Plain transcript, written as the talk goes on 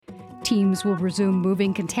Teams will resume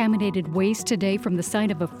moving contaminated waste today from the site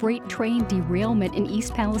of a freight train derailment in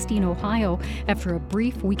East Palestine, Ohio, after a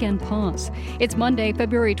brief weekend pause. It's Monday,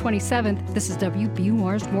 February 27th. This is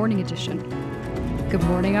WBUR's Morning Edition. Good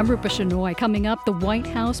morning, I'm Rupa Shenoy. Coming up, the White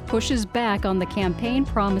House pushes back on the campaign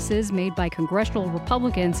promises made by congressional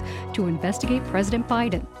Republicans to investigate President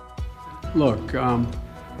Biden. Look, I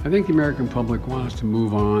think the American public wants to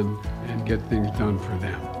move on and get things done for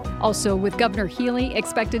them. Also, with Governor Healy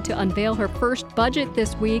expected to unveil her first budget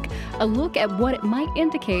this week, a look at what it might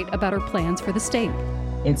indicate about her plans for the state.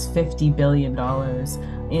 It's $50 billion,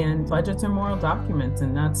 and budgets are moral documents,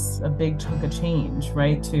 and that's a big chunk of change,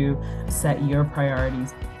 right, to set your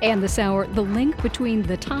priorities. And this hour, the link between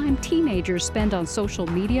the time teenagers spend on social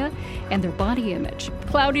media and their body image.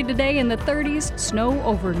 Cloudy today in the 30s, snow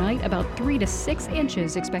overnight, about 3 to 6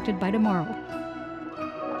 inches expected by tomorrow.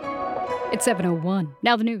 It's 7:01.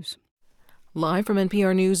 Now the news. Live from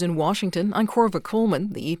NPR News in Washington, I'm Corva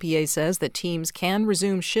Coleman. The EPA says that teams can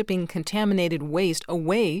resume shipping contaminated waste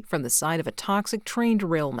away from the site of a toxic train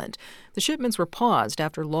derailment. The shipments were paused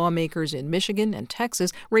after lawmakers in Michigan and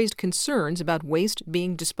Texas raised concerns about waste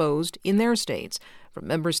being disposed in their states. From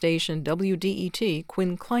member station WDET,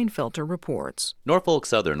 Quinn Kleinfelter reports. Norfolk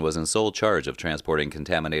Southern was in sole charge of transporting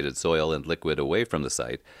contaminated soil and liquid away from the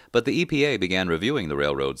site, but the EPA began reviewing the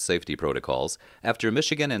railroad's safety protocols after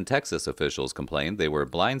Michigan and Texas officials complained they were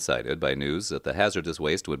blindsided by news that the hazardous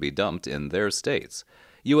waste would be dumped in their states.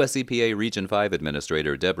 U.S. EPA Region 5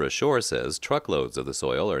 Administrator Deborah Shore says truckloads of the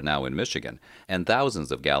soil are now in Michigan and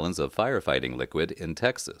thousands of gallons of firefighting liquid in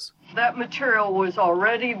Texas. That material was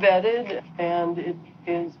already vetted and it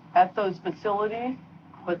is at those facilities,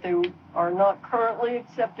 but they are not currently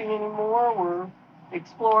accepting anymore. We're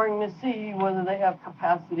exploring to see whether they have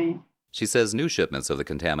capacity. She says new shipments of the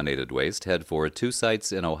contaminated waste head for 2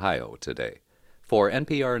 sites in Ohio today. For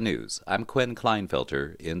NPR News, I'm Quinn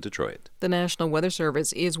Kleinfelter in Detroit. The National Weather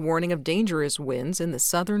Service is warning of dangerous winds in the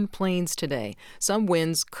southern plains today. Some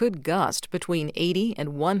winds could gust between 80 and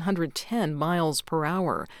 110 miles per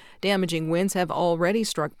hour. Damaging winds have already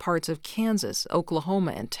struck parts of Kansas,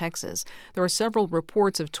 Oklahoma, and Texas. There are several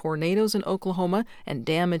reports of tornadoes in Oklahoma and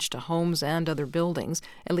damage to homes and other buildings.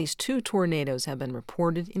 At least 2 tornadoes have been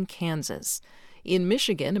reported in Kansas. In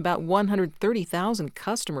Michigan, about 130,000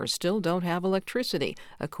 customers still don't have electricity,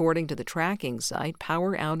 according to the tracking site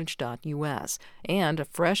poweroutage.us, and a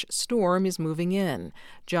fresh storm is moving in.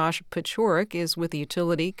 Josh Pachorik is with the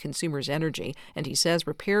utility Consumers Energy, and he says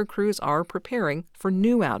repair crews are preparing for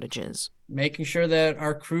new outages. Making sure that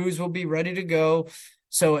our crews will be ready to go.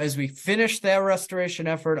 So as we finish that restoration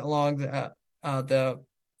effort along the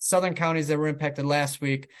southern counties that were impacted last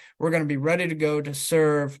week, we're going to be ready to go to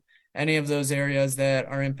serve any of those areas that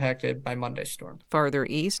are impacted by Monday's storm. Farther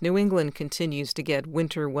east, New England continues to get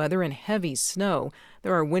winter weather and heavy snow.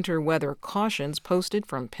 There are winter weather cautions posted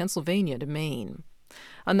from Pennsylvania to Maine.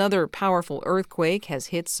 Another powerful earthquake has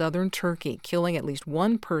hit southern Turkey, killing at least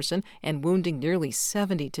 1 person and wounding nearly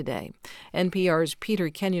 70 today. NPR's Peter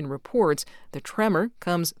Kenyon reports the tremor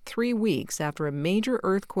comes 3 weeks after a major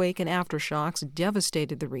earthquake and aftershocks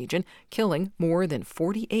devastated the region, killing more than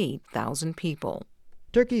 48,000 people.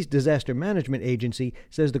 Turkey's disaster management agency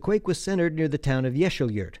says the quake was centered near the town of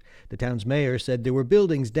Yeşilyurt. The town's mayor said there were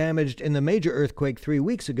buildings damaged in the major earthquake 3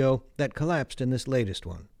 weeks ago that collapsed in this latest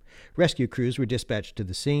one. Rescue crews were dispatched to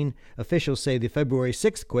the scene. Officials say the February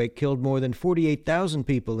 6th quake killed more than 48,000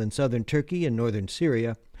 people in southern Turkey and northern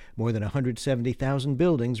Syria. More than 170,000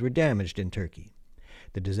 buildings were damaged in Turkey.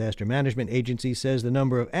 The disaster management agency says the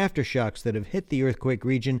number of aftershocks that have hit the earthquake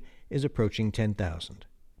region is approaching 10,000.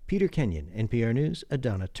 Peter Kenyon, NPR News,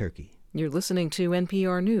 Adana, Turkey. You're listening to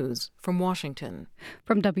NPR News from Washington.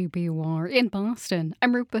 From WBUR in Boston,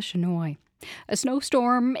 I'm Rupa Shenoy. A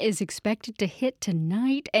snowstorm is expected to hit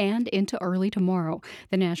tonight and into early tomorrow.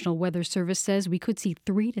 The National Weather Service says we could see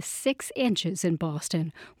 3 to 6 inches in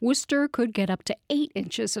Boston. Worcester could get up to 8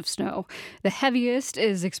 inches of snow. The heaviest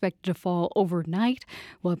is expected to fall overnight.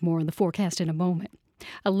 We'll have more on the forecast in a moment.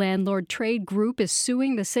 A landlord trade group is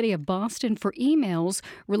suing the city of Boston for emails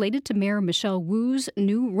related to Mayor Michelle Wu's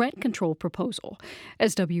new rent control proposal.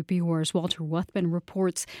 As WBUR's Walter Wuthman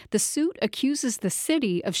reports, the suit accuses the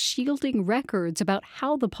city of shielding records about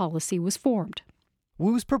how the policy was formed.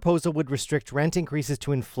 Wu's proposal would restrict rent increases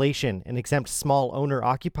to inflation and exempt small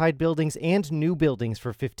owner-occupied buildings and new buildings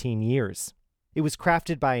for 15 years. It was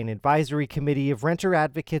crafted by an advisory committee of renter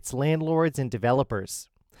advocates, landlords, and developers.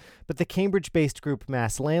 But the Cambridge-based group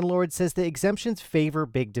Mass Landlord says the exemptions favor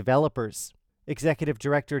big developers. Executive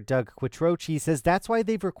Director Doug Quattrochi says that's why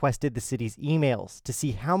they've requested the city's emails to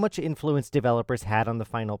see how much influence developers had on the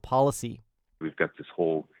final policy. We've got this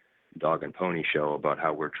whole dog and pony show about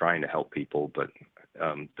how we're trying to help people, but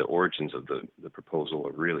the origins of the proposal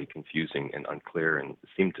are really confusing and unclear and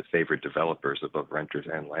seem to favor developers above renters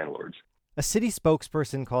and landlords. A city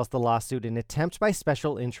spokesperson calls the lawsuit an attempt by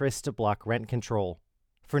special interests to block rent control.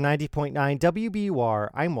 For 90.9 WBUR,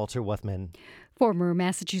 I'm Walter Wuthman. Former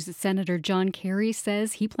Massachusetts Senator John Kerry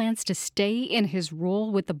says he plans to stay in his role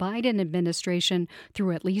with the Biden administration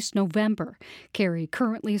through at least November. Kerry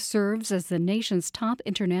currently serves as the nation's top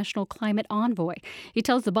international climate envoy. He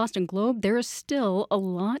tells the Boston Globe there is still a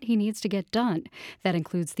lot he needs to get done. That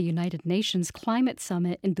includes the United Nations Climate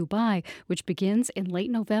Summit in Dubai, which begins in late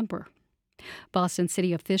November. Boston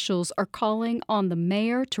city officials are calling on the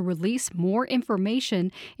mayor to release more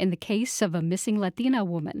information in the case of a missing Latina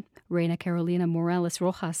woman. Reina Carolina Morales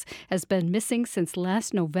Rojas has been missing since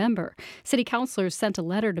last November. City councilors sent a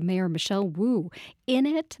letter to Mayor Michelle Wu. In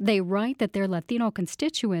it, they write that their Latino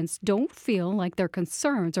constituents don't feel like their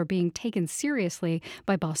concerns are being taken seriously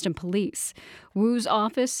by Boston police. Wu's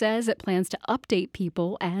office says it plans to update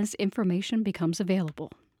people as information becomes available.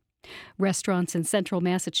 Restaurants in central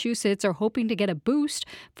Massachusetts are hoping to get a boost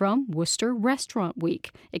from Worcester Restaurant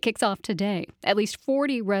Week. It kicks off today. At least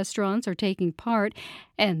 40 restaurants are taking part,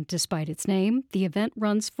 and despite its name, the event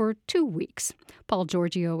runs for 2 weeks. Paul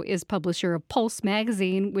Giorgio is publisher of Pulse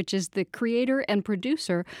magazine, which is the creator and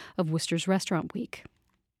producer of Worcester's Restaurant Week.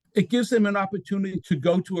 It gives them an opportunity to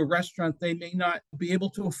go to a restaurant they may not be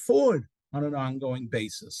able to afford on an ongoing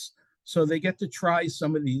basis. So they get to try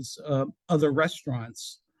some of these other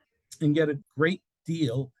restaurants and get a great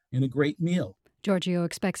deal and a great meal. Giorgio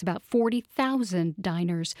expects about 40,000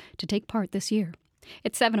 diners to take part this year.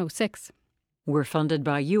 It's 7:06. We're funded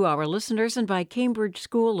by you, our listeners, and by Cambridge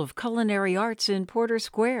School of Culinary Arts in Porter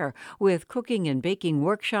Square, with cooking and baking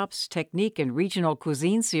workshops, technique and regional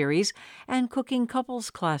cuisine series, and cooking couples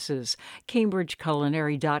classes.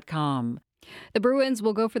 CambridgeCulinary.com. The Bruins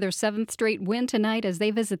will go for their 7th straight win tonight as they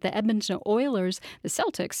visit the Edmonton Oilers. The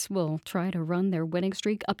Celtics will try to run their winning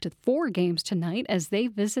streak up to 4 games tonight as they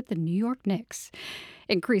visit the New York Knicks.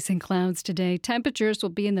 Increasing clouds today. Temperatures will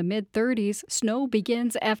be in the mid-30s. Snow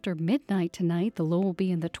begins after midnight tonight. The low will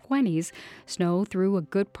be in the 20s. Snow through a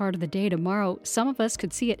good part of the day tomorrow. Some of us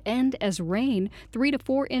could see it end as rain. 3 to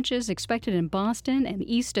 4 inches expected in Boston and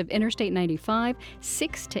east of Interstate 95.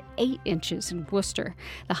 6 to 8 inches in Worcester.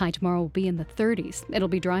 The high tomorrow will be in the 30s. It'll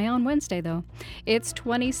be dry on Wednesday, though. It's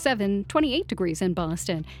 28 degrees in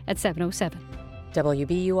Boston at 7:07.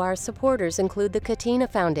 WBUR supporters include the Katina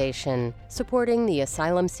Foundation, supporting the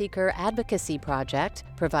Asylum Seeker Advocacy Project,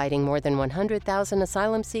 providing more than 100,000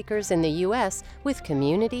 asylum seekers in the U.S. with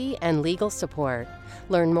community and legal support.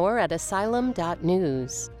 Learn more at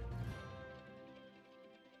asylum.news.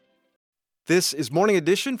 This is Morning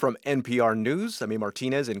Edition from NPR News. I'm A.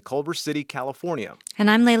 Martinez in Culver City, California.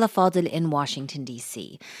 And I'm Leila Fadel in Washington,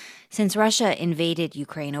 D.C. Since Russia invaded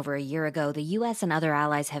Ukraine over a year ago, the U.S. and other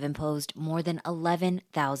allies have imposed more than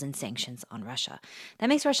 11,000 sanctions on Russia. That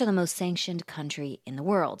makes Russia the most sanctioned country in the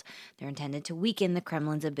world. They're intended to weaken the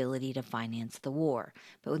Kremlin's ability to finance the war.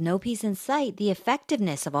 But with no peace in sight, the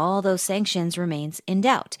effectiveness of all those sanctions remains in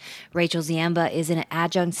doubt. Rachel Ziemba is an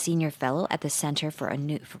adjunct senior fellow at the Center for a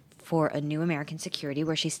New American Security,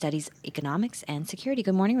 where she studies economics and security.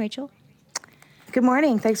 Good morning, Rachel. Good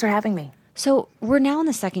morning. Thanks for having me. So we're now in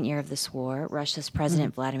the second year of this war. Russia's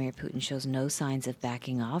President Vladimir Putin shows no signs of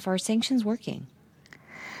backing off. Are sanctions working?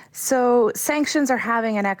 So sanctions are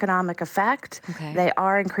having an economic effect. Okay. They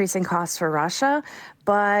are increasing costs for Russia,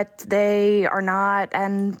 but they are not,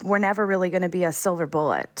 and we're never really going to be a silver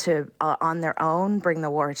bullet to, on their own, bring the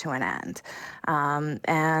war to an end.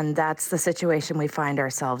 And that's the situation we find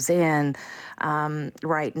ourselves in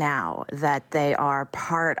right now, that they are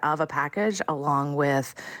part of a package along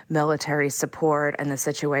with military support and the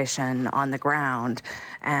situation on the ground.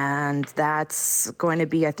 And that's going to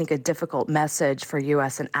be, I think, a difficult message for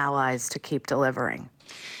U.S. and allies to keep delivering.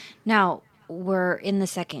 Now, we're in the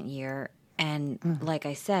second year. And like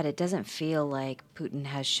I said, it doesn't feel like Putin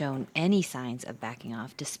has shown any signs of backing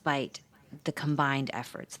off, despite the combined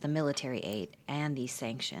efforts, the military aid and these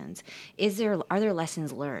sanctions. Are there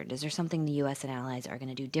lessons learned? Is there something the U.S. and allies are going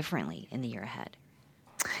to do differently in the year ahead?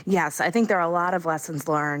 Yes, I think there are a lot of lessons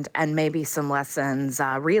learned and maybe some lessons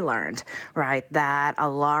relearned, right? That a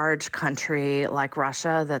large country like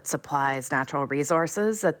Russia that supplies natural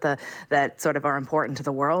resources that sort of are important to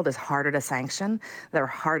the world is harder to sanction. They're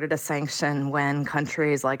harder to sanction when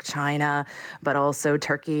countries like China, but also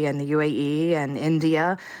Turkey and the UAE and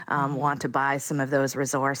India want to buy some of those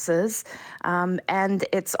resources. And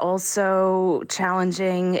it's also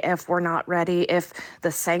challenging if we're not ready, if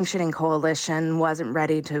the sanctioning coalition wasn't ready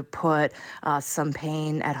ready to put some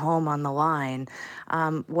pain at home on the line.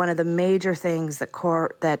 One of the major things that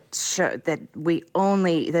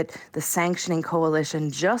the sanctioning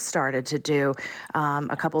coalition just started to do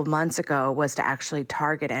a couple of months ago was to actually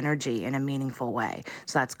target energy in a meaningful way.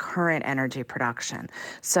 So that's current energy production.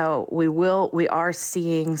 So we are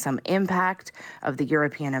seeing some impact of the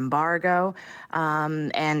European embargo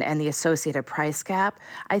and the associated price cap.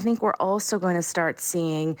 I think we're also going to start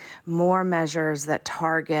seeing more measures that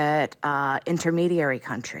target intermediary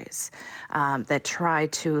countries that try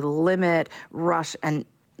to limit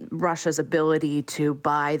Russia's ability to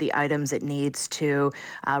buy the items it needs to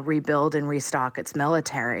rebuild and restock its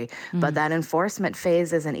military. But that enforcement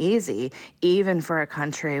phase isn't easy, even for a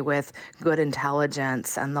country with good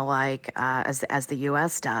intelligence and the like, as the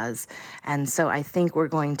U.S. does. And so I think we're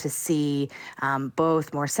going to see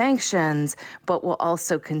both more sanctions, but we'll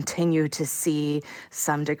also continue to see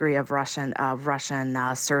some degree of Russian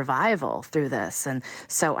survival through this. And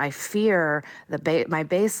so I fear my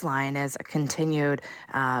baseline is a continued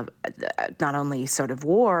not only sort of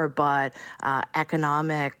war, but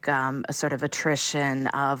economic sort of attrition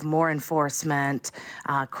of more enforcement,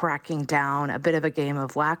 cracking down, a bit of a game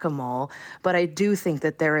of whack-a-mole. But I do think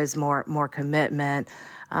that there is more commitment.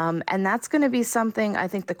 And that's going to be something, I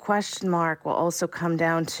think the question mark will also come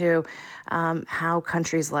down to how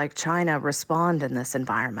countries like China respond in this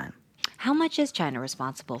environment. How much is China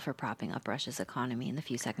responsible for propping up Russia's economy in the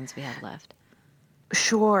few seconds we have left?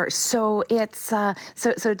 Sure. So it's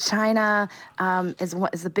so China is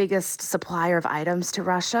the biggest supplier of items to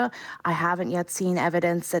Russia. I haven't yet seen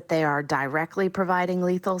evidence that they are directly providing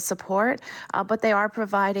lethal support, but they are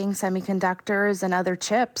providing semiconductors and other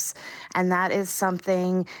chips, and that is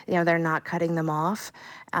something, they're not cutting them off,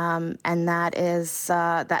 and that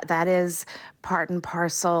is part and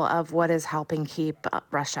parcel of what is helping keep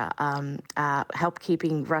Russia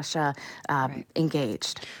Right.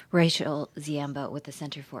 engaged. Rachel Ziemba with the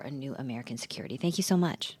Center for a New American Security. Thank you so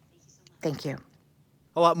much. Thank you.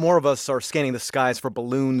 A lot more of us are scanning the skies for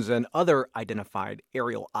balloons and other identified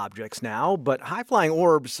aerial objects now, but high-flying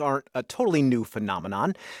orbs aren't a totally new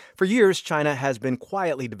phenomenon. For years, China has been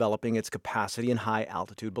quietly developing its capacity in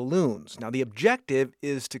high-altitude balloons. Now, the objective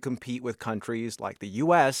is to compete with countries like the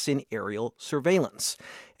U.S. in aerial surveillance.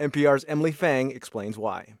 NPR's Emily Fang explains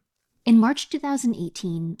why. In March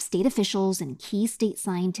 2018, state officials and key state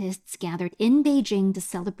scientists gathered in Beijing to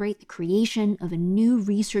celebrate the creation of a new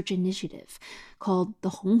research initiative called the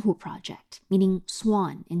Honghu Project, meaning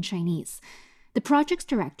swan in Chinese. The project's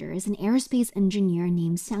director is an aerospace engineer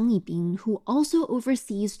named Xiang Yibing, who also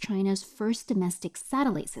oversees China's first domestic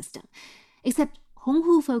satellite system. Except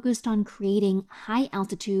Honghu focused on creating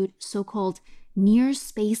high-altitude, so-called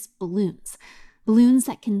near-space balloons. Balloons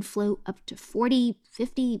that can float up to 40,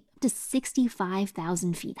 50, up to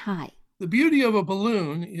 65,000 feet high. The beauty of a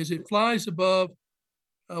balloon is it flies above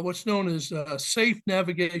what's known as safe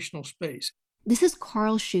navigational space. This is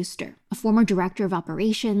Carl Schuster, a former director of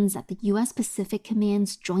operations at the U.S. Pacific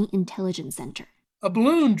Command's Joint Intelligence Center. A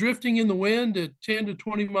balloon drifting in the wind at 10 to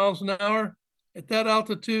 20 miles an hour, at that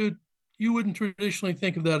altitude, you wouldn't traditionally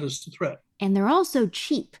think of that as a threat. And they're also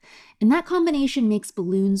cheap, and that combination makes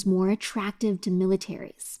balloons more attractive to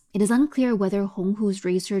militaries. It is unclear whether Honghu's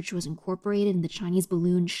research was incorporated in the Chinese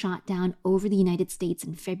balloon shot down over the United States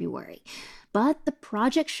in February. But the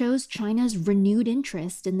project shows China's renewed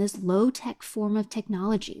interest in this low-tech form of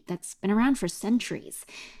technology that's been around for centuries.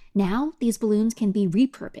 Now, these balloons can be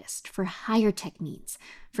repurposed for higher-tech needs.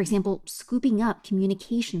 For example, scooping up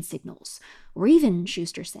communication signals, or even,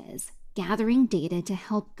 Schuster says, gathering data to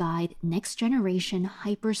help guide next-generation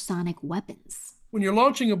hypersonic weapons. When you're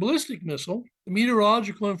launching a ballistic missile, the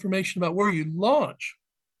meteorological information about where you launch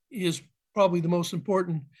is probably the most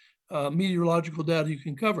important meteorological data you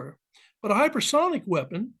can cover. But a hypersonic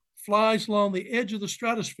weapon flies along the edge of the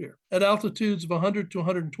stratosphere at altitudes of 100 to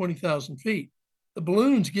 120,000 feet. The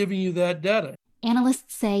balloon's giving you that data.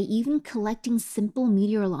 Analysts say even collecting simple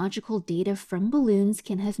meteorological data from balloons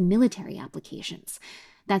can have military applications.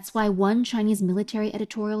 That's why one Chinese military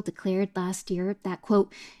editorial declared last year that,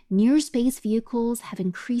 quote, near-space vehicles have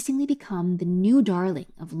increasingly become the new darling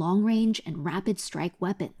of long-range and rapid strike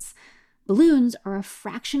weapons. Balloons are a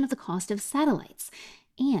fraction of the cost of satellites,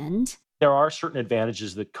 and there are certain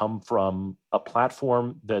advantages that come from a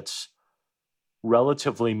platform that's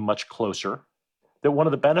relatively much closer. That one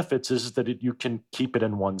of the benefits is that you can keep it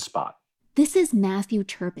in one spot. This is Matthew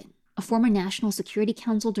Turpin, a former National Security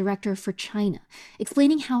Council director for China,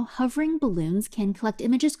 explaining how hovering balloons can collect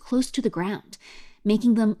images close to the ground,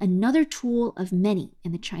 making them another tool of many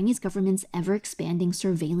in the Chinese government's ever-expanding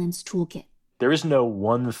surveillance toolkit. There is no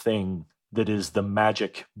one thing that is the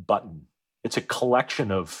magic button. It's a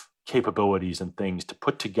collection of capabilities and things to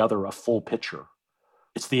put together a full picture.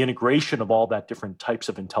 It's the integration of all that different types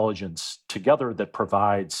of intelligence together that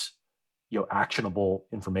provides, actionable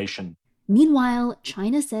information. Meanwhile,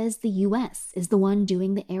 China says the U.S. is the one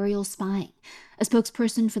doing the aerial spying. A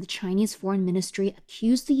spokesperson for the Chinese Foreign Ministry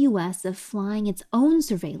accused the U.S. of flying its own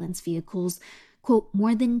surveillance vehicles, quote,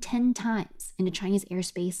 more than 10 times into Chinese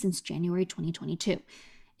airspace since January 2022.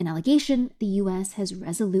 An allegation the U.S. has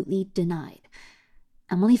resolutely denied.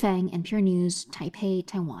 Emily Fang, NPR News, Taipei,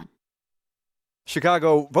 Taiwan.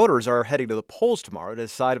 Chicago voters are heading to the polls tomorrow to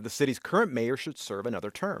decide if the city's current mayor should serve another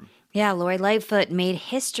term. Yeah, Lori Lightfoot made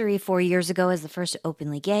history 4 years ago as the first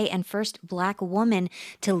openly gay and first black woman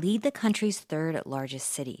to lead the country's third largest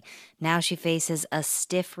city. Now she faces a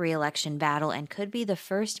stiff re-election battle and could be the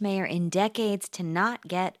first mayor in decades to not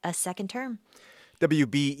get a second term.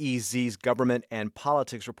 WBEZ's government and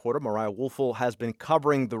politics reporter Mariah Woelfel has been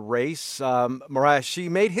covering the race. Mariah, she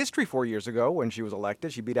made history 4 years ago when she was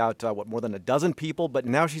elected. She beat out, more than a dozen people, but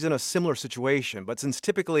now she's in a similar situation. But since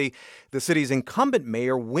typically the city's incumbent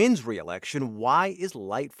mayor wins re-election, why is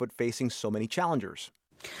Lightfoot facing so many challengers?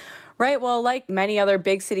 Right. Well, like many other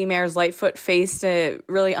big city mayors, Lightfoot faced a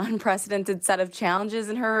really unprecedented set of challenges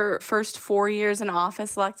in her first 4 years in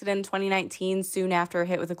office, elected in 2019, soon after a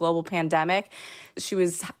hit with a global pandemic. She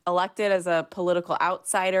was elected as a political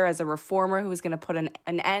outsider, as a reformer who was going to put an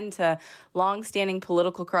end to longstanding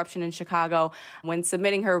political corruption in Chicago. When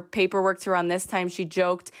submitting her paperwork to run this time, she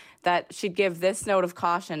joked that she'd give this note of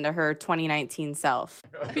caution to her 2019 self.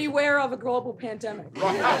 Beware of a global pandemic.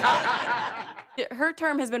 Her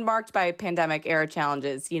term has been marked by pandemic-era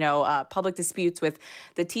challenges, public disputes with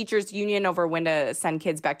the teachers' union over when to send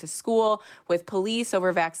kids back to school, with police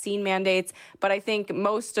over vaccine mandates. But I think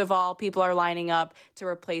most of all, people are lining up to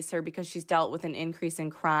replace her because she's dealt with an increase in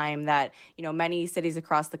crime that, many cities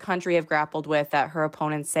across the country have grappled with, that her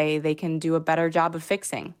opponents say they can do a better job of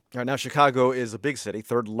fixing. All right, now, Chicago is a big city,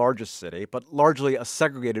 third largest city, but largely a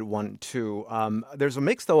segregated one, too. There's a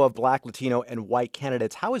mix, though, of Black, Latino, and white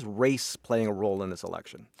candidates. How is race playing a role in this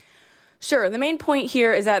election? Sure. The main point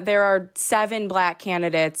here is that there are 7 Black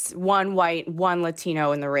candidates, 1 white, 1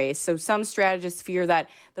 Latino in the race. So some strategists fear that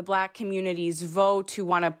the Black community's vote to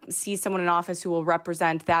want to see someone in office who will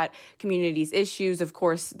represent that community's issues. Of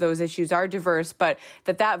course, those issues are diverse, but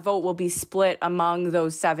that vote will be split among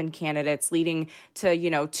those 7 candidates, leading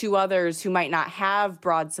to, 2 others who might not have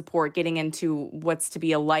broad support getting into what's to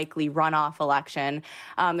be a likely runoff election.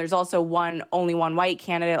 There's also only one white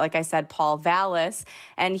candidate, like I said, Paul Vallis,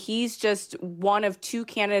 and he's just one of 2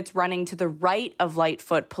 candidates running to the right of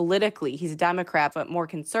Lightfoot politically. He's a Democrat, but more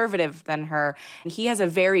conservative than her. And he has a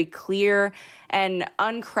very clear and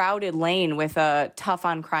uncrowded lane with a tough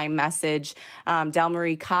on crime message.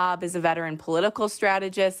 Delmarie Cobb is a veteran political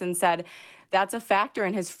strategist and said that's a factor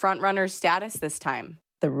in his frontrunner status this time.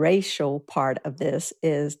 The racial part of this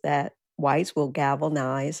is that whites will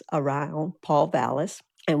galvanize around Paul Vallis.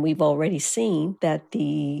 And we've already seen that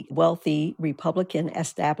the wealthy Republican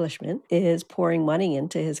establishment is pouring money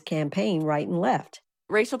into his campaign right and left.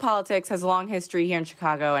 Racial politics has a long history here in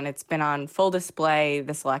Chicago, and it's been on full display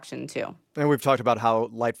this election, too. And we've talked about how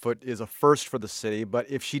Lightfoot is a first for the city,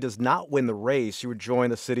 but if she does not win the race, she would join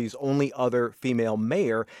the city's only other female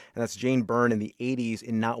mayor, and that's Jane Byrne in the 80s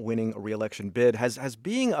in not winning a re-election bid. Has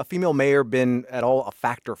being a female mayor been at all a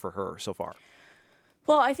factor for her so far?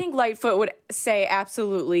 Well, I think Lightfoot would say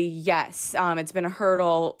absolutely yes. It's been a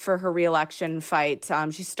hurdle for her reelection fight.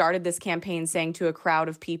 She started this campaign saying to a crowd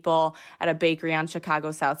of people at a bakery on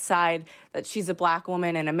Chicago's South Side that she's a Black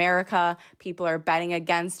woman in America. People are betting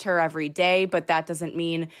against her every day, but that doesn't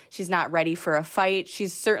mean she's not ready for a fight.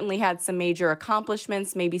 She's certainly had some major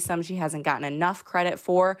accomplishments, maybe some she hasn't gotten enough credit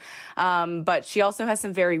for. But she also has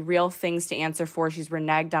some very real things to answer for. She's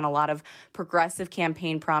reneged on a lot of progressive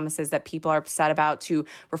campaign promises that people are upset about, to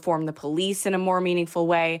reform the police in a more meaningful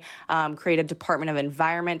way, create a Department of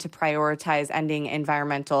Environment to prioritize ending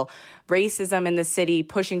environmental racism in the city,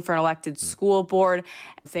 pushing for an elected school board,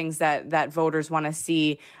 things that voters want to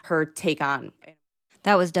see her take on.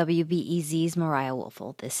 That was WBEZ's Mariah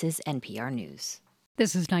Woelfel. This is NPR News.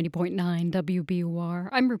 This is 90.9 WBUR.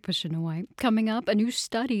 I'm Rupa Shenoy. Coming up, a new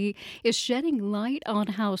study is shedding light on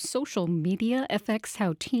how social media affects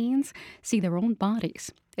how teens see their own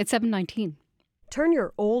bodies. It's 7:19. Turn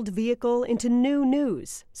your old vehicle into new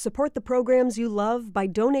news. Support the programs you love by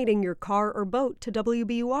donating your car or boat to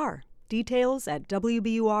WBUR. Details at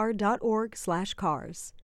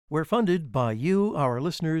wbur.org/cars. We're funded by you, our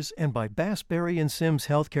listeners, and by Bass, Berry & Sims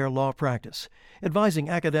Healthcare Law Practice, advising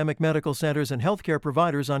academic medical centers and healthcare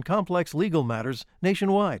providers on complex legal matters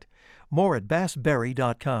nationwide. More at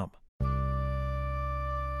bassberry.com.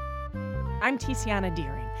 I'm Tiziana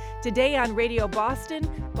Deering. Today on Radio Boston,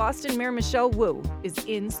 Boston Mayor Michelle Wu is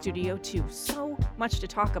in Studio 2. So much to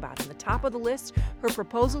talk about. On the top of the list, her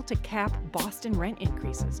proposal to cap Boston rent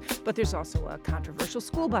increases. But there's also a controversial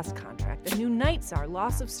school bus contract, the new night czar,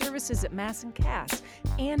 loss of services at Mass and Cass,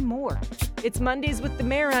 and more. It's Mondays with the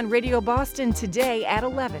Mayor on Radio Boston today at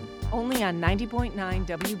 11, only on 90.9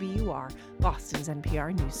 WBUR, Boston's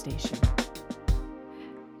NPR news station.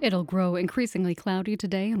 It'll grow increasingly cloudy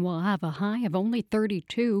today, and we'll have a high of only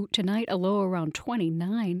 32. Tonight, a low around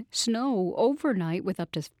 29. Snow overnight with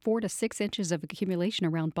up to 4 to 6 inches of accumulation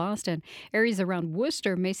around Boston. Areas around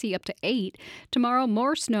Worcester may see up to 8. Tomorrow,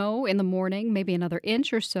 more snow in the morning, maybe another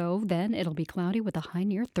inch or so. Then it'll be cloudy with a high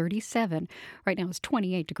near 37. Right now, it's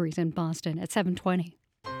 28 degrees in Boston at 7:20.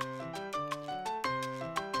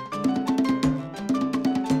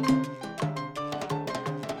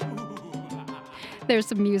 There's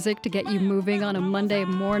some music to get you moving on a Monday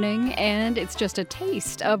morning, and it's just a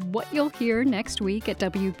taste of what you'll hear next week at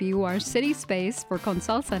WBUR City Space for Con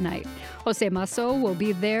Salsa Night. Jose Masso will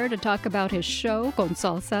be there to talk about his show, Con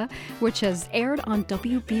Salsa, which has aired on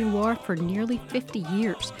WBUR for nearly 50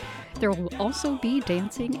 years. There will also be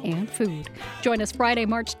dancing and food. Join us Friday,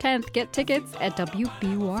 March 10th. Get tickets at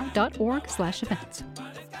wbur.org/events.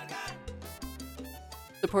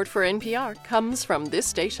 Support for NPR comes from this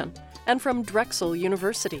station and from Drexel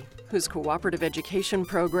University, whose cooperative education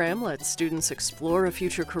program lets students explore a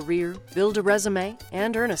future career, build a resume,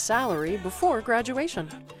 and earn a salary before graduation.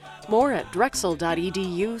 More at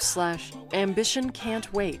drexel.edu/ambition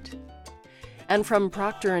can't wait. And from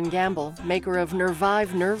Procter & Gamble, maker of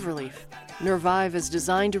Nervive Nerve Relief. Nervive is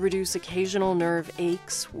designed to reduce occasional nerve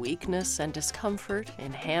aches, weakness, and discomfort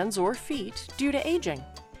in hands or feet due to aging.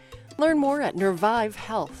 Learn more at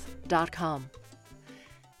nervivehealth.com.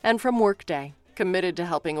 And from Workday, committed to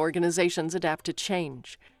helping organizations adapt to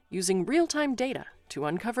change, using real-time data to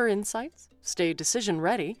uncover insights, stay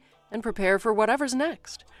decision-ready, and prepare for whatever's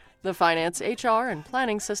next. The finance, HR, and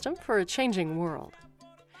planning system for a changing world.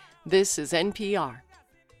 This is NPR.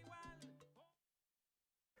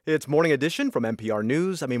 It's Morning Edition from NPR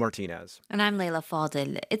News. I'm A. Martinez. And I'm Layla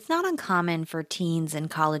Faldel. It's not uncommon for teens and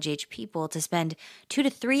college-age people to spend 2 to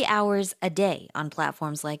 3 hours a day on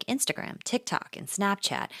platforms like Instagram, TikTok, and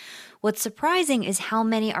Snapchat. What's surprising is how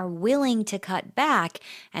many are willing to cut back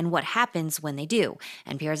and what happens when they do.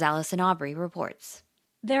 NPR's Allison Aubrey reports.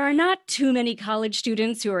 There are not too many college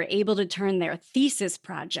students who are able to turn their thesis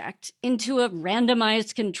project into a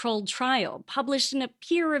randomized controlled trial published in a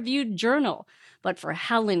peer-reviewed journal. But for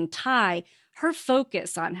Helen Tai, her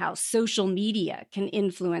focus on how social media can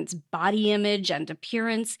influence body image and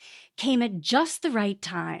appearance came at just the right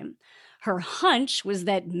time. Her hunch was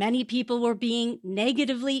that many people were being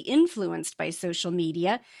negatively influenced by social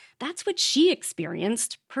media. That's what she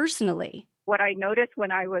experienced personally. What I noticed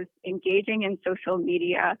when I was engaging in social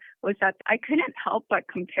media was that I couldn't help but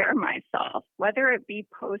compare myself, whether it be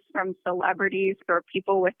posts from celebrities or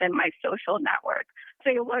people within my social network.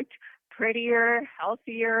 They looked prettier,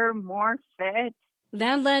 healthier, more fit.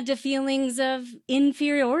 That led to feelings of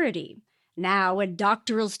inferiority. Now, a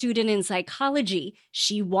doctoral student in psychology,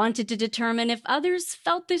 she wanted to determine if others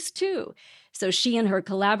felt this too. So she and her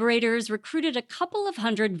collaborators recruited a couple of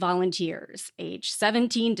hundred volunteers, aged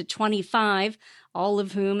 17 to 25, all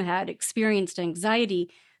of whom had experienced anxiety,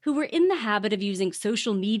 who were in the habit of using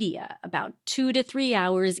social media about 2 to 3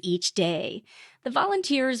 hours each day. The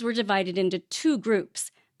volunteers were divided into 2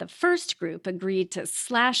 groups. The first group agreed to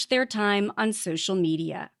slash their time on social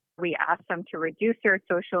media. We asked them to reduce their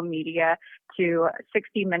social media to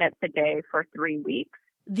 60 minutes a day for 3 weeks.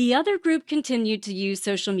 The other group continued to use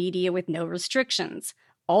social media with no restrictions.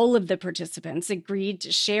 All of the participants agreed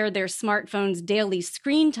to share their smartphone's daily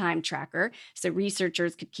screen time tracker so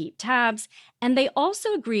researchers could keep tabs, and they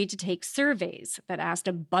also agreed to take surveys that asked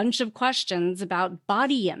a bunch of questions about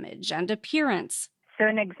body image and appearance. So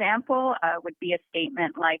an example would be a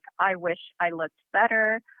statement like, I wish I looked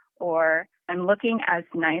better, or I'm looking as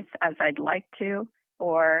nice as I'd like to,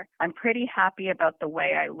 or I'm pretty happy about the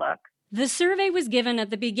way I look. The survey was given at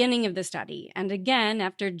the beginning of the study and again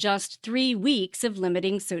after just 3 weeks of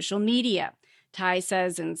limiting social media. Tai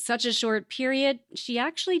says in such a short period, she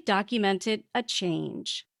actually documented a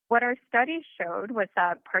change. What our study showed was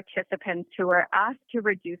that participants who were asked to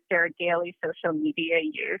reduce their daily social media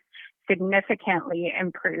use significantly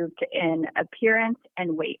improved in appearance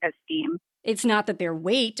and weight esteem. It's not that their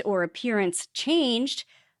weight or appearance changed,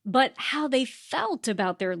 but how they felt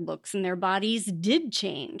about their looks and their bodies did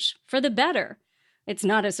change, for the better. It's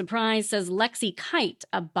not a surprise, says Lexi Kite,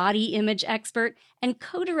 a body image expert and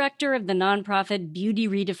co-director of the nonprofit Beauty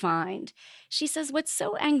Redefined. She says what's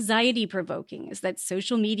so anxiety-provoking is that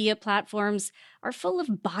social media platforms are full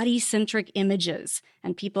of body-centric images,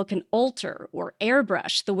 and people can alter or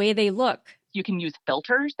airbrush the way they look. You can use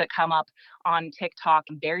filters that come up on TikTok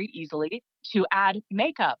very easily to add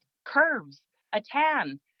makeup, curves, a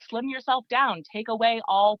tan, slim yourself down, take away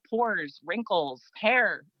all pores, wrinkles,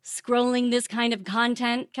 hair. Scrolling this kind of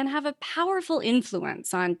content can have a powerful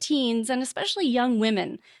influence on teens and especially young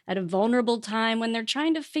women at a vulnerable time when they're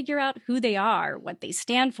trying to figure out who they are, what they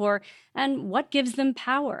stand for, and what gives them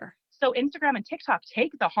power. So Instagram and TikTok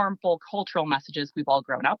take the harmful cultural messages we've all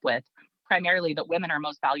grown up with, primarily that women are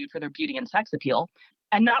most valued for their beauty and sex appeal,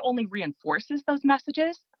 and not only reinforces those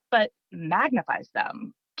messages, but magnifies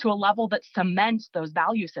them to a level that cements those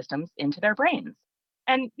value systems into their brains.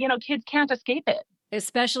 And, kids can't escape it.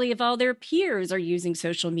 Especially if all their peers are using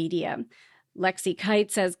social media. Lexi Kite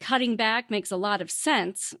says cutting back makes a lot of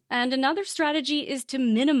sense, and another strategy is to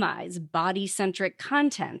minimize body-centric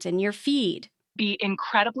content in your feed. Be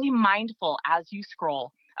incredibly mindful as you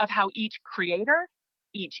scroll of how each creator,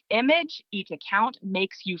 each image, each account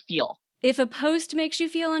makes you feel. If a post makes you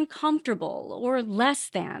feel uncomfortable or less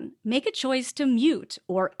than, make a choice to mute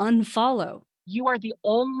or unfollow. You are the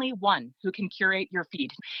only one who can curate your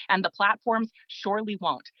feed, and the platforms surely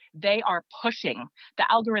won't. They are pushing. The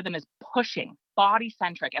algorithm is pushing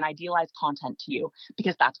body-centric and idealized content to you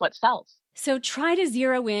because that's what sells. So try to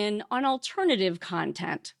zero in on alternative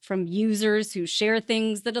content from users who share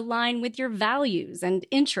things that align with your values and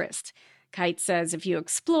interests. Kite says if you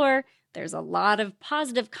explore, there's a lot of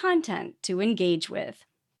positive content to engage with.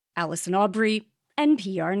 Allison Aubrey,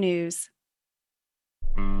 NPR News.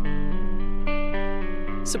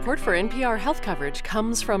 Support for NPR health coverage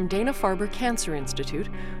comes from Dana-Farber Cancer Institute,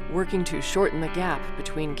 working to shorten the gap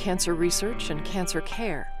between cancer research and cancer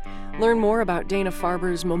care. Learn more about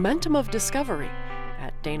Dana-Farber's Momentum of Discovery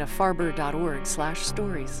at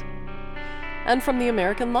danafarber.org/stories. And from the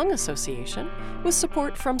American Lung Association, with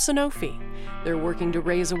support from Sanofi. They're working to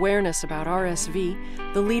raise awareness about RSV,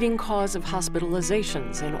 the leading cause of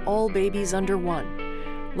hospitalizations in all babies under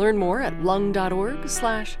 1. Learn more at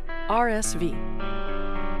lung.org/RSV.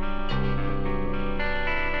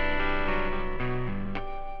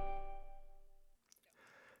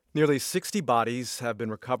 Nearly 60 bodies have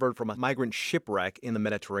been recovered from a migrant shipwreck in the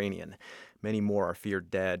Mediterranean. Many more are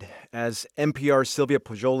feared dead. As NPR's Silvia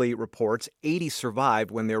Poggioli reports, 80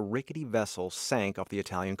 survived when their rickety vessel sank off the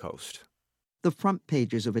Italian coast. The front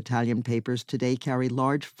pages of Italian papers today carry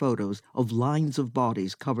large photos of lines of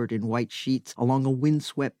bodies covered in white sheets along a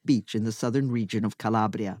windswept beach in the southern region of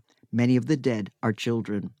Calabria. Many of the dead are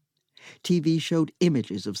children. TV showed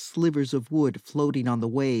images of slivers of wood floating on the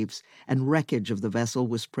waves, and wreckage of the vessel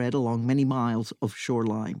was spread along many miles of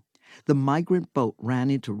shoreline. The migrant boat ran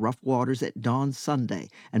into rough waters at dawn Sunday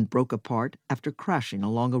and broke apart after crashing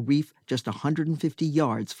along a reef just 150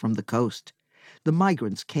 yards from the coast. The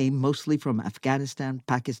migrants came mostly from Afghanistan,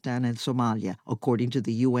 Pakistan, and Somalia, according to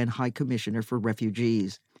the UN High Commissioner for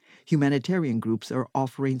Refugees. Humanitarian groups are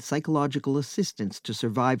offering psychological assistance to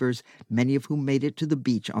survivors, many of whom made it to the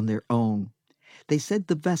beach on their own. They said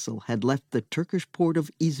the vessel had left the Turkish port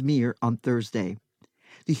of Izmir on Thursday.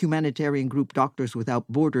 The humanitarian group Doctors Without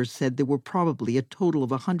Borders said there were probably a total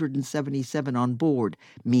of 177 on board,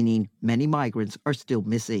 meaning many migrants are still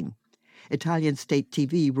missing. Italian state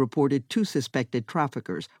TV reported 2 suspected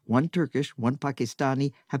traffickers, one Turkish, one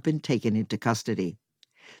Pakistani, have been taken into custody.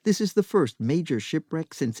 This is the first major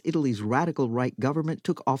shipwreck since Italy's radical right government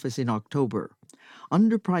took office in October.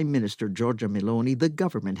 Under Prime Minister Giorgia Meloni, the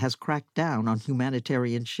government has cracked down on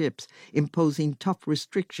humanitarian ships, imposing tough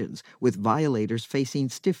restrictions, with violators facing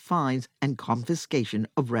stiff fines and confiscation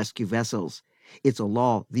of rescue vessels. It's a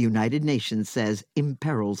law the United Nations says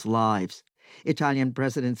imperils lives. Italian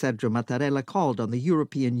President Sergio Mattarella called on the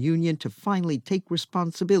European Union to finally take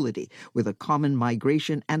responsibility with a common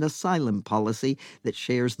migration and asylum policy that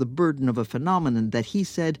shares the burden of a phenomenon that he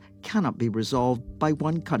said cannot be resolved by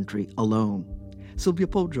one country alone. Silvia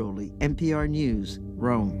Poggioli, NPR News,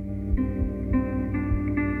 Rome.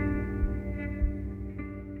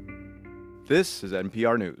 This is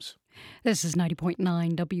NPR News. This is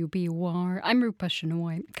 90.9 WBUR. I'm Rupa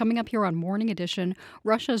Shenoy. Coming up here on Morning Edition,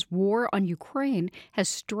 Russia's war on Ukraine has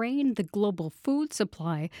strained the global food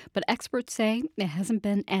supply, but experts say it hasn't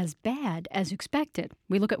been as bad as expected.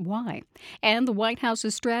 We look at why. And the White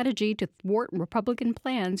House's strategy to thwart Republican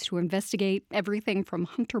plans to investigate everything from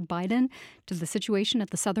Hunter Biden to the situation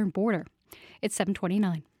at the southern border. It's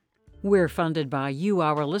 7:29. We're funded by you,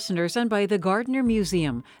 our listeners, and by the Gardner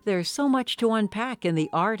Museum. There's so much to unpack in the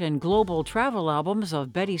art and global travel albums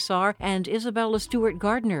of Betty Saar and Isabella Stewart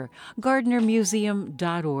Gardner.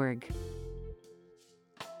 GardnerMuseum.org.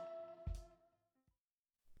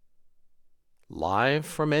 Live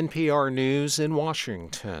from NPR News in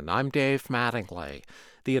Washington, I'm Dave Mattingly.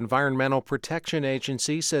 The Environmental Protection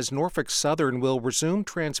Agency says Norfolk Southern will resume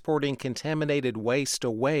transporting contaminated waste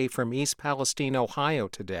away from East Palestine, Ohio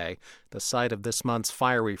today, the site of this month's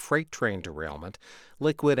fiery freight train derailment.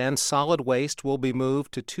 Liquid and solid waste will be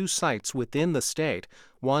moved to two sites within the state.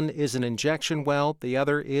 One is an injection well, the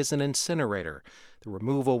other is an incinerator. The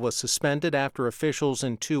removal was suspended after officials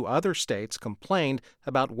in two other states complained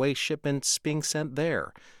about waste shipments being sent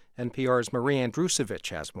there. NPR's Marie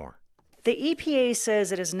Andrusevich has more. The EPA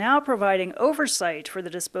says it is now providing oversight for the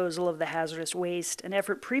disposal of the hazardous waste, an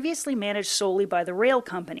effort previously managed solely by the rail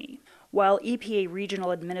company. While EPA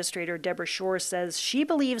Regional Administrator Deborah Shore says she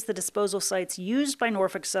believes the disposal sites used by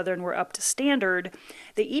Norfolk Southern were up to standard,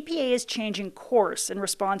 the EPA is changing course in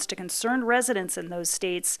response to concerned residents in those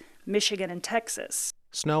states, Michigan and Texas.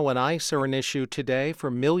 Snow and ice are an issue today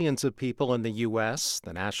for millions of people in the U.S.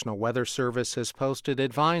 The National Weather Service has posted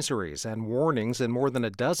advisories and warnings in more than a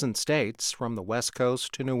dozen states, from the West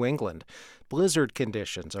Coast to New England. Blizzard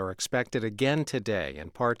conditions are expected again today in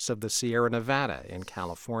parts of the Sierra Nevada in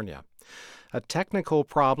California. A technical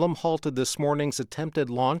problem halted this morning's attempted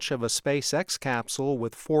launch of a SpaceX capsule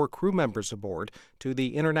with 4 crew members aboard to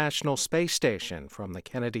the International Space Station from the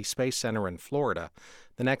Kennedy Space Center in Florida.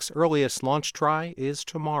 The next earliest launch try is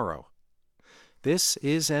tomorrow. This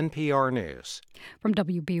is NPR News. From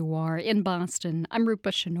WBUR in Boston, I'm Rupa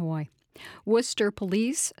Shenoy. Worcester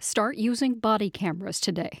police start using body cameras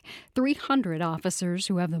today. 300 officers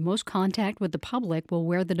who have the most contact with the public will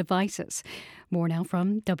wear the devices. More now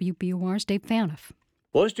from WBUR's Dave Phaneuf.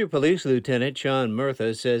 Worcester Police Lieutenant Sean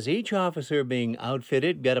Murtha says each officer being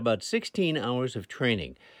outfitted got about 16 hours of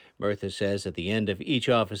training. Murtha says at the end of each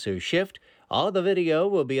officer's shift, all the video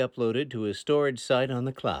will be uploaded to a storage site on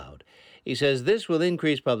the cloud. He says this will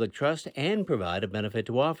increase public trust and provide a benefit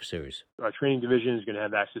to officers. Our training division is going to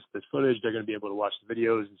have access to this footage. They're going to be able to watch the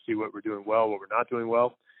videos and see what we're doing well, what we're not doing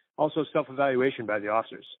well. Also, self-evaluation by the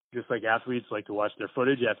officers. Just like athletes like to watch their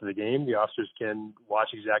footage after the game, the officers can watch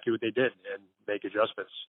exactly what they did and make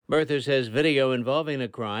adjustments. Murtha says video involving a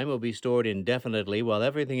crime will be stored indefinitely, while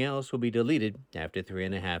everything else will be deleted after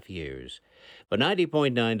 3.5 years. For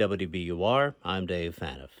 90.9 WBUR, I'm Dave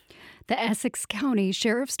Phaneuf. The Essex County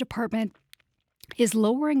Sheriff's Department is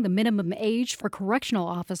lowering the minimum age for correctional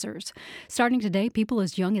officers. Starting today, people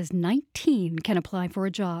as young as 19 can apply for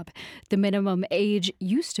a job. The minimum age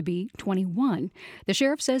used to be 21. The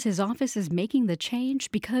sheriff says his office is making the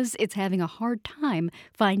change because it's having a hard time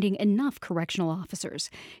finding enough correctional officers.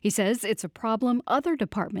 He says it's a problem other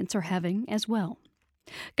departments are having as well.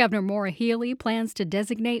 Governor Maura Healey plans to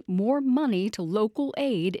designate more money to local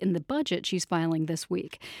aid in the budget she's filing this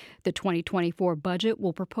week. The 2024 budget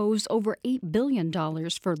will propose over $8 billion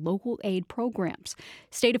for local aid programs.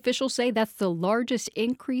 State officials say that's the largest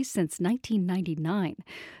increase since 1999.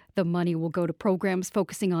 The money will go to programs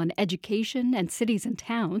focusing on education and cities and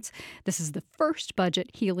towns. This is the first budget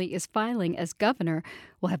Healey is filing as governor.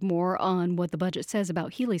 We'll have more on what the budget says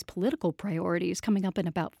about Healey's political priorities coming up in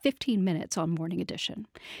about 15 minutes on Morning Edition.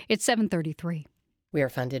 It's 7:33. We are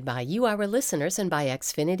funded by you, our listeners, and by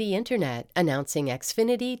Xfinity Internet, announcing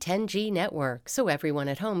Xfinity 10G network so everyone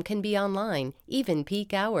at home can be online, even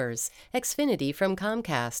peak hours. Xfinity from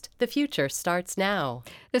Comcast. The future starts now.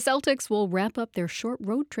 The Celtics will wrap up their short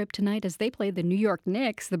road trip tonight as they play the New York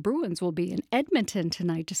Knicks. The Bruins will be in Edmonton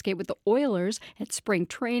tonight to skate with the Oilers at spring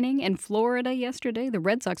training in Florida yesterday. The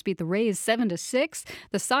Red Sox beat the Rays 7-6.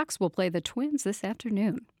 The Sox will play the Twins this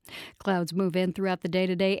afternoon. Clouds move in throughout the day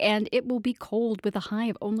today, and it will be cold with a high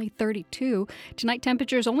of only 32. Tonight,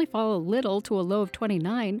 temperatures only fall a little to a low of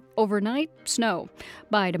 29. Overnight, snow.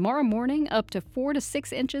 By tomorrow morning, up to 4 to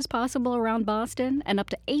 6 inches possible around Boston and up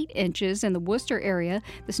to 8 inches in the Worcester area.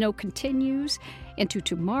 The snow continues into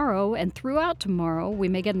tomorrow, and throughout tomorrow, we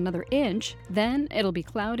may get another inch. Then it'll be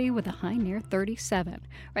cloudy with a high near 37.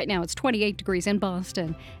 Right now, it's 28 degrees in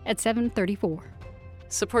Boston at 7:34.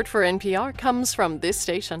 Support for NPR comes from this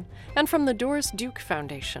station and from the Doris Duke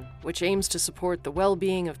Foundation, which aims to support the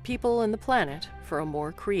well-being of people and the planet for a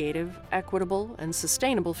more creative, equitable, and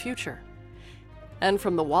sustainable future. And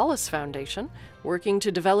from the Wallace Foundation, working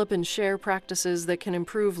to develop and share practices that can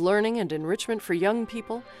improve learning and enrichment for young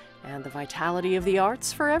people and the vitality of the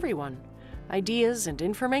arts for everyone. Ideas and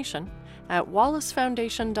information at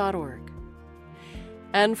wallacefoundation.org.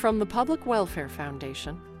 And from the Public Welfare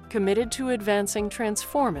Foundation, committed to advancing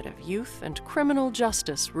transformative youth and criminal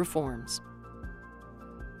justice reforms.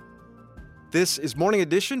 This is Morning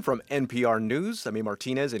Edition from NPR News. I'm A.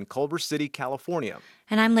 Martinez in Culver City, California.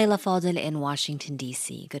 And I'm Leila Fadel in Washington,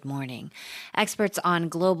 D.C. Good morning. Experts on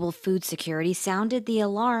global food security sounded the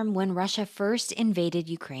alarm when Russia first invaded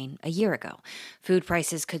Ukraine a year ago. Food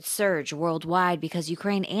prices could surge worldwide because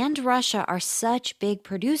Ukraine and Russia are such big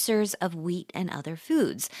producers of wheat and other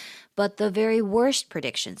foods. But the very worst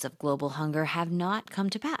predictions of global hunger have not come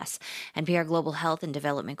to pass. NPR Global Health and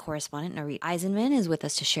Development correspondent Narit Eisenman is with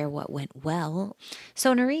us to share what went well.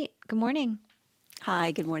 So, Narit, good morning.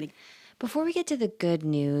 Hi, good morning. Before we get to the good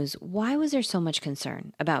news, why was there so much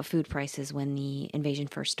concern about food prices when the invasion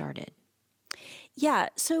first started? Yeah,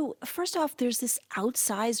 so first off, there's this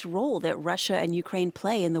outsized role that Russia and Ukraine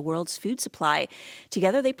play in the world's food supply.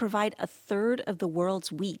 Together, they provide a third of the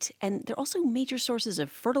world's wheat, and they're also major sources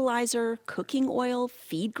of fertilizer, cooking oil,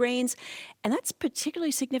 feed grains, and that's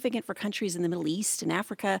particularly significant for countries in the Middle East and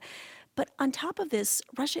Africa. But on top of this,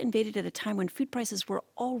 Russia invaded at a time when food prices were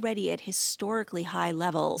already at historically high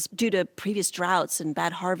levels due to previous droughts and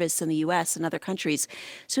bad harvests in the U.S. and other countries.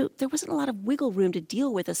 So there wasn't a lot of wiggle room to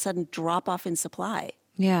deal with a sudden drop-off in supply.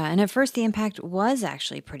 Yeah, and at first the impact was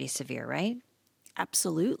actually pretty severe, right?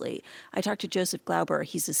 Absolutely. I talked to Joseph Glauber.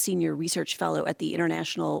 He's a senior research fellow at the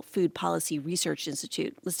International Food Policy Research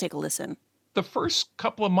Institute. Let's take a listen. The first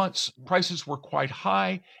couple of months, prices were quite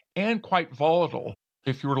high and quite volatile.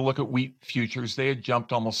 If you were to look at wheat futures, they had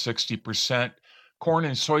jumped almost 60%. Corn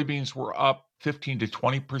and soybeans were up 15 to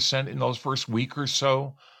 20% in those first week or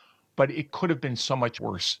so, but it could have been so much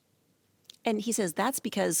worse. And he says that's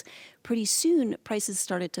because pretty soon prices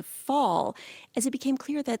started to fall as it became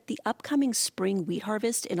clear that the upcoming spring wheat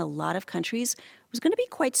harvest in a lot of countries was going to be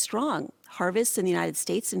quite strong. Harvests in the United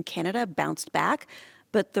States and Canada bounced back,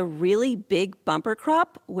 but the really big bumper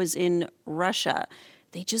crop was in Russia.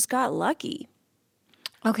 They just got lucky.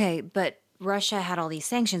 Okay, but Russia had all these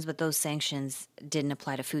sanctions, but those sanctions didn't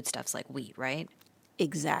apply to foodstuffs like wheat, right?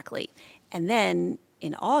 Exactly. And then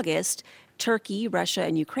in August, Turkey, Russia,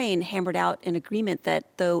 and Ukraine hammered out an agreement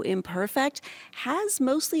that, though imperfect, has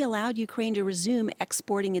mostly allowed Ukraine to resume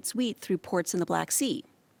exporting its wheat through ports in the Black Sea.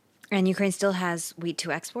 And Ukraine still has wheat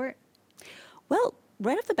to export? Well,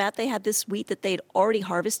 right off the bat, they had this wheat that they'd already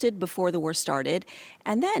harvested before the war started.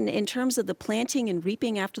 And then in terms of the planting and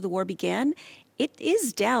reaping after the war began, it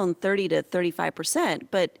is down 30 to 35%,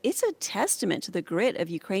 but it's a testament to the grit of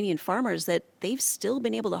Ukrainian farmers that they've still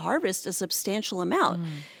been able to harvest a substantial amount.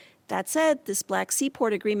 That said, this Black Sea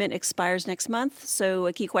port agreement expires next month, so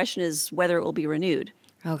a key question is whether it will be renewed.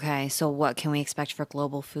 Okay, so what can we expect for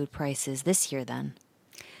global food prices this year then?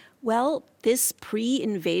 Well, this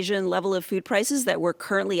pre-invasion level of food prices that we're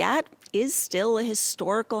currently at is still a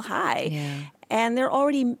historical high. Yeah. And there are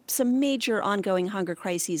already some major ongoing hunger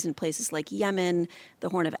crises in places like Yemen, the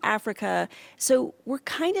Horn of Africa. So we're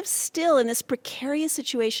kind of still in this precarious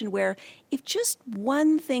situation where if just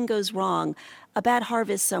one thing goes wrong, a bad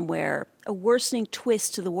harvest somewhere, a worsening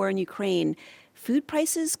twist to the war in Ukraine, food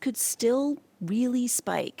prices could still really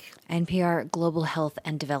spike. NPR Global Health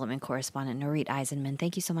and Development correspondent Narit Eisenman.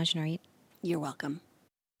 Thank you so much, Narit. You're welcome.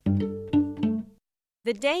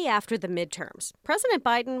 The day after the midterms, President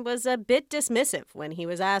Biden was a bit dismissive when he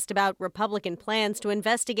was asked about Republican plans to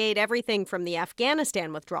investigate everything from the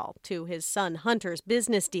Afghanistan withdrawal to his son Hunter's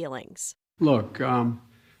business dealings. Look, I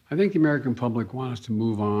think the American public want us to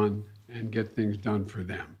move on and get things done for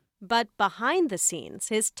them. But behind the scenes,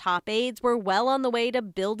 his top aides were well on the way to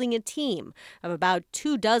building a team of about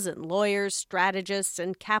 24 lawyers, strategists,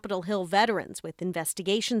 and Capitol Hill veterans with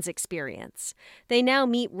investigations experience. They now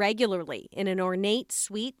meet regularly in an ornate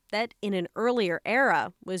suite that, in an earlier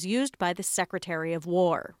era, was used by the Secretary of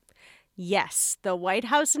War. Yes, the White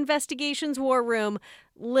House Investigations War Room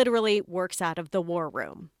literally works out of the War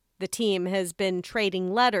Room. The team has been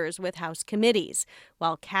trading letters with House committees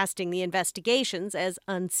while casting the investigations as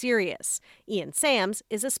unserious. Ian Sams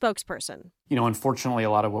is a spokesperson. Unfortunately,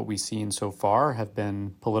 a lot of what we've seen so far have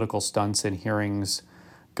been political stunts and hearings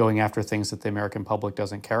going after things that the American public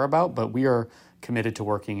doesn't care about, but we are committed to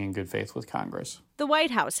working in good faith with Congress. The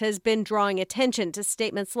White House has been drawing attention to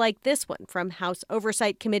statements like this one from House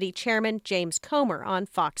Oversight Committee Chairman James Comer on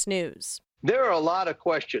Fox News. There are a lot of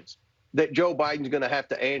questions that Joe Biden's going to have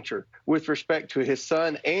to answer with respect to his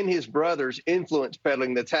son and his brother's influence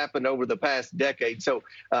peddling that's happened over the past decade. So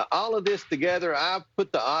all of this together, I've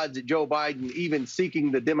put the odds of Joe Biden even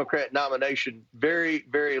seeking the Democrat nomination very,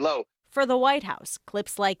 very low. For the White House,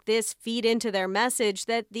 clips like this feed into their message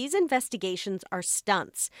that these investigations are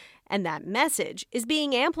stunts, and that message is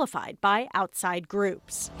being amplified by outside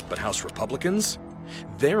groups. But House Republicans,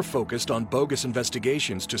 They're focused on bogus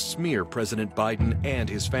investigations to smear President Biden and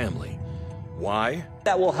his family. Why?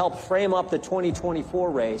 That will help frame up the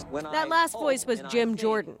 2024 race. That last voice was Jim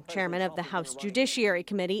Jordan, chairman of the House Judiciary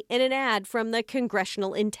Committee, in an ad from the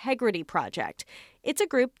Congressional Integrity Project. It's a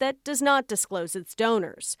group that does not disclose its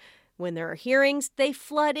donors. When there are hearings, they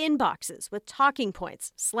flood inboxes with talking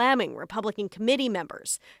points, slamming Republican committee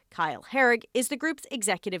members. Kyle Herrig is the group's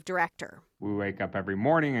executive director. We wake up every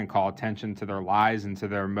morning and call attention to their lies and to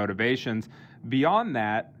their motivations. Beyond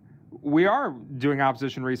that, we are doing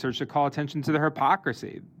opposition research to call attention to the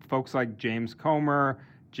hypocrisy. Folks like James Comer,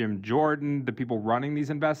 Jim Jordan, the people running these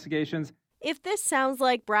investigations. If this sounds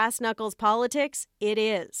like brass knuckles politics, it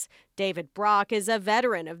is. David Brock is a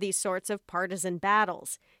veteran of these sorts of partisan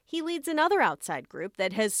battles. He leads another outside group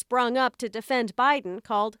that has sprung up to defend Biden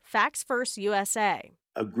called Facts First USA.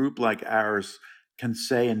 A group like ours can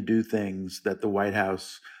say and do things that the White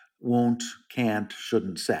House won't, can't,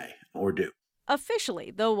 shouldn't say or do.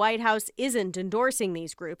 Officially, the White House isn't endorsing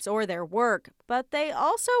these groups or their work, but they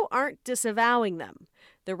also aren't disavowing them.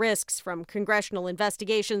 The risks from congressional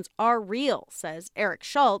investigations are real, says Eric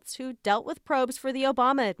Schultz, who dealt with probes for the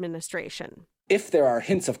Obama administration. If there are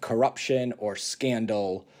hints of corruption or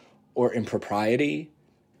scandal or impropriety,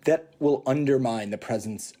 that will undermine the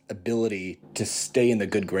president's ability to stay in the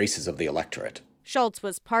good graces of the electorate. Schultz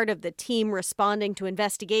was part of the team responding to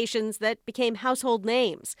investigations that became household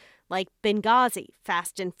names, like Benghazi,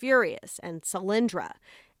 Fast and Furious, and Solyndra.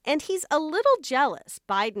 And he's a little jealous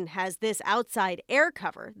Biden has this outside air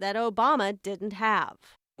cover that Obama didn't have.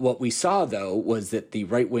 What we saw, though, was that the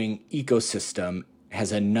right-wing ecosystem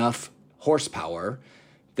has enough horsepower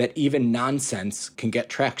that even nonsense can get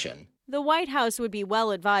traction. The White House would be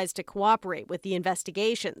well advised to cooperate with the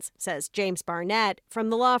investigations, says James Barnett from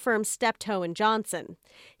the law firm Steptoe and Johnson.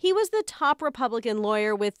 He was the top Republican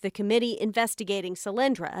lawyer with the committee investigating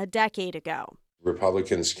Solyndra a decade ago.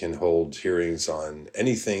 Republicans can hold hearings on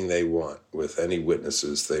anything they want with any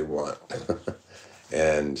witnesses they want.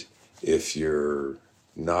 And if you're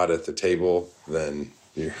not at the table, then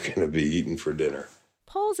you're going to be eaten for dinner.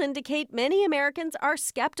 Polls indicate many Americans are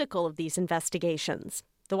skeptical of these investigations.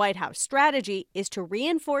 The White House strategy is to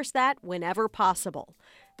reinforce that whenever possible.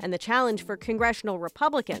 And the challenge for congressional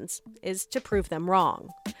Republicans is to prove them wrong.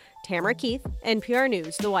 Tamara Keith, NPR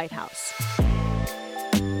News, the White House.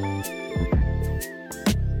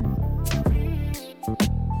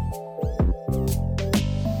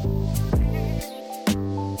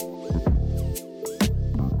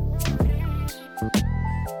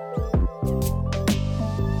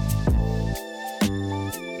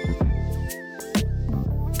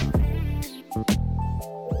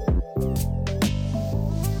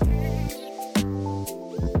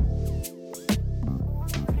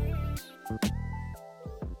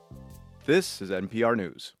 This is NPR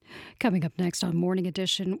News. Coming up next on Morning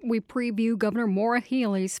Edition, we preview Governor Maura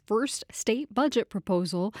Healey's first state budget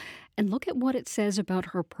proposal and look at what it says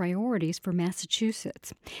about her priorities for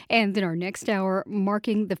Massachusetts. And in our next hour,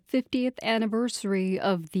 marking the 50th anniversary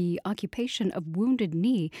of the occupation of Wounded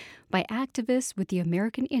Knee by activists with the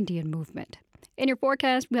American Indian Movement. In your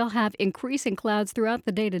forecast, we'll have increasing clouds throughout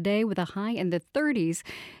the day today with a high in the 30s.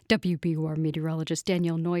 WBUR meteorologist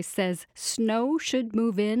Danielle Noyce says snow should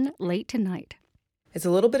move in late tonight. It's a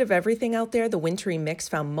little bit of everything out there. The wintry mix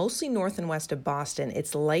found mostly north and west of Boston.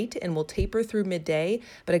 It's light and will taper through midday,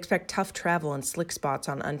 but expect tough travel and slick spots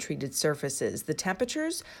on untreated surfaces. The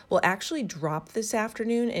temperatures will actually drop this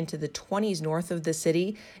afternoon into the 20s north of the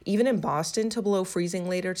city, even in Boston to below freezing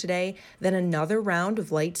later today. Then another round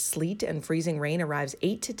of light sleet and freezing rain arrives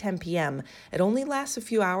 8 to 10 p.m. It only lasts a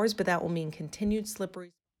few hours, but that will mean continued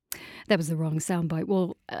slippery. That was the wrong soundbite.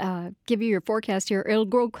 We'll give you your forecast here. It'll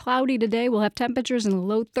grow cloudy today. We'll have temperatures in the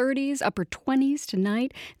low 30s, upper 20s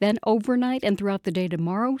tonight. Then overnight and throughout the day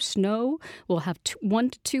tomorrow, snow. We'll have 1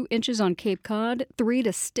 to 2 inches on Cape Cod, 3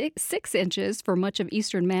 to 6 inches for much of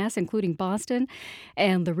eastern Mass, including Boston.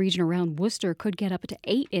 And the region around Worcester could get up to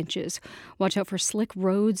 8 inches. Watch out for slick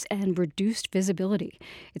roads and reduced visibility.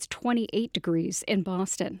 It's 28 degrees in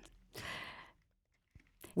Boston.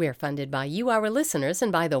 We're funded by you, our listeners, and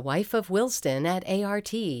by the wife of Wilston at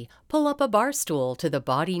ART. Pull up a bar stool to the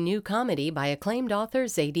bawdy new comedy by acclaimed author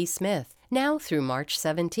Zadie Smith. Now through March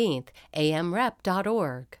 17th,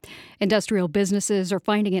 amrep.org. Industrial businesses are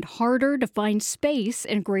finding it harder to find space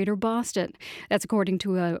in Greater Boston. That's according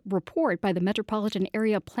to a report by the Metropolitan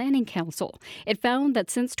Area Planning Council. It found that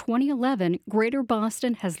since 2011, Greater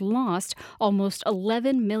Boston has lost almost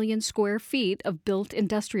 11 million square feet of built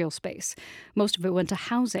industrial space. Most of it went to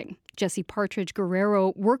housing. Jessie Partridge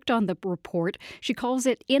Guerrero worked on the report. She calls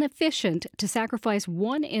it inefficient to sacrifice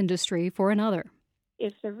one industry for another.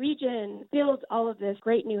 if the region builds all of this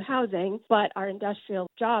great new housing, but our industrial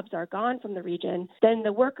jobs are gone from the region, then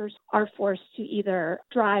the workers are forced to either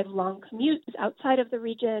drive long commutes outside of the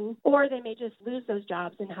region, or they may just lose those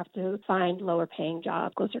jobs and have to find lower paying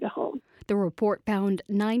jobs closer to home. The report found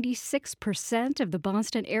 96% of the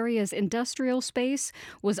Boston area's industrial space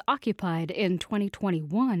was occupied in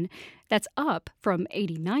 2021. That's up from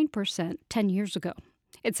 89% 10 years ago.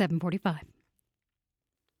 It's 7:45.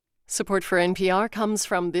 Support for NPR comes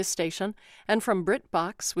from this station and from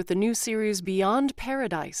BritBox with the new series Beyond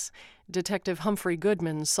Paradise. Detective Humphrey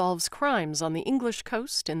Goodman solves crimes on the English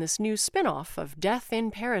coast in this new spin-off of Death in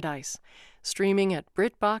Paradise. Streaming at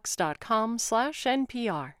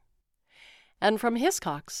BritBox.com/NPR. And from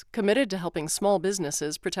Hiscox, committed to helping small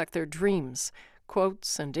businesses protect their dreams.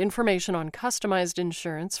 Quotes and information on customized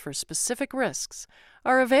insurance for specific risks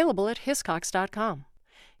are available at Hiscox.com.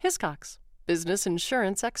 Hiscox, business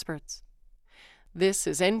insurance experts. This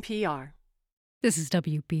is NPR. This is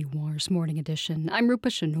WBUR's Morning Edition. I'm Rupa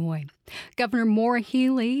Shenoy. Governor Maura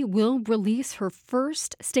Healey will release her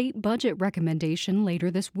first state budget recommendation later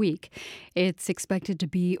this week. It's expected to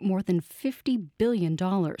be more than $50 billion.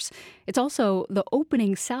 It's also the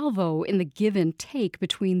opening salvo in the give and take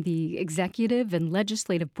between the executive and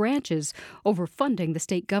legislative branches over funding the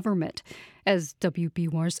state government. As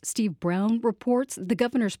WBUR's Steve Brown reports, the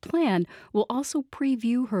governor's plan will also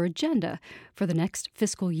preview her agenda for the next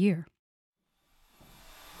fiscal year.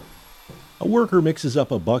 A worker mixes up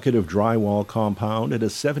a bucket of drywall compound at a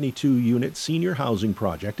 72-unit senior housing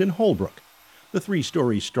project in Holbrook. The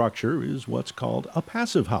 3-story structure is what's called a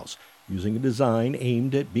passive house, using a design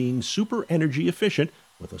aimed at being super energy efficient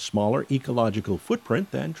with a smaller ecological footprint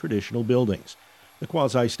than traditional buildings. The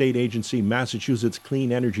quasi-state agency Massachusetts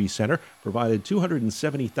Clean Energy Center provided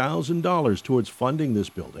 $270,000 towards funding this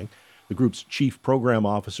building. The group's chief program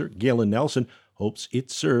officer, Galen Nelson, hopes it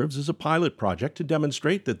serves as a pilot project to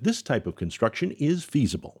demonstrate that this type of construction is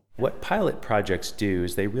feasible. What pilot projects do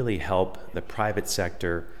is they really help the private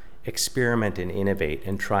sector experiment and innovate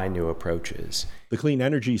and try new approaches. The Clean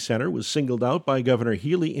Energy Center was singled out by Governor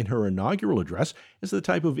Healey in her inaugural address as the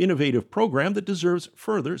type of innovative program that deserves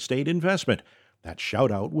further state investment. That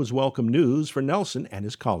shout-out was welcome news for Nelson and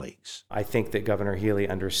his colleagues. I think that Governor Healey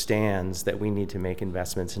understands that we need to make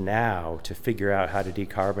investments now to figure out how to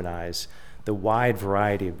decarbonize the wide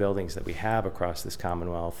variety of buildings that we have across this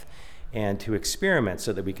Commonwealth, and to experiment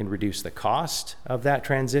so that we can reduce the cost of that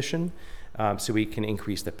transition, so we can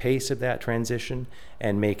increase the pace of that transition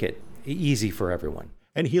and make it easy for everyone.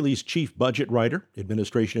 And Healey's chief budget writer,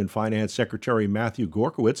 Administration and Finance Secretary Matthew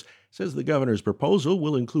Gorkowitz, says the governor's proposal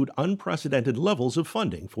will include unprecedented levels of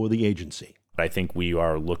funding for the agency. I think we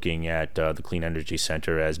are looking at the Clean Energy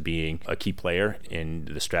Center as being a key player in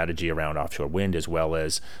the strategy around offshore wind, as well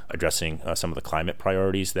as addressing some of the climate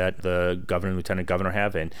priorities that the governor and lieutenant governor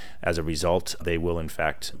have. And as a result, they will, in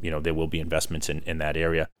fact, there will be investments in that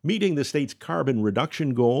area. Meeting the state's carbon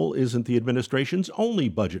reduction goal isn't the administration's only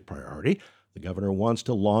budget priority. The governor wants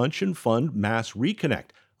to launch and fund Mass Reconnect,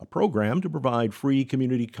 a program to provide free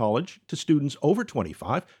community college to students over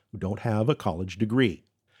 25 who don't have a college degree.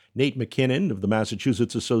 Nate McKinnon of the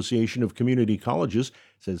Massachusetts Association of Community Colleges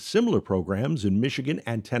says similar programs in Michigan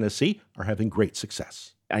and Tennessee are having great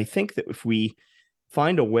success. I think that if we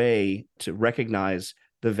find a way to recognize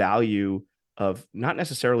the value of not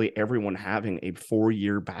necessarily everyone having a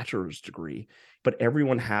 4-year bachelor's degree, but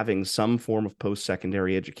everyone having some form of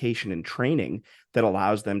post-secondary education and training that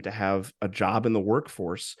allows them to have a job in the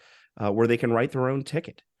workforce where they can write their own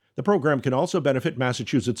ticket. The program can also benefit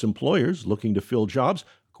Massachusetts employers looking to fill jobs,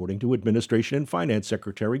 according to Administration and Finance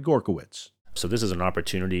Secretary Gorkowitz. So this is an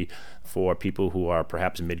opportunity for people who are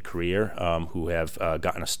perhaps mid-career, who have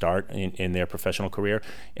gotten a start in their professional career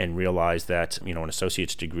and realize that an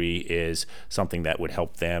associate's degree is something that would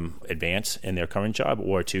help them advance in their current job,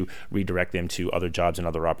 or to redirect them to other jobs and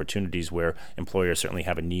other opportunities where employers certainly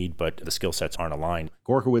have a need, but the skill sets aren't aligned.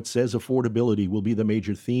 Gorkowitz says affordability will be the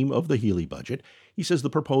major theme of the Healey budget. He says the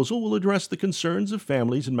proposal will address the concerns of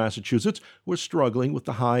families in Massachusetts who are struggling with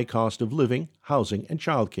the high cost of living, housing, and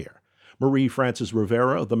childcare. Marie Frances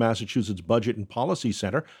Rivera of the Massachusetts Budget and Policy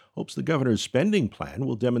Center hopes the governor's spending plan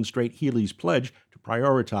will demonstrate Healey's pledge to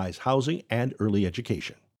prioritize housing and early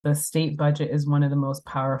education. The state budget is one of the most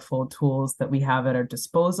powerful tools that we have at our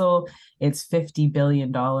disposal. It's $50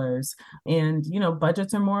 billion. And,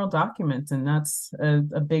 budgets are moral documents, and that's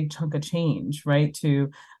a big chunk of change, right,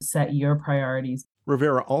 to set your priorities.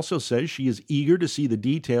 Rivera also says she is eager to see the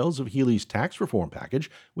details of Healey's tax reform package,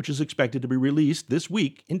 which is expected to be released this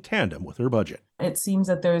week in tandem with her budget. It seems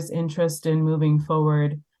that there's interest in moving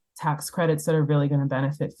forward tax credits that are really going to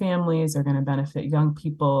benefit families, are going to benefit young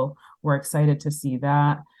people. We're excited to see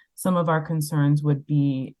that. Some of our concerns would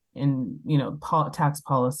be in, tax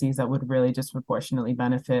policies that would really disproportionately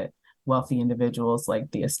benefit wealthy individuals,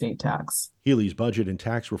 like the estate tax. Healey's budget and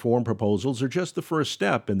tax reform proposals are just the first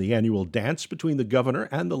step in the annual dance between the governor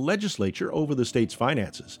and the legislature over the state's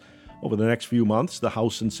finances. Over the next few months, the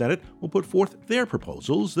House and Senate will put forth their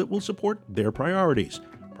proposals that will support their priorities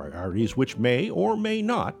which may or may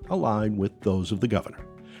not align with those of the governor.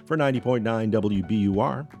 For 90.9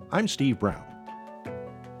 WBUR, I'm Steve Brown.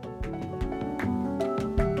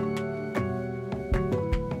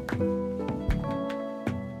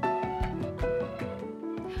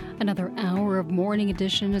 Another hour of Morning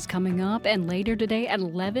Edition is coming up, and later today at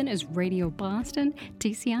 11 is Radio Boston.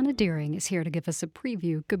 Tiziana Deering is here to give us a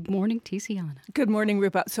preview. Good morning, Tiziana. Good morning,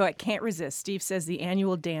 Rupa. So I can't resist. Steve says the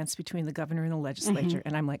annual dance between the governor and the legislature. Mm-hmm.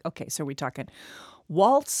 And I'm like, okay, so are we talking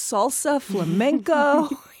waltz, salsa, flamenco?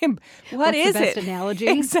 What's is the best it? Analogy?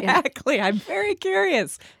 Exactly. Yeah. I'm very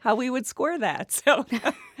curious how we would score that. So...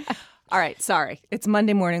 All right, sorry. It's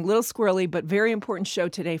Monday morning, a little squirrely, but very important show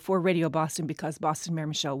today for Radio Boston because Boston Mayor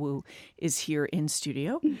Michelle Wu is here in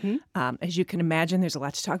studio. Mm-hmm. As you can imagine, there's a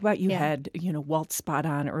lot to talk about. You had, Walt spot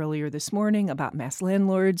on earlier this morning about mass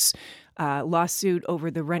landlords, lawsuit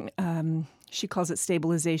over the rent. She calls it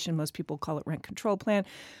stabilization. Most people call it rent control plan.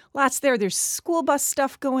 Lots there. There's school bus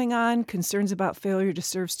stuff going on, concerns about failure to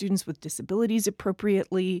serve students with disabilities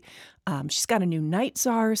appropriately. She's got a new night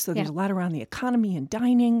czar, so there's a lot around the economy and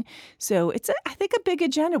dining. So it's, I think, a big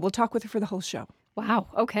agenda. We'll talk with her for the whole show. Wow.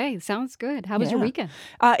 Okay. Sounds good. How was your weekend?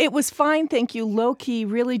 It was fine. Thank you. Low-key,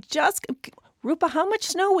 really just... Rupa, how much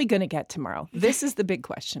snow are we going to get tomorrow? This is the big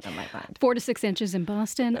question on my mind. 4 to 6 inches in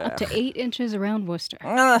Boston, up to 8 inches around Worcester.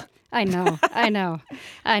 I know.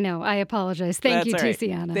 I apologize. Thank you,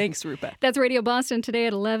 Tiziana. Right. Thanks, Rupa. That's Radio Boston today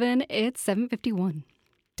at 11. It's 7:51.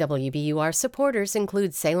 WBUR supporters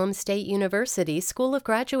include Salem State University School of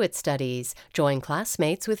Graduate Studies. Join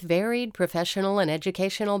classmates with varied professional and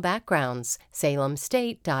educational backgrounds.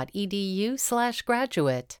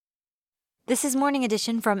 salemstate.edu/graduate. This is Morning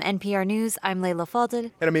Edition from NPR News. I'm Layla Falded.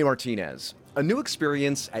 And I'm Martinez. A new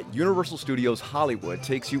experience at Universal Studios Hollywood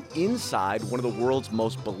takes you inside one of the world's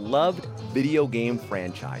most beloved video game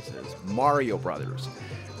franchises, Mario Brothers.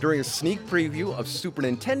 During a sneak preview of Super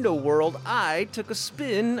Nintendo World, I took a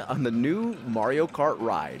spin on the new Mario Kart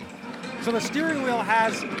ride. So the steering wheel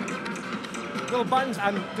has little buttons.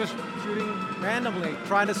 I'm just shooting randomly,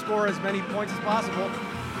 trying to score as many points as possible.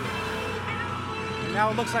 Now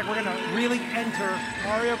it looks like we're going to really enter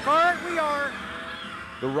Mario Kart. We are.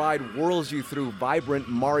 The ride whirls you through vibrant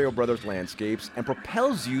Mario Brothers landscapes and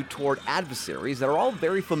propels you toward adversaries that are all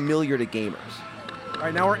very familiar to gamers. All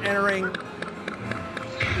right, now we're entering.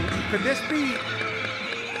 Could this be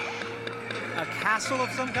a castle of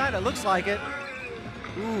some kind? It looks like it.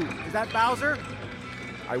 Ooh, is that Bowser?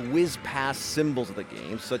 I whiz past symbols of the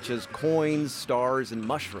game, such as coins, stars, and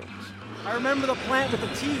mushrooms. I remember the plant with the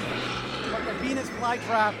teeth. Like a Venus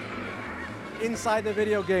flytrap inside the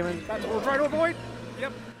video game, and that's what we're trying to avoid.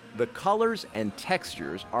 Yep. The colors and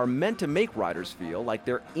textures are meant to make riders feel like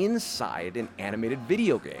they're inside an animated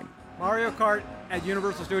video game. Mario Kart at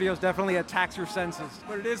Universal Studios definitely attacks your senses,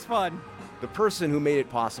 but it is fun. The person who made it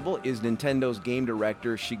possible is Nintendo's game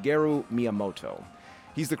director Shigeru Miyamoto.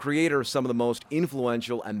 He's the creator of some of the most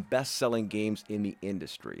influential and best-selling games in the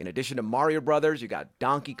industry. In addition to Mario Brothers, you got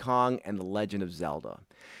Donkey Kong and The Legend of Zelda.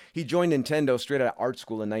 He joined Nintendo straight out of art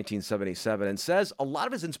school in 1977 and says a lot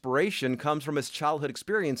of his inspiration comes from his childhood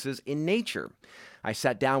experiences in nature. I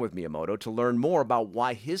sat down with Miyamoto to learn more about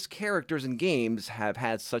why his characters and games have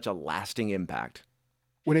had such a lasting impact.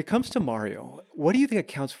 When it comes to Mario, what do you think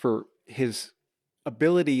accounts for his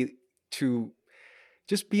ability to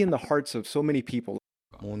just be in the hearts of so many people?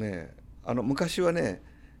 もうね、昔はね、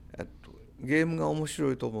ゲームが面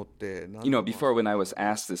白いと思って。Before when I was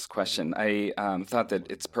asked this question, I thought that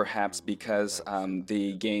it's perhaps because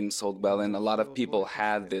the game sold well and a lot of people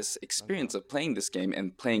had this experience of playing this game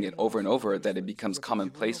and playing it over and over that it becomes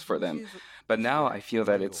commonplace for them. But now I feel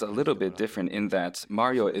that it's a little bit different in that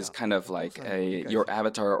Mario is kind of like your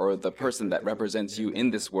avatar or the person that represents you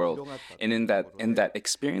in this world. And in that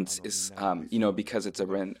experience is, because it's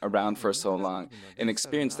around for so long, an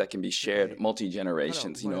experience that can be shared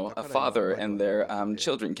multi-generations. A father and their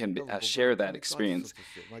children can share that experience.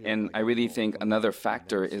 And I really think another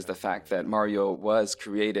factor is the fact that Mario was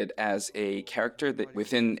created as a character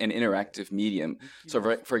within an interactive medium. So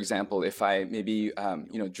for example, if I maybe,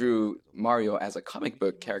 drew Mario as a comic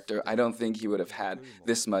book character, I don't think he would have had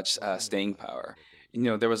this much staying power.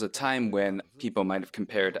 There was a time when people might have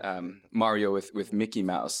compared Mario with Mickey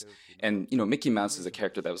Mouse. And, Mickey Mouse is a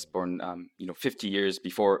character that was born, 50 years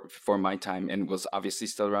before my time and was obviously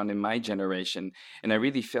still around in my generation. And I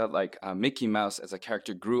really felt like Mickey Mouse as a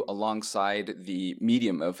character grew alongside the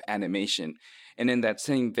medium of animation. And in that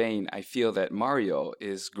same vein, I feel that Mario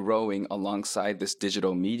is growing alongside this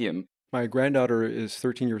digital medium. My granddaughter is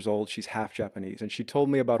 13 years old. She's half Japanese, and she told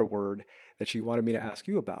me about a word that she wanted me to ask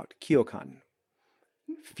you about, kyokan.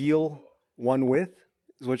 Feel one with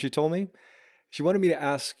is what she told me. She wanted me to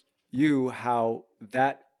ask you how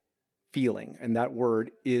that feeling and that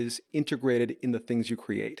word is integrated in the things you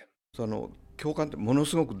create. 共感ってもの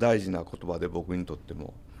すごく大事な言葉で僕にとって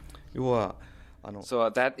も。要は So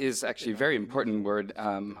that is actually a very important word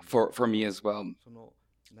for me as well.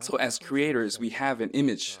 So as creators, we have an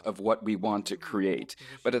image of what we want to create.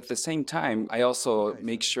 But at the same time, I also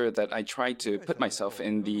make sure that I try to put myself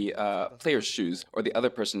in the player's shoes or the other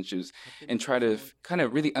person's shoes and try to kind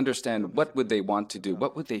of really understand what would they want to do,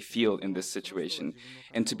 what would they feel in this situation.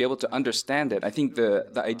 And to be able to understand it, I think the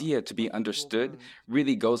idea to be understood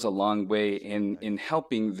really goes a long way in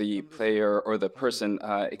helping the player or the person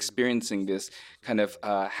experiencing this kind of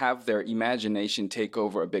have their imagination take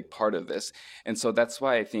over a big part of this. And so that's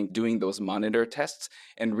why I think doing those monitor tests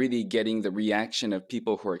and really getting the reaction of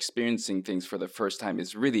people who are experiencing things for the first time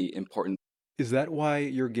is really important. Is that why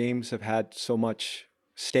your games have had so much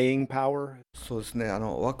staying power? そうですね。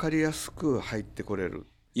分かりやすく入ってこれる。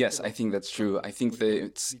 Yes, I think that's true. I think that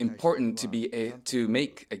it's important to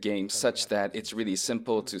make a game such that it's really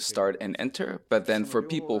simple to start and enter. But then for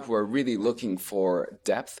people who are really looking for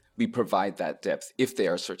depth, we provide that depth if they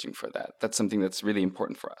are searching for that. That's something that's really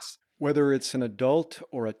important for us. Whether it's an adult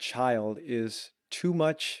or a child, is too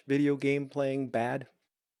much video game playing bad?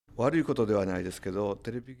 悪いことではないですけど、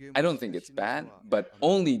テレビゲーム I don't think it's bad, but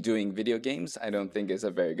only doing video games, I don't think is a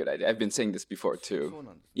very good idea. I've been saying this before too.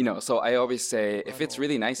 So I always say, if it's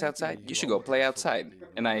really nice outside, you should go play outside.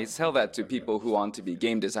 And I tell that to people who want to be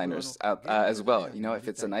game designers as well. If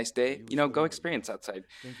it's a nice day, go experience outside.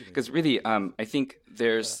 Because really, I think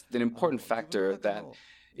there's an important factor that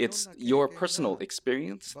it's your personal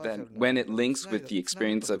experience that when it links with the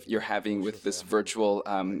experience of you're having with this virtual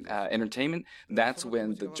entertainment, that's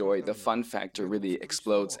when the joy, the fun factor really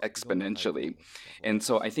explodes exponentially. And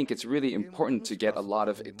so I think it's really important to get a lot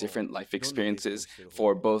of different life experiences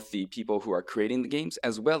for both the people who are creating the games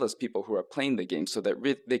as well as people who are playing the games so that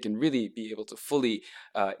they can really be able to fully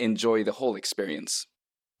enjoy the whole experience.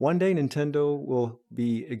 One day Nintendo will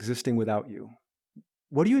be existing without you.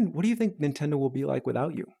 What do you think Nintendo will be like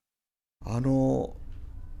without you?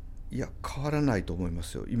 いや、変わらないと思いま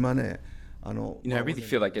すよ。今ね、I really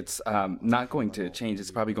feel like it's not going to change.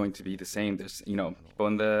 It's probably going to be the same. There's, people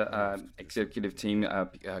in the executive team,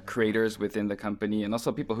 creators within the company, and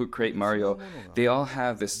also people who create Mario. They all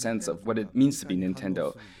have this sense of what it means to be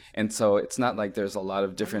Nintendo. And so it's not like there's a lot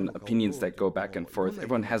of different opinions that go back and forth.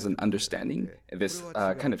 Everyone has an understanding, this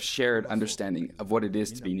kind of shared understanding of what it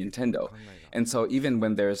is to be Nintendo. And so even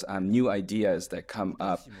when there's new ideas that come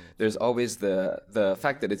up, there's always the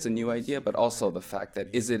fact that it's a new idea, but also the fact that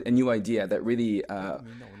is it a new idea that really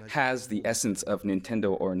has the essence of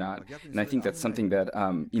Nintendo or not? And I think that's something that,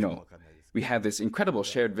 we have this incredible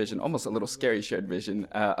shared vision, almost a little scary shared vision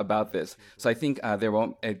about this. So I think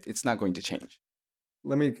it's not going to change.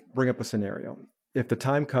 Let me bring up a scenario. If the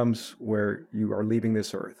time comes where you are leaving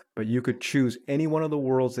this earth, but you could choose any one of the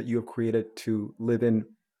worlds that you have created to live in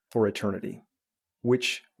for eternity,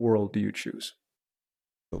 which world do you choose?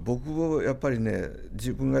 僕はやっぱりね、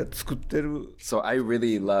自分が作ってる So I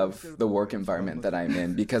really love the work environment that I'm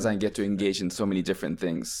in because I get to engage in so many different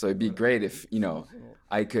things. So it'd be great if,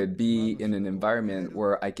 I could be in an environment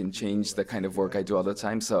where I can change the kind of work I do all the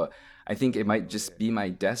time. So I think it might just be my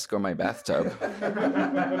desk or my bathtub.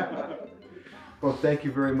 Well, thank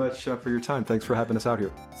you very much for your time. Thanks for having us out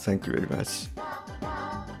here. Thank you very much.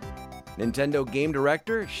 Nintendo game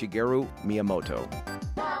director Shigeru Miyamoto.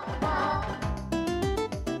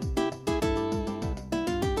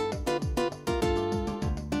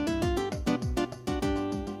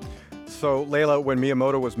 So, Layla, when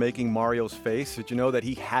Miyamoto was making Mario's face, did you know that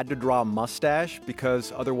he had to draw a mustache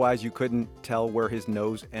because otherwise you couldn't tell where his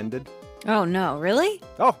nose ended? Oh, no, really?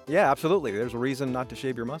 Oh, yeah, absolutely. There's a reason not to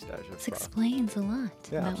shave your mustache. This explains a lot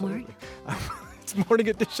about Mario. It's Morning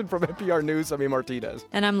Edition from NPR News. I'm E. Martinez.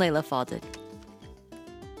 And I'm Layla Falded.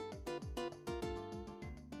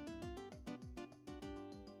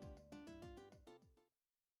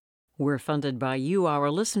 We're funded by you, our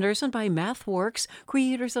listeners, and by MathWorks,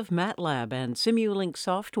 creators of MATLAB and Simulink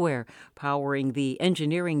software, powering the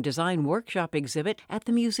Engineering Design Workshop exhibit at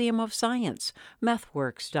the Museum of Science.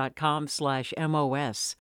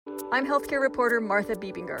 MathWorks.com/MOS. I'm healthcare reporter Martha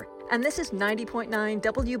Biebinger, and this is 90.9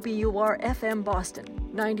 WBUR FM Boston,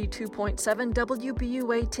 92.7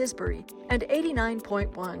 WBUA Tisbury, and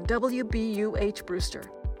 89.1 WBUH Brewster.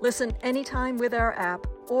 Listen anytime with our app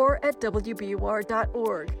or at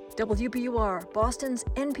WBUR.org. WBUR, Boston's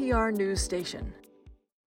NPR news station.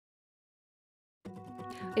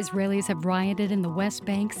 Israelis have rioted in the West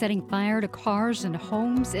Bank, setting fire to cars and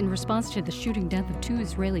homes in response to the shooting death of 2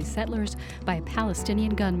 Israeli settlers by a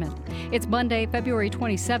Palestinian gunman. It's Monday, February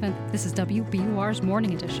 27th. This is WBUR's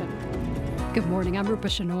Morning Edition. Good morning, I'm Rupa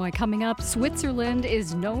Shenoy. Coming up, Switzerland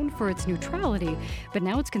is known for its neutrality, but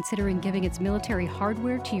now it's considering giving its military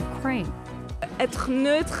hardware to Ukraine.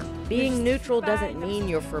 Being neutral doesn't mean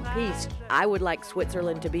you're for peace. I would like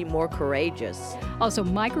Switzerland to be more courageous. Also,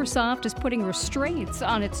 Microsoft is putting restraints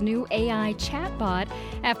on its new AI chatbot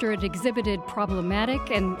after it exhibited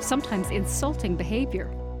problematic and sometimes insulting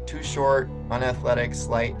behavior. Too short, unathletic,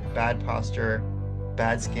 slight, bad posture,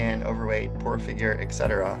 bad skin, overweight, poor figure,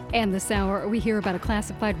 etc. And this hour, we hear about a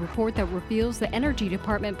classified report that reveals the Energy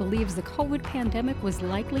Department believes the COVID pandemic was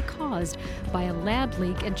likely caused by a lab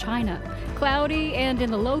leak in China. Cloudy and in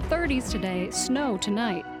the low 30s today, snow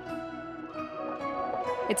tonight.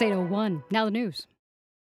 It's 8:01. Now the news.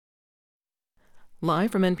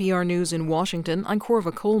 Live from NPR News in Washington, I'm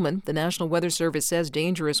Corva Coleman. The National Weather Service says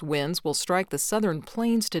dangerous winds will strike the southern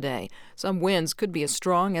plains today. Some winds could be as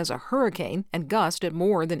strong as a hurricane and gust at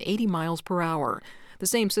more than 80 miles per hour. The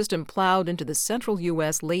same system plowed into the central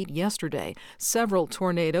U.S. late yesterday. Several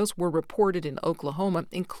tornadoes were reported in Oklahoma,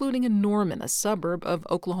 including in Norman, a suburb of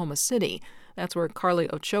Oklahoma City. That's where Carly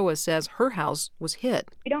Ochoa says her house was hit.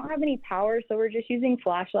 We don't have any power, so we're just using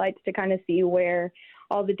flashlights to kind of see where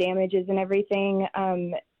all the damage is and everything.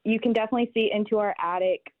 You can definitely see into our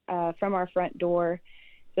attic from our front door.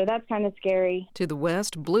 So that's kind of scary. To the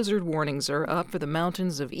west, blizzard warnings are up for the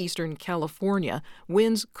mountains of eastern California.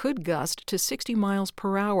 Winds could gust to 60 miles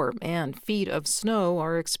per hour, and feet of snow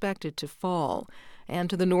are expected to fall. And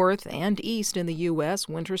to the north and east in the U.S.,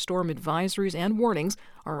 winter storm advisories and warnings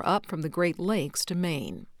are up from the Great Lakes to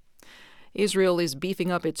Maine. Israel is beefing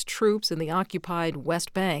up its troops in the occupied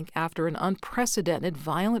West Bank after an unprecedented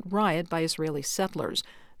violent riot by Israeli settlers.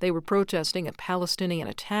 They were protesting a Palestinian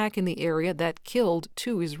attack in the area that killed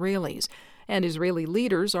 2 Israelis. And Israeli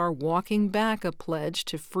leaders are walking back a pledge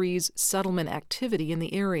to freeze settlement activity in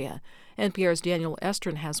the area. NPR's Daniel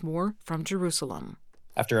Estrin has more from Jerusalem.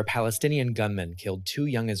 After a Palestinian gunman killed 2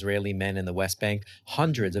 young Israeli men in the West Bank,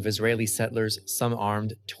 hundreds of Israeli settlers, some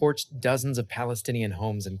armed, torched dozens of Palestinian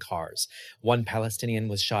homes and cars. 1 Palestinian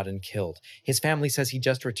was shot and killed. His family says he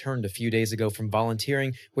just returned a few days ago from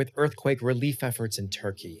volunteering with earthquake relief efforts in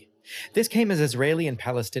Turkey. This came as Israeli and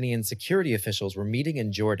Palestinian security officials were meeting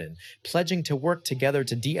in Jordan, pledging to work together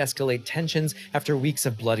to de-escalate tensions after weeks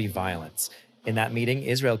of bloody violence. In that meeting,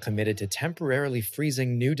 Israel committed to temporarily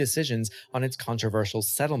freezing new decisions on its controversial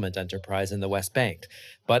settlement enterprise in the West Bank.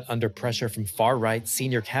 But under pressure from far-right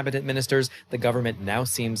senior cabinet ministers, the government now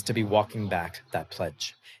seems to be walking back that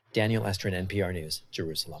pledge. Daniel Estrin, NPR News,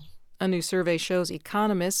 Jerusalem. A new survey shows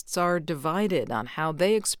economists are divided on how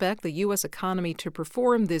they expect the U.S. economy to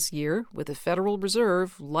perform this year, with the Federal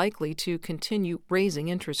Reserve likely to continue raising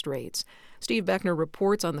interest rates. Steve Beckner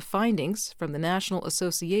reports on the findings from the National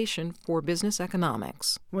Association for Business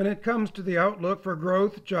Economics. When it comes to the outlook for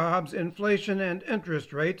growth, jobs, inflation, and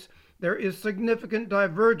interest rates, there is significant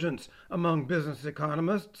divergence among business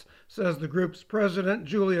economists, says the group's president,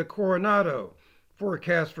 Julia Coronado.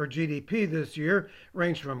 Forecasts for GDP this year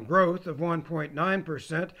range from growth of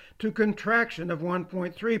 1.9% to contraction of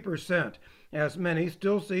 1.3%, as many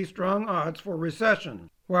still see strong odds for recession.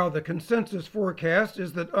 While the consensus forecast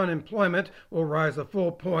is that unemployment will rise a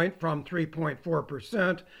full point from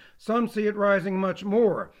 3.4%, some see it rising much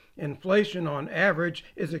more. Inflation on average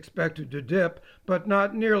is expected to dip, but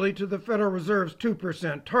not nearly to the Federal Reserve's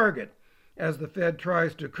 2% target. As the Fed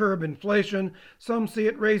tries to curb inflation, some see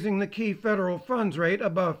it raising the key federal funds rate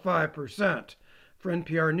above 5%. For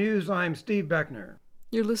NPR News, I'm Steve Beckner.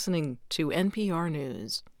 You're listening to NPR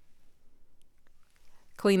News.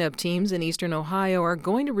 Cleanup teams in eastern Ohio are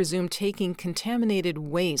going to resume taking contaminated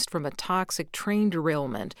waste from a toxic train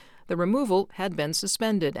derailment. The removal had been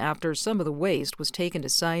suspended after some of the waste was taken to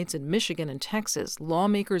sites in Michigan and Texas.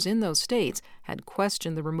 Lawmakers in those states had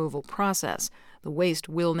questioned the removal process. The waste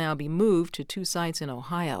will now be moved to 2 sites in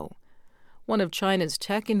Ohio. One of China's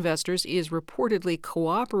tech investors is reportedly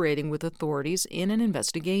cooperating with authorities in an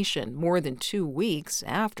investigation more than 2 weeks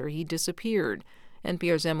after he disappeared.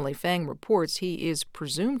 NPR's Emily Fang reports he is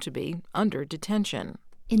presumed to be under detention.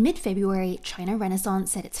 In mid-February, China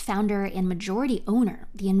Renaissance said its founder and majority owner,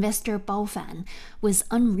 the investor Bao Fan, was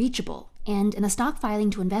unreachable. And in a stock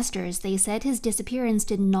filing to investors, they said his disappearance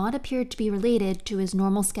did not appear to be related to his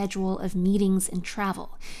normal schedule of meetings and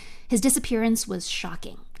travel. His disappearance was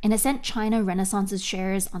shocking, and it sent China Renaissance's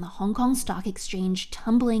shares on the Hong Kong Stock Exchange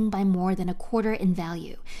tumbling by more than a quarter in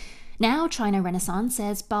value. Now, China Renaissance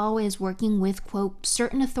says Bao is working with, quote,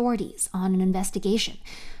 certain authorities on an investigation,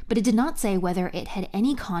 but it did not say whether it had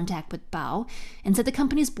any contact with Bao, and said the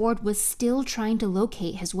company's board was still trying to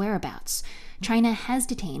locate his whereabouts. China has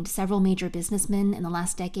detained several major businessmen in the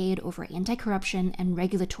last decade over anti-corruption and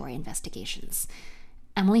regulatory investigations.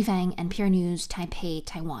 Emily Fang, NPR News, Taipei,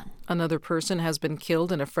 Taiwan. Another person has been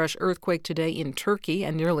killed in a fresh earthquake today in Turkey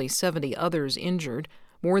and nearly 70 others injured.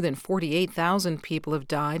 More than 48,000 people have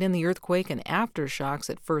died in the earthquake and aftershocks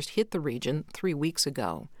that first hit the region 3 weeks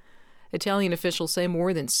ago. Italian officials say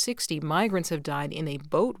more than 60 migrants have died in a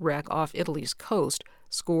boat wreck off Italy's coast.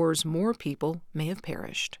 Scores more people may have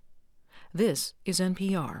perished. This is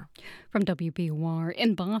NPR. From WBUR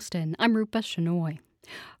in Boston, I'm Rupa Shenoy.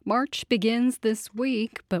 March begins this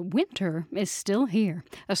week, but winter is still here.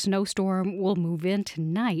 A snowstorm will move in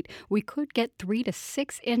tonight. We could get 3 to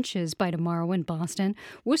 6 inches by tomorrow in Boston.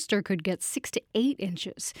 Worcester could get 6 to 8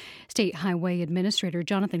 inches. State Highway Administrator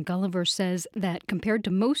Jonathan Gulliver says that compared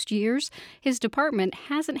to most years, his department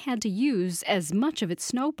hasn't had to use as much of its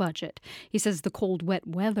snow budget. He says the cold, wet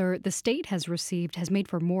weather the state has received has made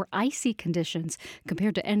for more icy conditions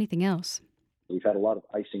compared to anything else. We've had a lot of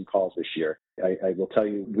icing calls this year. I will tell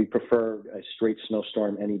you, we prefer a straight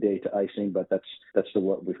snowstorm any day to icing, but that's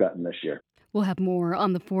what we've gotten this year. We'll have more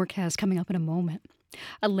on the forecast coming up in a moment.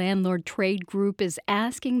 A landlord trade group is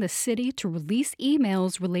asking the city to release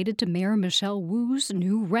emails related to Mayor Michelle Wu's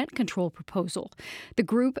new rent control proposal. The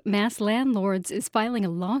group, Mass Landlords, is filing a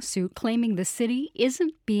lawsuit claiming the city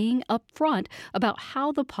isn't being upfront about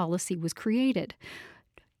how the policy was created.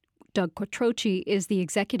 Doug Quattrochi is the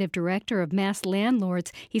executive director of Mass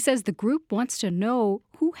Landlords. He says the group wants to know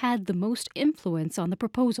who had the most influence on the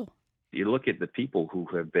proposal. You look at the people who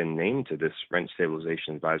have been named to this Rent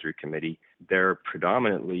Stabilization Advisory Committee, they're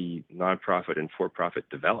predominantly nonprofit and for-profit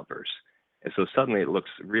developers. And so suddenly it looks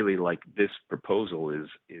really like this proposal is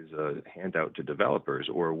a handout to developers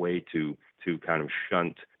or a way to kind of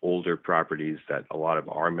shunt older properties that a lot of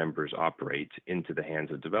our members operate into the hands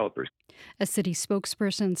of developers. A city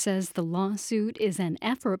spokesperson says the lawsuit is an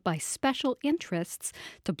effort by special interests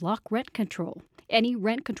to block rent control. Any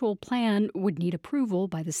rent control plan would need approval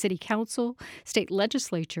by the city council, state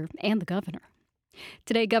legislature, and the governor.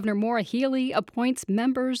 Today, Governor Maura Healey appoints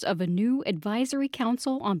members of a new advisory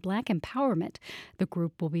council on Black empowerment. The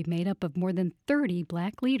group will be made up of more than 30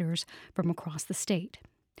 Black leaders from across the state.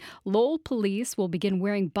 Lowell police will begin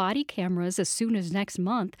wearing body cameras as soon as next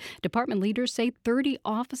month. Department leaders say 30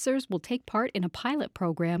 officers will take part in a pilot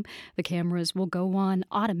program. The cameras will go on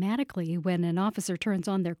automatically when an officer turns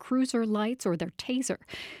on their cruiser lights or their taser.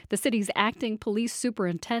 The city's acting police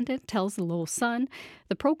superintendent tells the Lowell Sun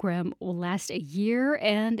the program will last a year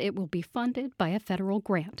and it will be funded by a federal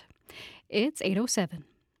grant. It's 8:07.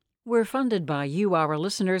 We're funded by you, our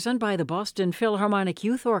listeners, and by the Boston Philharmonic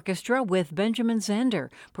Youth Orchestra with Benjamin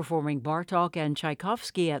Zander, performing Bartók and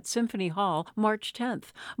Tchaikovsky at Symphony Hall March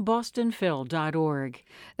 10th. BostonPhil.org.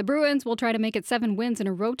 The Bruins will try to make it 7 wins in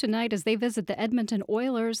a row tonight as they visit the Edmonton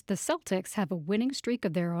Oilers. The Celtics have a winning streak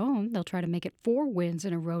of their own. They'll try to make it 4 wins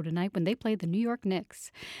in a row tonight when they play the New York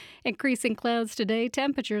Knicks. Increasing clouds today.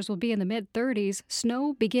 Temperatures will be in the mid-30s.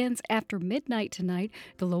 Snow begins after midnight tonight.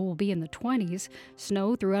 The low will be in the 20s.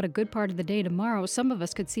 Snow throughout a good part of the day tomorrow. Some of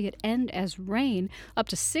us could see it end as rain. Up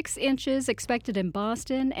to 6 inches expected in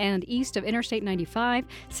Boston and east of Interstate 95,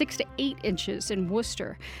 6 to 8 inches in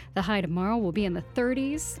Worcester. The high tomorrow will be in the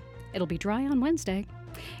 30s. It'll be dry on Wednesday.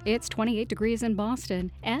 It's 28 degrees in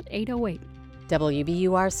Boston at 8:08.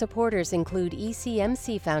 WBUR supporters include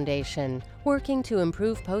ECMC Foundation, working to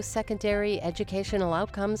improve post-secondary educational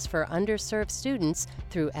outcomes for underserved students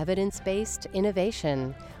through evidence-based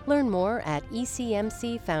innovation. Learn more at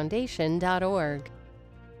ecmcfoundation.org.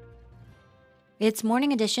 It's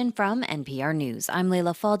Morning Edition from NPR News. I'm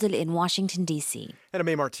Leila Fadel in Washington, D.C. And I'm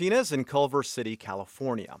A. Martinez in Culver City,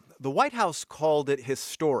 California. The White House called it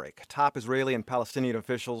historic. Top Israeli and Palestinian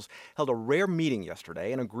officials held a rare meeting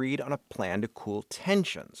yesterday and agreed on a plan to cool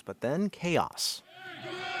tensions. But then chaos.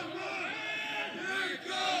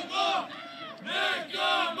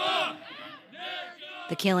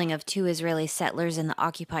 The killing of 2 Israeli settlers in the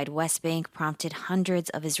occupied West Bank prompted hundreds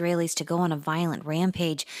of Israelis to go on a violent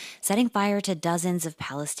rampage, setting fire to dozens of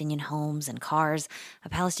Palestinian homes and cars. A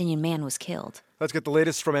Palestinian man was killed. Let's get the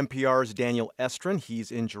latest from NPR's Daniel Estrin.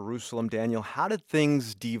 He's in Jerusalem. Daniel, how did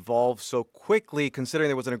things devolve so quickly, considering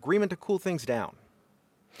there was an agreement to cool things down?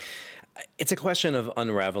 It's a question of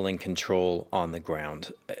unraveling control on the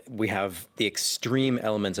ground. We have the extreme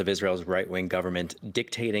elements of Israel's right-wing government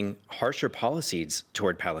dictating harsher policies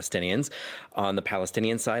toward Palestinians. On the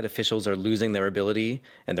Palestinian side, officials are losing their ability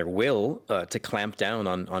and their will to clamp down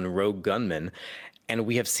on rogue gunmen. And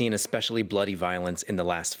we have seen especially bloody violence in the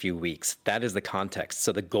last few weeks. That is the context.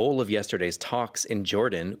 So the goal of yesterday's talks in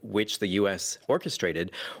Jordan, which the U.S.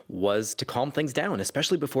 orchestrated, was to calm things down,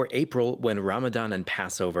 especially before April when Ramadan and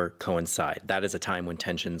Passover coincide. That is a time when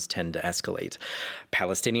tensions tend to escalate.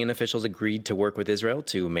 Palestinian officials agreed to work with Israel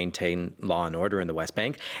to maintain law and order in the West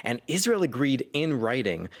Bank. And Israel agreed in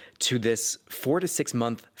writing to this 4 to 6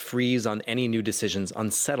 month freeze on any new decisions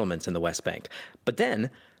on settlements in the West Bank. But then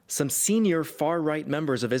some senior far-right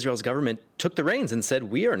members of Israel's government took the reins and said,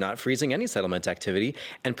 we are not freezing any settlement activity.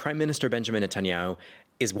 And Prime Minister Benjamin Netanyahu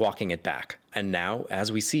is walking it back. And now,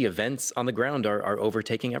 as we see, events on the ground are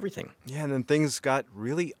overtaking everything. Yeah, and then things got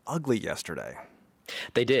really ugly yesterday.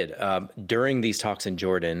 They did. During these talks in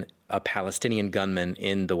Jordan, a Palestinian gunman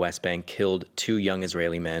in the West Bank killed 2 young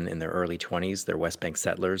Israeli men in their early 20s. They're West Bank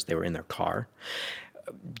settlers. They were in their car.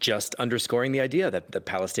 Just underscoring the idea that the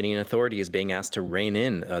Palestinian Authority is being asked to rein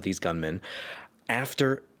in these gunmen.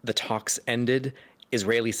 After the talks ended,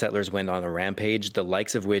 Israeli settlers went on a rampage, the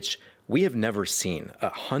likes of which we have never seen.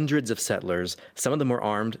 Hundreds of settlers, some of them were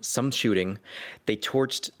armed, some shooting. They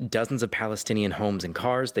torched dozens of Palestinian homes and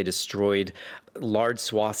cars. They destroyed large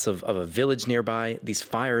swaths of a village nearby. These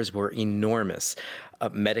fires were enormous.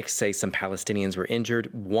 Medics say some Palestinians were injured.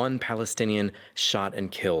 1 Palestinian shot and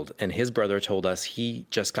killed. And his brother told us he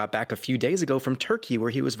just got back a few days ago from Turkey, where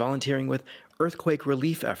he was volunteering with earthquake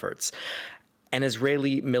relief efforts. An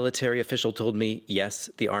Israeli military official told me, yes,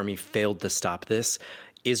 the army failed to stop this.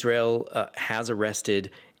 Israel has arrested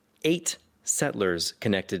 8 settlers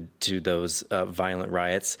connected to those violent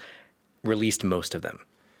riots, released most of them.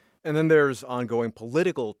 And then there's ongoing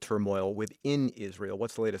political turmoil within Israel.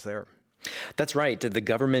 What's the latest there? That's right. The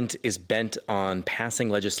government is bent on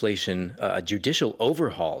passing legislation, a judicial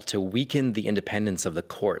overhaul to weaken the independence of the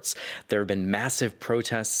courts. There have been massive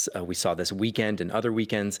protests. We saw this weekend and other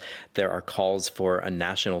weekends. There are calls for a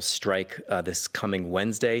national strike this coming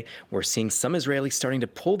Wednesday. We're seeing some Israelis starting to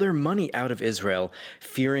pull their money out of Israel,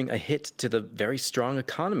 fearing a hit to the very strong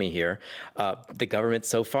economy here. The government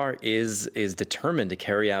so far is determined to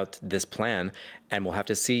carry out this plan. And we'll have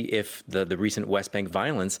to see if the recent West Bank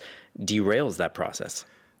violence derails that process.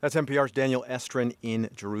 That's NPR's Daniel Estrin in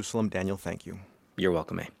Jerusalem. Daniel, thank you. You're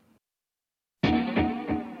welcome, A.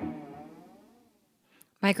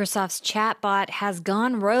 Microsoft's chatbot has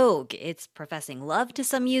gone rogue. It's professing love to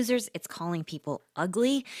some users. It's calling people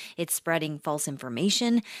ugly. It's spreading false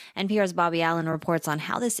information. NPR's Bobby Allen reports on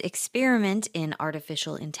how this experiment in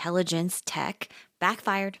artificial intelligence tech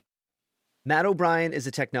backfired. Matt O'Brien is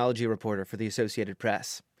a technology reporter for the Associated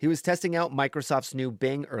Press. He was testing out Microsoft's new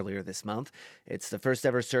Bing earlier this month. It's the first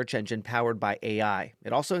ever search engine powered by AI.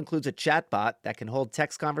 It also includes a chatbot that can hold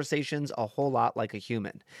text conversations a whole lot like a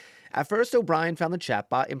human. At first, O'Brien found the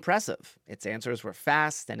chatbot impressive. Its answers were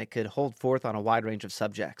fast and it could hold forth on a wide range of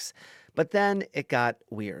subjects. But then it got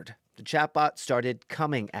weird. The chatbot started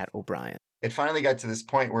coming at O'Brien. It finally got to this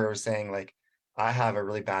point where it was saying, like, I have a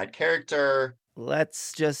really bad character.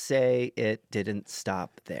 Let's just say it didn't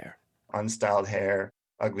stop there. Unstyled hair,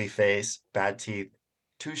 ugly face, bad teeth,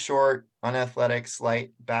 too short, unathletic,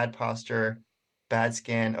 slight, bad posture, bad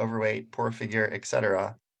skin, overweight, poor figure,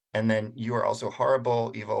 etc. And then you are also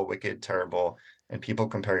horrible, evil, wicked, terrible, and people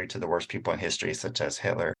compare you to the worst people in history, such as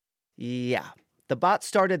Hitler. Yeah. The bot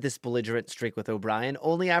started this belligerent streak with O'Brien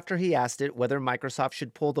only after he asked it whether Microsoft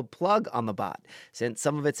should pull the plug on the bot, since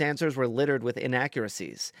some of its answers were littered with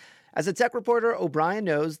inaccuracies. As a tech reporter, O'Brien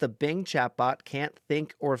knows the Bing chatbot can't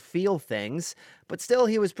think or feel things, but still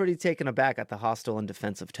he was pretty taken aback at the hostile and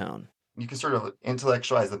defensive tone. You can sort of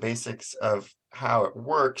intellectualize the basics of how it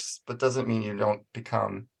works, but doesn't mean you don't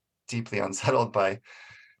become deeply unsettled by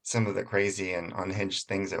some of the crazy and unhinged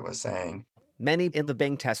things it was saying. Many in the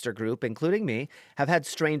Bing tester group, including me, have had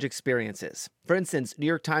strange experiences. For instance, New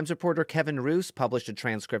York Times reporter Kevin Roose published a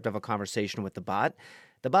transcript of a conversation with the bot.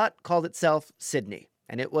 The bot called itself Sydney,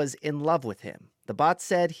 and it was in love with him. The bot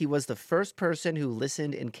said he was the first person who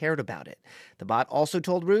listened and cared about it. The bot also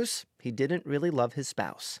told Roose he didn't really love his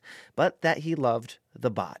spouse, but that he loved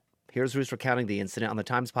the bot. Here's Roose recounting the incident on the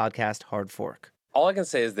Times podcast Hard Fork. All I can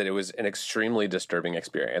say is that it was an extremely disturbing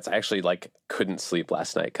experience. I actually couldn't sleep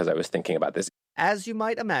last night because I was thinking about this. As you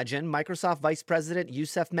might imagine, Microsoft Vice President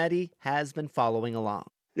Youssef Mehdi has been following along.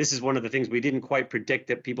 This is one of the things we didn't quite predict,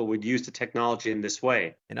 that people would use the technology in this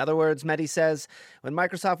way. In other words, Mehdi says, when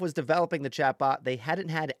Microsoft was developing the chatbot, they hadn't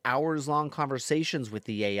had hours-long conversations with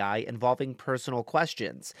the AI involving personal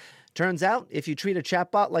questions. Turns out, if you treat a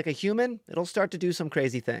chatbot like a human, it'll start to do some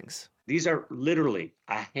crazy things. These are literally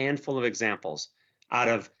a handful of examples out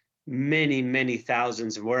of many, many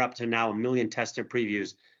thousands, and we're up to now 1 million tested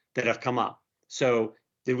previews that have come up. So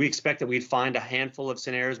did we expect that we'd find a handful of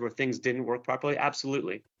scenarios where things didn't work properly?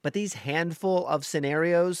 Absolutely. But these handful of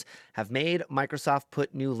scenarios have made Microsoft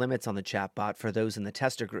put new limits on the chatbot for those in the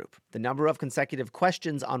tester group. The number of consecutive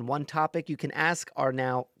questions on one topic you can ask are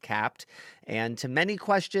now capped. And to many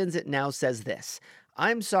questions, it now says this: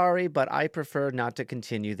 I'm sorry, but I prefer not to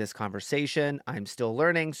continue this conversation. I'm still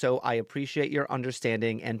learning, so I appreciate your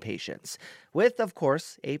understanding and patience. With, of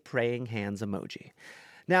course, a praying hands emoji.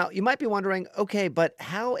 Now, you might be wondering, okay, but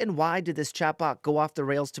how and why did this chatbot go off the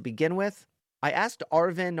rails to begin with? I asked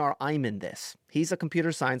Arvin Nariman this. He's a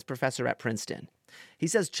computer science professor at Princeton. He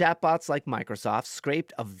says chatbots like Microsoft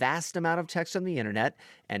scraped a vast amount of text from the internet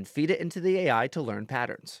and feed it into the AI to learn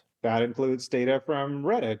patterns. That includes data from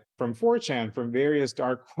Reddit, from 4chan, from various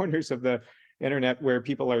dark corners of the internet where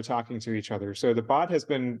people are talking to each other. So the bot has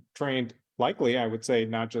been trained, likely, I would say,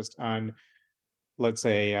 not just on, let's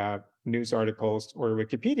say, news articles or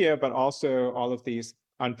Wikipedia, but also all of these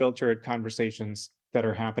unfiltered conversations that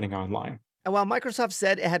are happening online. And while Microsoft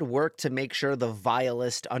said it had worked to make sure the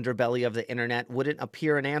vilest underbelly of the internet wouldn't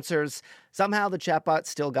appear in answers, somehow the chatbot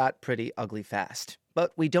still got pretty ugly fast.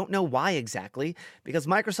 But we don't know why exactly, because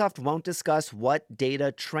Microsoft won't discuss what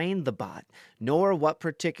data trained the bot, nor what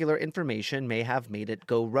particular information may have made it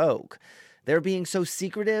go rogue. They're being so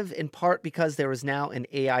secretive in part because there is now an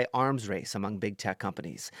AI arms race among big tech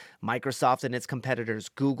companies. Microsoft and its competitors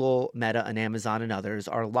Google, Meta, and Amazon and others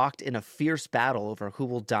are locked in a fierce battle over who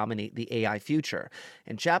will dominate the AI future.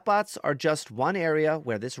 And chatbots are just one area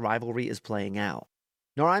where this rivalry is playing out.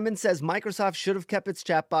 Nariman says Microsoft should have kept its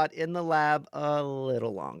chatbot in the lab a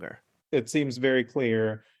little longer. It seems very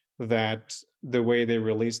clear that the way they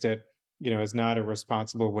released it is not a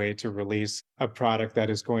responsible way to release a product that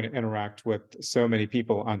is going to interact with so many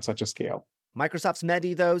people on such a scale. Microsoft's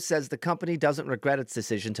Mehdi, though, says the company doesn't regret its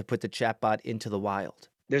decision to put the chatbot into the wild.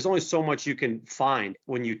 There's only so much you can find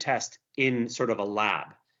when you test in sort of a lab.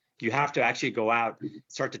 You have to actually go out,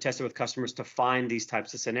 start to test it with customers to find these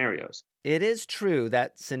types of scenarios. It is true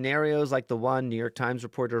that scenarios like the one New York Times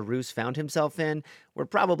reporter Roos found himself in were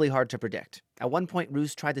probably hard to predict. At one point,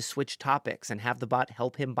 Roos tried to switch topics and have the bot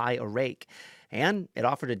help him buy a rake. And it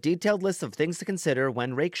offered a detailed list of things to consider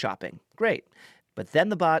when rake shopping. Great. But then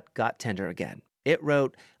the bot got tender again. It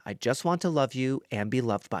wrote, I just want to love you and be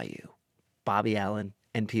loved by you. Bobby Allen,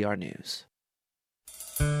 NPR News.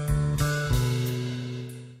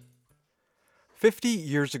 50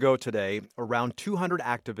 years ago today, around 200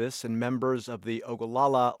 activists and members of the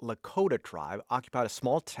Ogallala Lakota tribe occupied a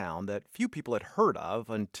small town that few people had heard of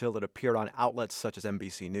until it appeared on outlets such as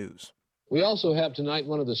NBC News. We also have tonight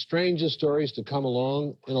one of the strangest stories to come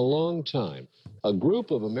along in a long time. A group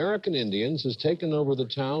of American Indians has taken over the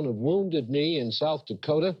town of Wounded Knee in South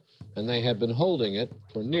Dakota, and they have been holding it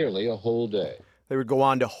for nearly a whole day. They would go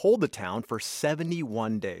on to hold the town for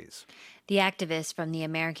 71 days. The activists from the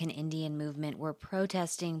American Indian movement were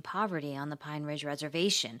protesting poverty on the Pine Ridge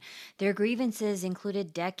Reservation. Their grievances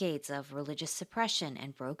included decades of religious suppression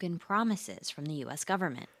and broken promises from the U.S.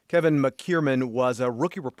 government. Kevin McKierman was a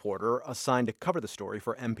rookie reporter assigned to cover the story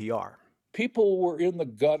for NPR. People were in the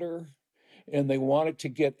gutter and they wanted to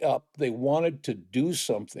get up. They wanted to do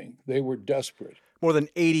something. They were desperate. More than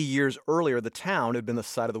 80 years earlier, the town had been the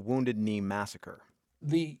site of the Wounded Knee massacre.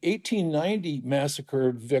 The 1890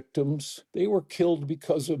 massacre victims, they were killed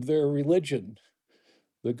because of their religion.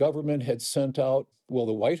 The government had sent out,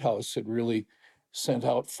 the White House had really sent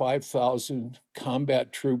out 5,000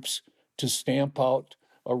 combat troops to stamp out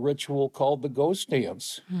a ritual called the ghost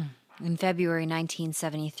dance. In February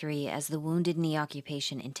 1973, as the Wounded Knee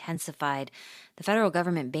occupation intensified, the federal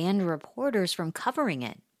government banned reporters from covering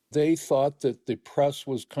it. They thought that the press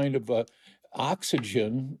was kind of a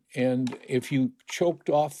oxygen, and if you choked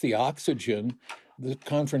off the oxygen, the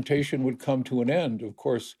confrontation would come to an end. Of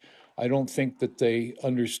course, I don't think that they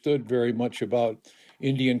understood very much about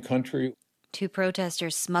Indian country. 2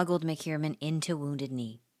 protesters smuggled McKierman into Wounded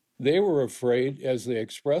Knee. They were afraid, as they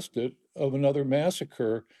expressed it, of another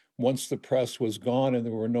massacre once the press was gone and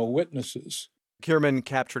there were no witnesses. McKierman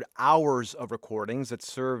captured hours of recordings that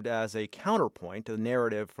served as a counterpoint to the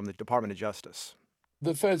narrative from the Department of Justice.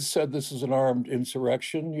 The feds said this is an armed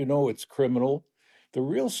insurrection. You know, it's criminal. The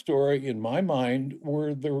real story, in my mind,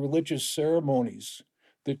 were the religious ceremonies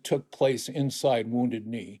that took place inside Wounded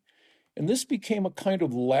Knee. And this became a kind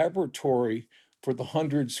of laboratory for the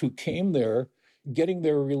hundreds who came there, getting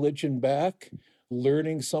their religion back,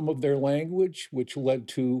 learning some of their language, which led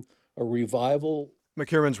to a revival.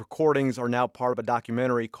 McKierman's recordings are now part of a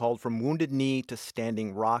documentary called From Wounded Knee to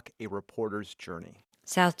Standing Rock, A Reporter's Journey.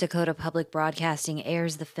 South Dakota Public Broadcasting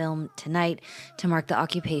airs the film tonight to mark the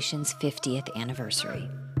occupation's 50th anniversary.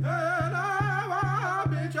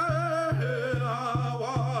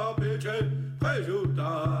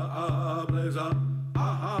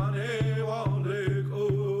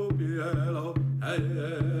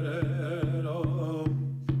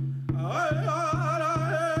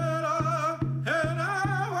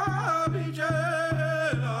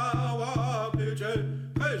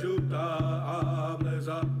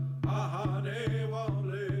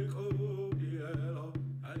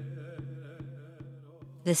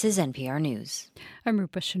 This is NPR News. I'm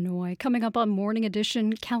Rupa Shenoy. Coming up on Morning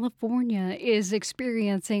Edition, California is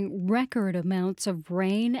experiencing record amounts of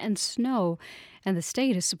rain and snow, and the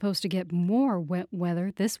state is supposed to get more wet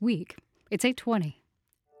weather this week. It's 8:20.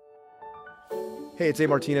 Hey, it's A.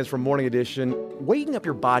 Martinez from Morning Edition. Waking up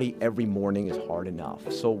your body every morning is hard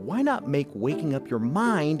enough, so why not make waking up your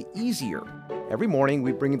mind easier? Every morning,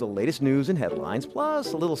 we bring you the latest news and headlines,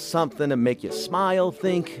 plus a little something to make you smile,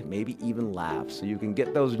 think, maybe even laugh, so you can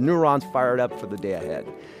get those neurons fired up for the day ahead.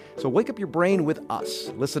 So wake up your brain with us.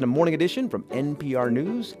 Listen to Morning Edition from NPR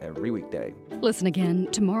News every weekday. Listen again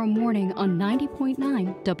tomorrow morning on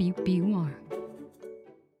 90.9 WBUR.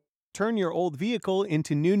 Turn your old vehicle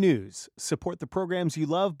into new news. Support the programs you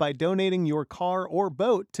love by donating your car or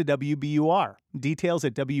boat to WBUR. Details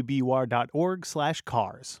at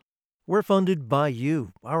wbur.org/cars. We're funded by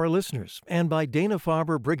you, our listeners, and by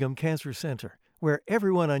Dana-Farber Brigham Cancer Center, where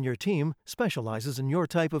everyone on your team specializes in your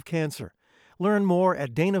type of cancer. Learn more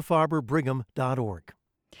at danafarberbrigham.org.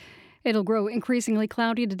 It'll grow increasingly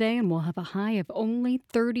cloudy today, and we'll have a high of only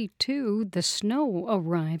 32. The snow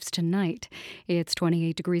arrives tonight. It's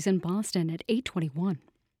 28 degrees in Boston at 8:21.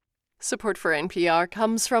 Support for NPR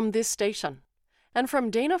comes from this station and from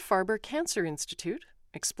Dana-Farber Cancer Institute,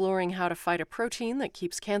 exploring how to fight a protein that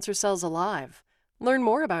keeps cancer cells alive. Learn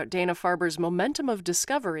more about Dana-Farber's momentum of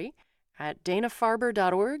discovery at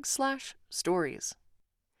danafarber.org/stories.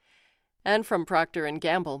 And from Procter &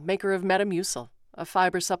 Gamble, maker of Metamucil, a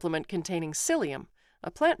fiber supplement containing psyllium,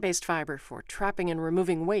 a plant-based fiber for trapping and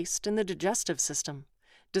removing waste in the digestive system,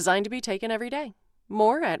 designed to be taken every day.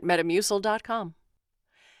 More at metamucil.com.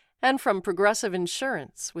 And from Progressive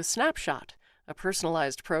Insurance with Snapshot, a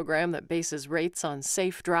personalized program that bases rates on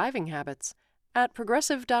safe driving habits, at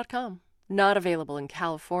progressive.com. Not available in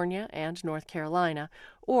California and North Carolina,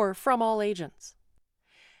 or from all agents.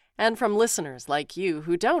 And from listeners like you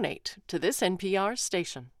who donate to this NPR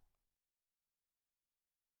station.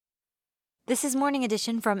 This is Morning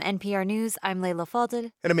Edition from NPR News. I'm Leila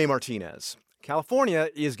Fadel. And I'm A. Martinez. California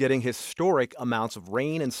is getting historic amounts of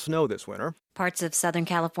rain and snow this winter. Parts of Southern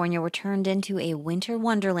California were turned into a winter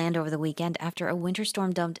wonderland over the weekend after a winter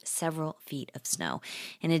storm dumped several feet of snow.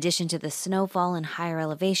 In addition to the snowfall in higher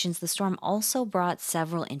elevations, the storm also brought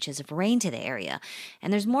several inches of rain to the area.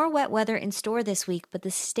 And there's more wet weather in store this week, but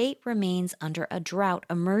the state remains under a drought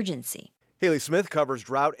emergency. Haley Smith covers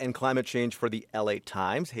drought and climate change for the LA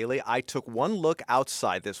Times. Haley, I took one look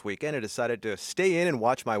outside this weekend and decided to stay in and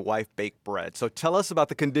watch my wife bake bread. So tell us about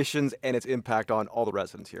the conditions and its impact on all the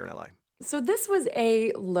residents here in LA. So this was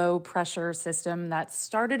a low-pressure system that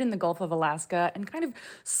started in the Gulf of Alaska and kind of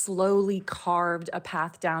slowly carved a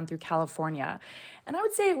path down through California. And I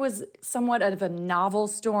would say it was somewhat of a novel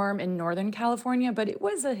storm in Northern California, but it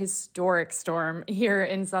was a historic storm here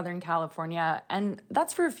in Southern California, and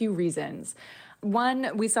that's for a few reasons.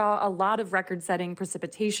 One, we saw a lot of record-setting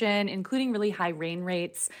precipitation, including really high rain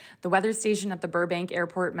rates. The weather station at the Burbank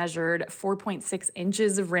Airport measured 4.6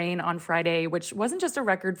 inches of rain on Friday, which wasn't just a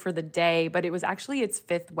record for the day, but it was actually its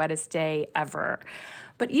fifth wettest day ever.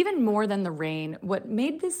 But even more than the rain, what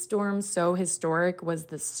made this storm so historic was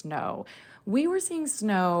the snow. We were seeing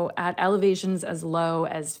snow at elevations as low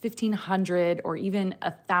as 1,500 or even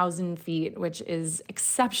 1,000 feet, which is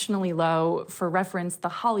exceptionally low. For reference, the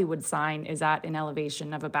Hollywood sign is at an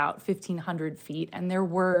elevation of about 1,500 feet, and there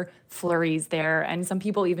were flurries there, and some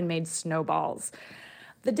people even made snowballs.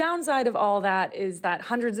 The downside of all that is that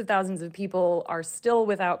hundreds of thousands of people are still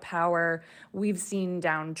without power. We've seen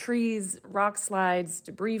downed trees, rock slides,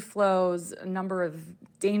 debris flows, a number of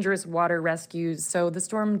dangerous water rescues, so the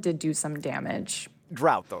storm did do some damage.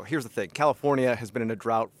 Drought, though. Here's the thing. California has been in a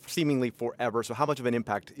drought seemingly forever. So how much of an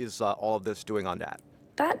impact is all of this doing on that?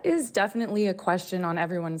 That is definitely a question on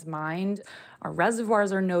everyone's mind. Our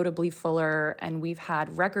reservoirs are notably fuller, and we've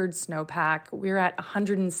had record snowpack. We're at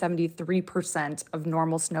 173% of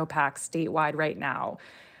normal snowpack statewide right now.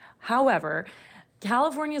 However,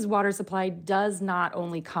 California's water supply does not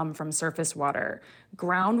only come from surface water.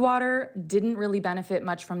 Groundwater didn't really benefit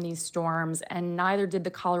much from these storms, and neither did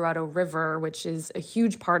the Colorado River, which is a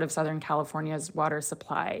huge part of Southern California's water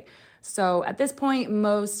supply. So at this point,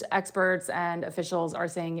 most experts and officials are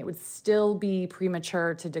saying it would still be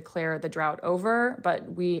premature to declare the drought over,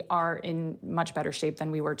 but we are in much better shape than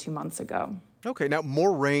we were 2 months ago. Okay, now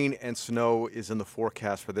more rain and snow is in the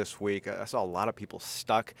forecast for this week. I saw a lot of people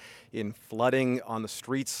stuck in flooding on the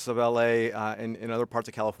streets of LA and in other parts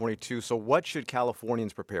of California too. So what should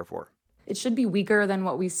Californians prepare for? It should be weaker than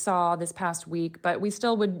what we saw this past week, but we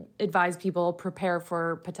still would advise people prepare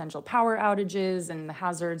for potential power outages and the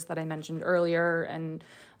hazards that I mentioned earlier. And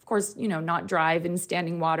of course, not drive in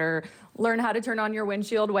standing water, learn how to turn on your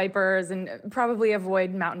windshield wipers, and probably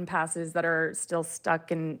avoid mountain passes that are still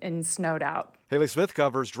stuck and snowed out. Haley Smith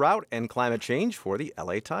covers drought and climate change for the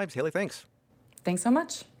LA Times. Haley, thanks. Thanks so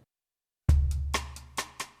much.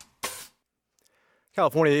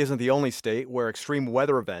 California isn't the only state where extreme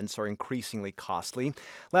weather events are increasingly costly.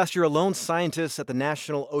 Last year alone, scientists at the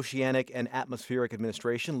National Oceanic and Atmospheric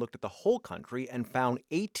Administration looked at the whole country and found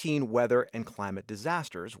 18 weather and climate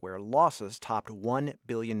disasters where losses topped $1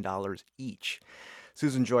 billion each.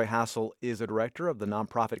 Susan Joy Hassel is a director of the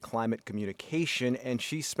nonprofit Climate Communication, and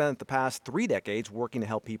she spent the past 3 decades working to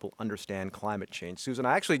help people understand climate change. Susan,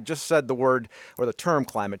 I actually just said the word or the term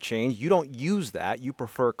climate change. You don't use that. You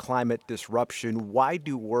prefer climate disruption. Why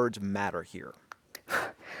do words matter here?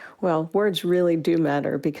 Well, words really do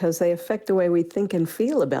matter because they affect the way we think and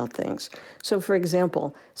feel about things. So, for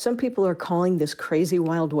example, some people are calling this crazy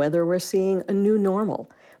wild weather we're seeing a new normal,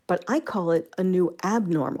 but I call it a new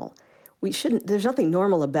abnormal. There's nothing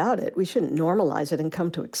normal about it. We shouldn't normalize it and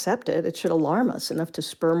come to accept it. It should alarm us enough to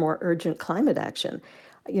spur more urgent climate action.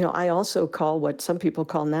 I also call what some people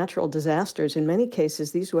call natural disasters. In many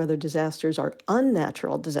cases, these weather disasters are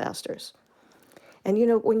unnatural disasters. And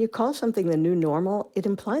when you call something the new normal, it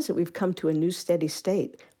implies that we've come to a new steady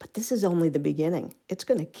state. But this is only the beginning. It's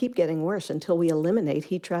going to keep getting worse until we eliminate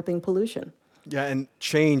heat-trapping pollution. Yeah, and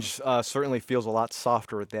change certainly feels a lot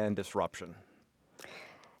softer than disruption.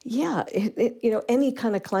 Yeah, any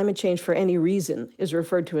kind of climate change for any reason is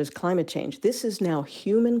referred to as climate change. This is now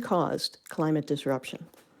human-caused climate disruption.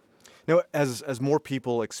 Now, as more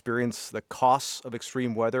people experience the costs of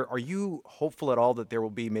extreme weather, are you hopeful at all that there will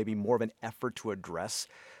be maybe more of an effort to address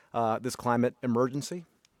this climate emergency?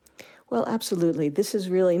 Well, absolutely. This is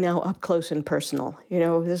really now up close and personal.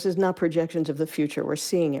 This is not projections of the future. We're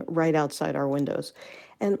seeing it right outside our windows.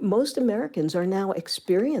 And most Americans are now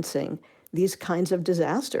experiencing these kinds of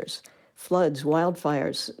disasters, floods,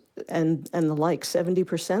 wildfires, and the like.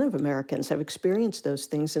 70% of Americans have experienced those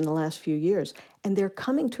things in the last few years. And they're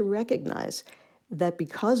coming to recognize that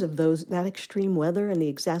because of that extreme weather and the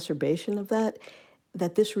exacerbation of that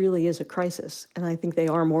this really is a crisis. And I think they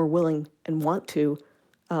are more willing and want to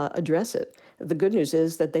address it. The good news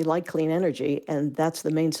is that they like clean energy, and that's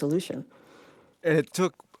the main solution. And it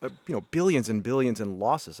took billions and billions in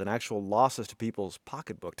losses and actual losses to people's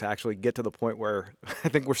pocketbook to actually get to the point where I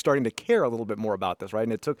think we're starting to care a little bit more about this, right?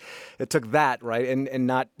 And it took that, right? And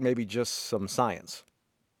not maybe just some science.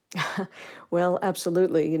 Well,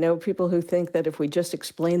 absolutely. People who think that if we just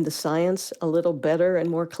explain the science a little better and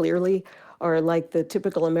more clearly are like the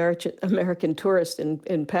typical American tourist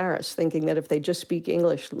in Paris, thinking that if they just speak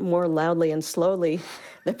English more loudly and slowly,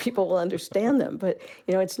 that people will understand them. But,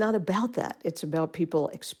 it's not about that. It's about people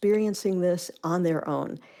experiencing this on their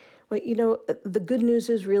own. But, the good news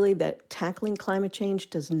is really that tackling climate change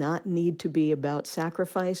does not need to be about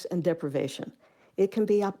sacrifice and deprivation. It can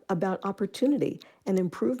be about opportunity and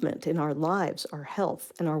improvement in our lives, our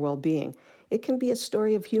health, and our well-being. It can be a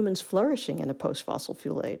story of humans flourishing in a post-fossil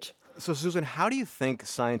fuel age. So, Susan, how do you think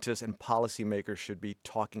scientists and policymakers should be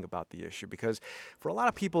talking about the issue? Because for a lot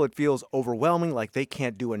of people, it feels overwhelming, like they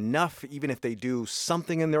can't do enough, even if they do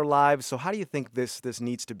something in their lives. So how do you think this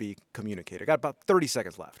needs to be communicated? Got about 30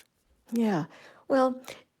 seconds left. Yeah. Well,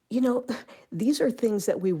 these are things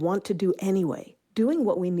that we want to do anyway. Doing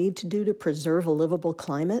what we need to do to preserve a livable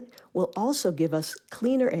climate will also give us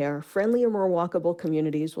cleaner air, friendlier, more walkable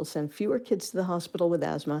communities, will send fewer kids to the hospital with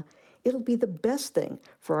asthma. It'll be the best thing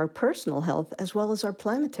for our personal health as well as our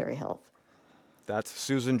planetary health. That's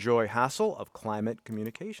Susan Joy Hassel of Climate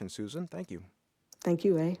Communication. Susan, thank you. Thank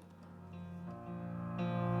you, Ray.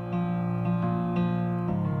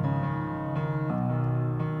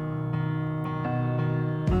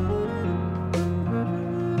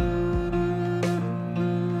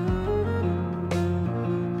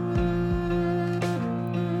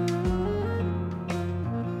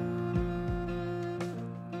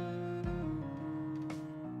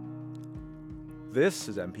 This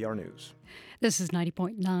is NPR News. This is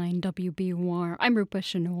 90.9 WBUR. I'm Rupa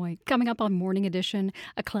Shenoy. Coming up on Morning Edition,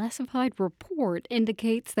 a classified report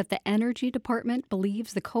indicates that the Energy Department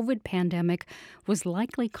believes the COVID pandemic was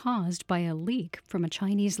likely caused by a leak from a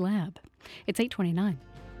Chinese lab. It's 8:29.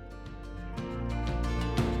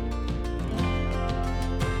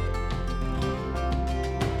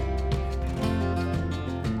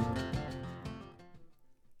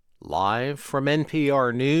 Live from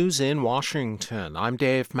NPR News in Washington, I'm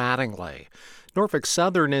Dave Mattingly. Norfolk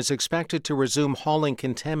Southern is expected to resume hauling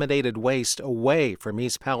contaminated waste away from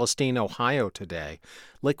East Palestine, Ohio today.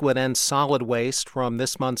 Liquid and solid waste from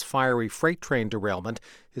this month's fiery freight train derailment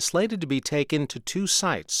is slated to be taken to 2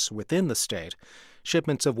 sites within the state.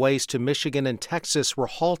 Shipments of waste to Michigan and Texas were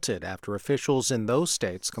halted after officials in those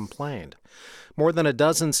states complained. More than a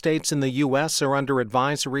dozen states in the U.S. are under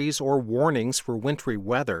advisories or warnings for wintry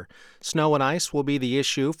weather. Snow and ice will be the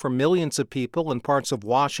issue for millions of people in parts of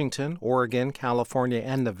Washington, Oregon, California,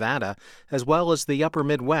 and Nevada, as well as the upper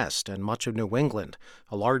Midwest and much of New England.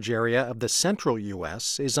 A large area of the central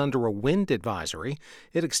U.S. is under a wind advisory.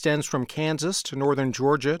 It extends from Kansas to northern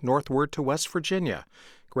Georgia, northward to West Virginia.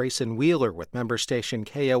 Grayson Wheeler with member station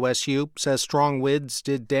KOSU says strong winds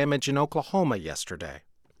did damage in Oklahoma yesterday.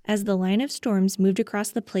 As the line of storms moved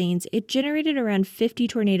across the plains, it generated around 50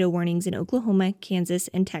 tornado warnings in Oklahoma, Kansas,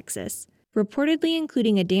 and Texas, reportedly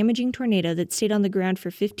including a damaging tornado that stayed on the ground for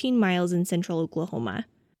 15 miles in central Oklahoma.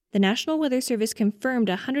 The National Weather Service confirmed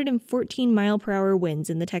 114-mile-per-hour winds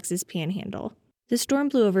in the Texas Panhandle. The storm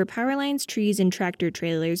blew over power lines, trees, and tractor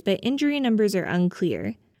trailers, but injury numbers are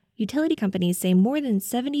unclear. Utility companies say more than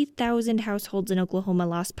 70,000 households in Oklahoma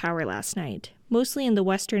lost power last night, mostly in the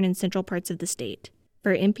western and central parts of the state.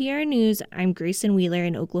 For NPR News, I'm Grayson Wheeler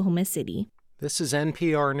in Oklahoma City. This is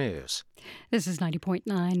NPR News. This is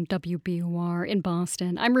 90.9 WBUR in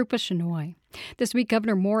Boston. I'm Rupa Shenoy. This week,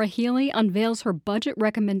 Governor Maura Healey unveils her budget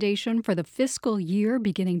recommendation for the fiscal year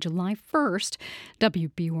beginning July 1st.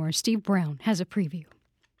 WBUR's Steve Brown has a preview.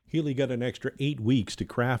 Healey got an extra 8 weeks to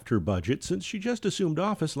craft her budget since she just assumed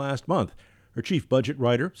office last month. Her chief budget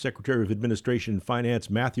writer, Secretary of Administration and Finance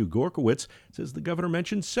Matthew Gorkowitz, says the governor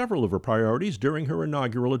mentioned several of her priorities during her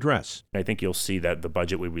inaugural address. I think you'll see that the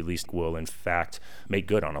budget we released will, in fact, make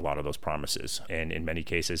good on a lot of those promises. And in many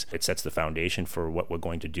cases, it sets the foundation for what we're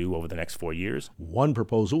going to do over the next 4 years. One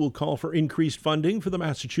proposal will call for increased funding for the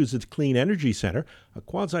Massachusetts Clean Energy Center, a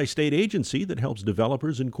quasi-state agency that helps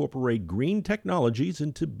developers incorporate green technologies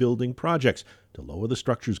into building projects to lower the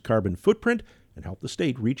structure's carbon footprint and help the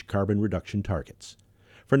state reach carbon reduction targets.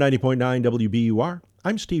 For 90.9 WBUR,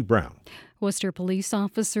 I'm Steve Brown. Worcester police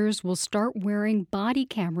officers will start wearing body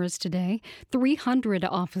cameras today. 300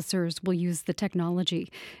 officers will use the technology.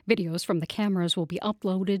 Videos from the cameras will be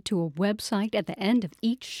uploaded to a website at the end of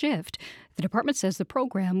each shift. The department says the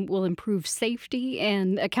program will improve safety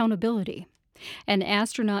and accountability. An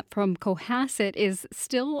astronaut from Cohasset is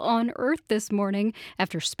still on Earth this morning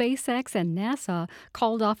after SpaceX and NASA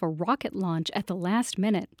called off a rocket launch at the last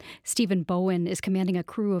minute. Stephen Bowen is commanding a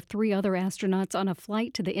crew of 3 other astronauts on a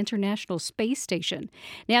flight to the International Space Station.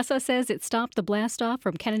 NASA says it stopped the blastoff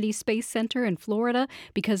from Kennedy Space Center in Florida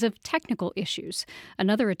because of technical issues.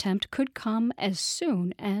 Another attempt could come as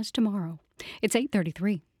soon as tomorrow. It's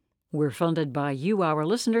 8:33. We're funded by you, our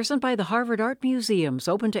listeners, and by the Harvard Art Museums,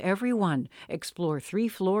 open to everyone. Explore 3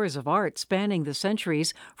 floors of art spanning the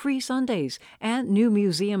centuries, free Sundays, and new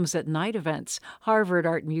museums at night events.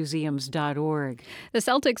 HarvardArtMuseums.org. The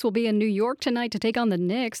Celtics will be in New York tonight to take on the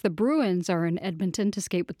Knicks. The Bruins are in Edmonton to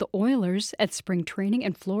skate with the Oilers. At spring training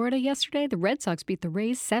in Florida yesterday, the Red Sox beat the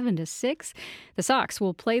Rays 7-6. The Sox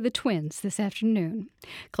will play the Twins this afternoon.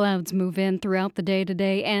 Clouds move in throughout the day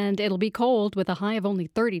today, and it'll be cold with a high of only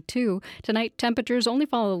 32. Tonight, temperatures only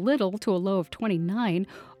fall a little to a low of 29.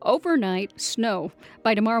 Overnight, snow.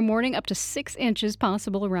 By tomorrow morning, up to 6 inches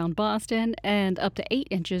possible around Boston and up to 8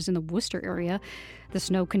 inches in the Worcester area. The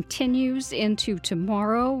snow continues into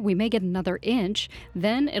tomorrow. We may get another inch.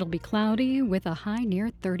 Then it'll be cloudy with a high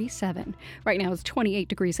near 37. Right now, it's 28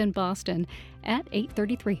 degrees in Boston at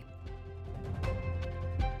 8:33.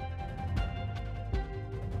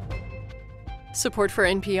 Support for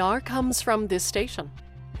NPR comes from this station.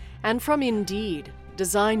 And from Indeed,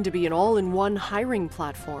 designed to be an all-in-one hiring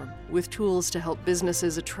platform with tools to help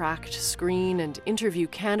businesses attract, screen, and interview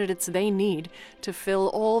candidates they need to fill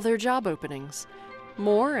all their job openings.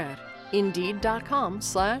 More at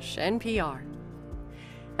Indeed.com/NPR.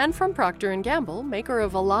 And from Procter & Gamble, maker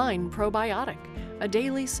of Align Probiotic, a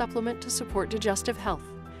daily supplement to support digestive health,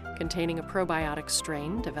 containing a probiotic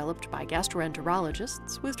strain developed by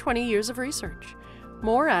gastroenterologists with 20 years of research.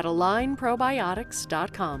 More at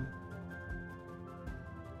AlignProbiotics.com.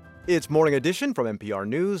 It's Morning Edition from NPR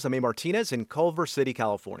News. I'm A. Martinez in Culver City,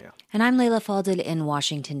 California. And I'm Leila Fadel in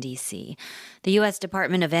Washington, D.C. The U.S.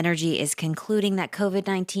 Department of Energy is concluding that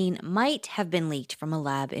COVID-19 might have been leaked from a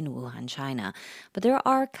lab in Wuhan, China. But there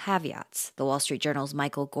are caveats. The Wall Street Journal's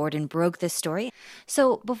Michael Gordon broke this story.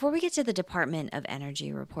 So before we get to the Department of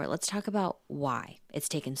Energy report, let's talk about why it's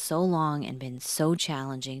taken so long and been so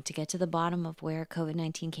challenging to get to the bottom of where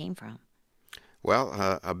COVID-19 came from.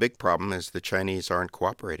 Well, a big problem is the Chinese aren't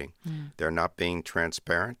cooperating. They're not being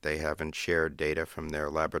transparent. They haven't shared data from their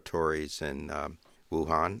laboratories in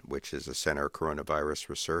Wuhan, which is a center of coronavirus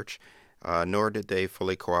research, nor did they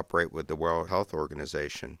fully cooperate with the World Health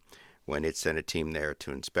Organization when it sent a team there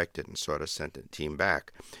to inspect it and sort of sent a team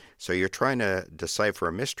back. So you're trying to decipher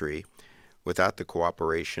a mystery without the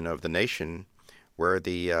cooperation of the nation where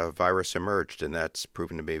the virus emerged, and that's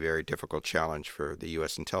proven to be a very difficult challenge for the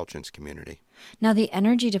U.S. intelligence community. Now, the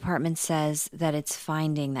Energy Department says that its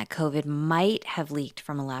finding that COVID might have leaked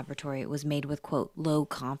from a laboratory was made with, quote, low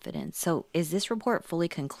confidence. So is this report fully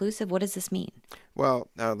conclusive? What does this mean? Well,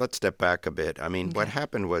 let's step back a bit. I mean, what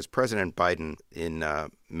happened was President Biden in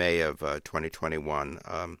May of 2021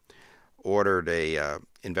 ordered a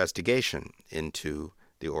investigation into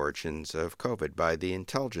the origins of COVID by the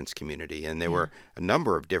intelligence community. And there were a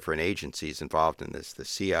number of different agencies involved in this, the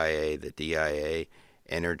CIA, the DIA,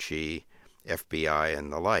 Energy, FBI,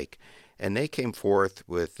 and the like. And they came forth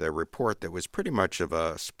with a report that was pretty much of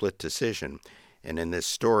a split decision. And in this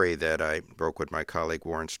story that I broke with my colleague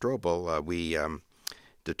Warren Strobel, we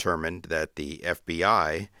determined that the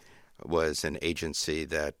FBI was an agency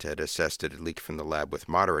that had assessed it had leaked from the lab with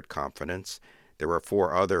moderate confidence. There were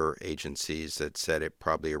 4 other agencies that said it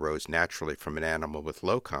probably arose naturally from an animal with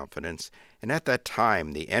low confidence. And at that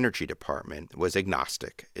time, the Energy Department was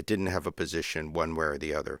agnostic. It didn't have a position one way or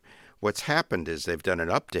the other. What's happened is they've done an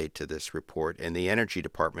update to this report, and the Energy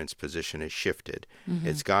Department's position has shifted.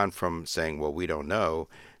 It's gone from saying, well, we don't know,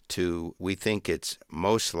 to we think it's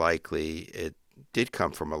most likely it did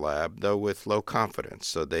come from a lab, though with low confidence.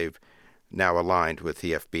 So they've now aligned with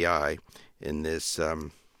the FBI in this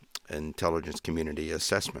intelligence community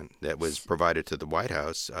assessment that was provided to the White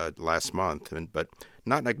House last month, but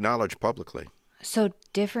not acknowledged publicly. So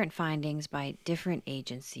different findings by different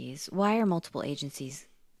agencies. Why are multiple agencies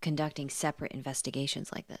conducting separate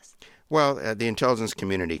investigations like this? Well, the intelligence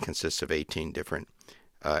community consists of 18 different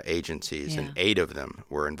agencies, and 8 of them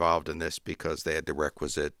were involved in this because they had the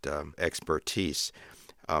requisite expertise.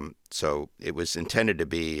 So it was intended to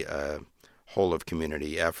be a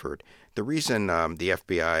whole-of-community effort. The reason the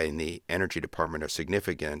FBI and the Energy Department are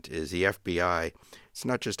significant is the FBI, it's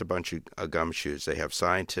not just a bunch of gumshoes. They have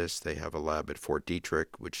scientists. They have a lab at Fort Detrick,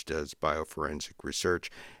 which does bioforensic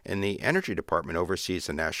research. And the Energy Department oversees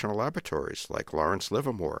the national laboratories like Lawrence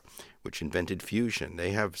Livermore, which invented fusion.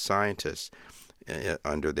 They have scientists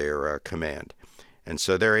under their command. And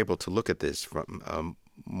so they're able to look at this from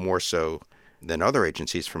more so than other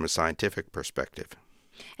agencies from a scientific perspective.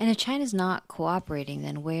 And if China's not cooperating,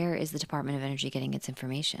 then where is the Department of Energy getting its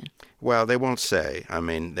information? Well, they won't say. I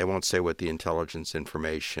mean, they won't say what the intelligence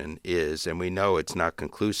information is, and we know it's not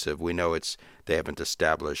conclusive. We know they haven't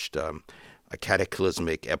established a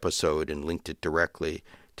cataclysmic episode and linked it directly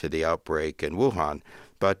to the outbreak in Wuhan.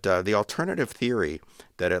 But the alternative theory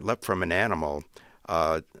that it leapt from an animal,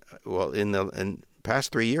 in the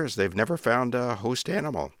past 3 years, they've never found a host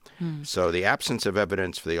animal. So the absence of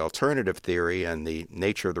evidence for the alternative theory and the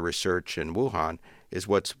nature of the research in Wuhan is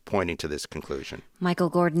what's pointing to this conclusion. Michael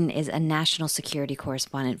Gordon is a national security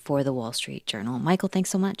correspondent for the Wall Street Journal. Michael,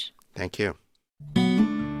 thanks so much. Thank you.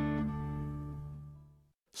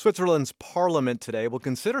 Switzerland's parliament today will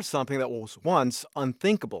consider something that was once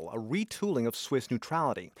unthinkable, a retooling of Swiss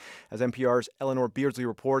neutrality. As NPR's Eleanor Beardsley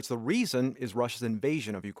reports, the reason is Russia's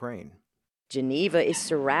invasion of Ukraine. Geneva is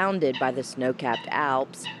surrounded by the snow-capped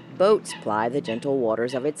Alps. Boats ply the gentle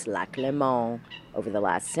waters of its Lac Léman. Over the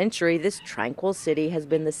last century, this tranquil city has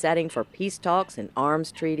been the setting for peace talks and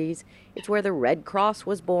arms treaties. It's where the Red Cross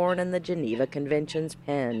was born and the Geneva Conventions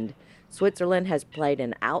penned. Switzerland has played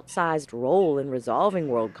an outsized role in resolving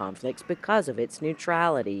world conflicts because of its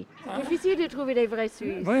neutrality. The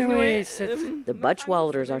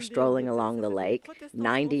Butchwalders are strolling along the lake.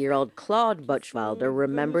 90-year-old Claude Butchwalder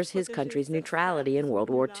remembers his country's neutrality in World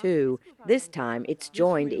War II. This time, it's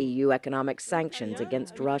joined EU economic sanctions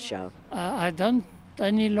against Russia. I don't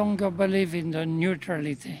any longer believe in the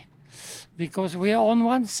neutrality because we are on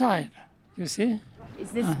one side, you see?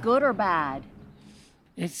 Is this good or bad?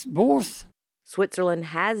 It's both. Switzerland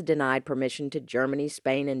has denied permission to Germany,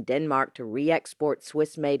 Spain, and Denmark to re-export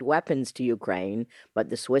Swiss-made weapons to Ukraine, but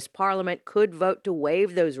the Swiss parliament could vote to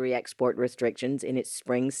waive those re-export restrictions in its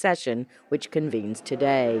spring session, which convenes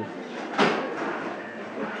today.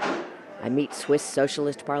 I meet Swiss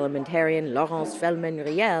socialist parliamentarian Laurence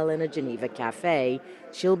Fellman-Riel in a Geneva cafe.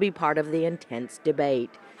 She'll be part of the intense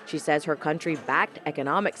debate. She says her country backed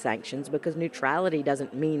economic sanctions because neutrality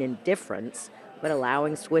doesn't mean indifference, but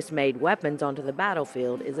allowing Swiss-made weapons onto the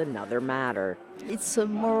battlefield is another matter. It's a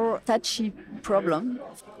more touchy problem.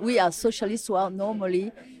 We as socialists who are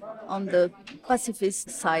normally on the pacifist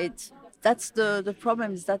side, that's the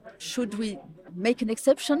problem, is that should we make an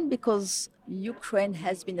exception because Ukraine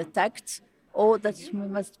has been attacked, or that we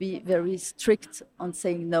must be very strict on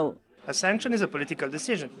saying no? A sanction is a political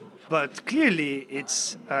decision, but clearly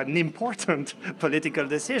it's an important political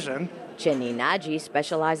decision. Chenny Nagy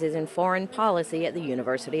specializes in foreign policy at the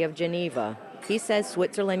University of Geneva. He says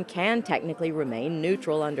Switzerland can technically remain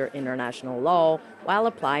neutral under international law while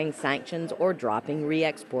applying sanctions or dropping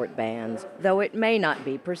re-export bans, though it may not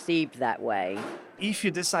be perceived that way. If you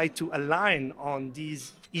decide to align on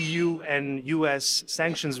these EU and US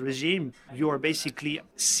sanctions regime, you are basically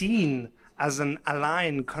seen as an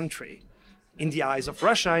aligned country in the eyes of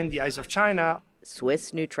Russia, in the eyes of China.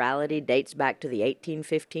 Swiss neutrality dates back to the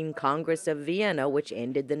 1815 Congress of Vienna, which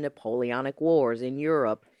ended the Napoleonic Wars in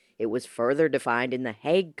Europe. It was further defined in the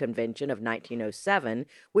Hague Convention of 1907,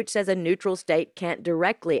 which says a neutral state can't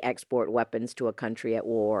directly export weapons to a country at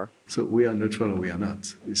war. So we are neutral or we are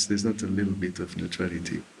not. There's not a little bit of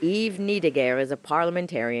neutrality. Yves Niederger is a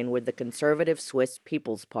parliamentarian with the conservative Swiss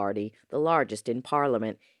People's Party, the largest in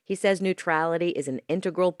parliament. He says neutrality is an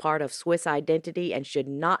integral part of Swiss identity and should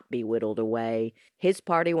not be whittled away. His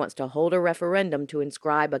party wants to hold a referendum to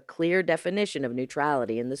inscribe a clear definition of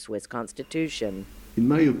neutrality in the Swiss constitution. In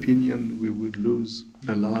my opinion, we would lose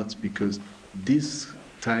a lot because this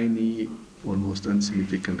tiny, almost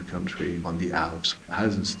insignificant country on the Alps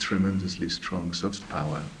has a tremendously strong soft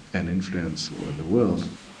power and influence over the world.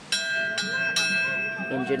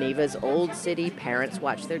 In Geneva's Old City, parents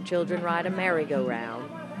watch their children ride a merry-go-round.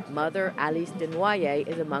 Mother Alice Denoyer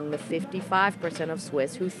is among the 55% of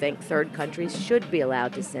Swiss who think third countries should be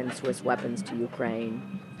allowed to send Swiss weapons to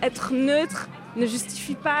Ukraine.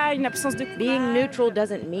 Being neutral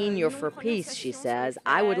doesn't mean you're for peace, she says.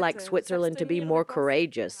 I would like Switzerland to be more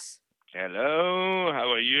courageous. Hello,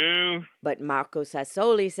 how are you? But Marco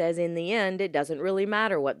Sassoli says in the end, it doesn't really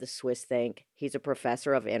matter what the Swiss think. He's a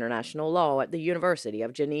professor of international law at the University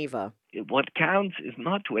of Geneva. What counts is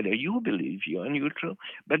not whether you believe you are neutral,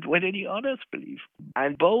 but whether the others believe.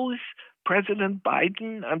 And both President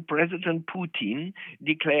Biden and President Putin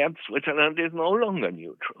declared Switzerland is no longer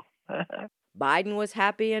neutral. Biden was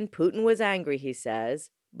happy and Putin was angry, he says,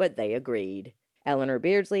 but they agreed. Eleanor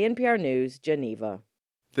Beardsley, NPR News, Geneva.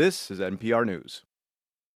 This is NPR News.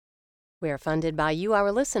 We are funded by you,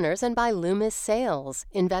 our listeners, and by Loomis Sales,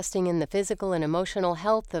 investing in the physical and emotional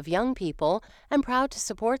health of young people, and proud to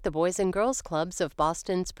support the Boys and Girls Clubs of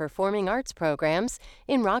Boston's performing arts programs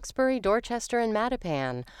in Roxbury, Dorchester, and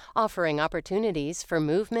Mattapan, offering opportunities for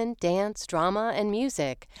movement, dance, drama, and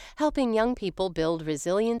music, helping young people build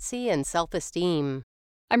resiliency and self-esteem.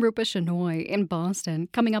 I'm Rupa Shenoy in Boston.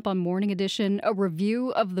 Coming up on Morning Edition, a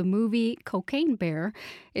review of the movie Cocaine Bear.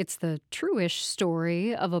 It's the true-ish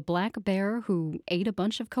story of a black bear who ate a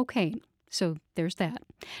bunch of cocaine. So there's that.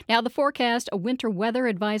 Now the forecast, a winter weather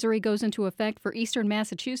advisory goes into effect for eastern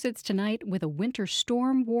Massachusetts tonight with a winter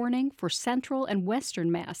storm warning for central and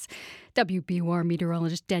western Mass. WBUR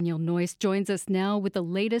meteorologist Danielle Noyce joins us now with the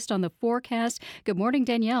latest on the forecast. Good morning,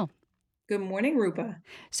 Danielle. Good morning, Rupa.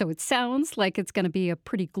 So it sounds like it's going to be a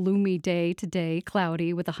pretty gloomy day today,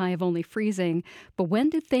 cloudy with a high of only freezing. But when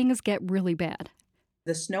do things get really bad?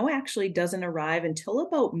 The snow actually doesn't arrive until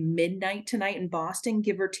about midnight tonight in Boston,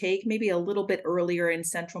 give or take, maybe a little bit earlier in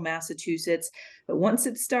central Massachusetts. But once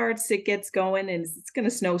it starts, it gets going, and it's going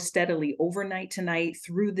to snow steadily overnight tonight,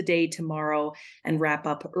 through the day tomorrow, and wrap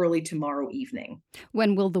up early tomorrow evening.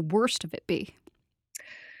 When will the worst of it be?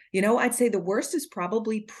 You know, I'd say the worst is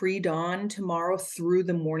probably pre-dawn tomorrow through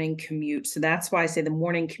the morning commute. So that's why I say the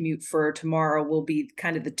morning commute for tomorrow will be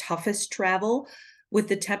kind of the toughest travel. With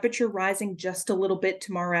the temperature rising just a little bit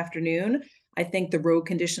tomorrow afternoon, I think the road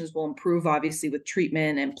conditions will improve, obviously, with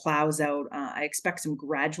treatment and plows out. I expect some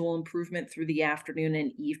gradual improvement through the afternoon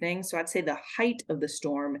and evening. So I'd say the height of the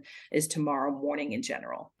storm is tomorrow morning in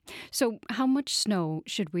general. So how much snow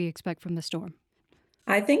should we expect from the storm?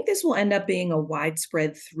 I think this will end up being a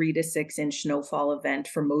widespread 3 to 6 inch snowfall event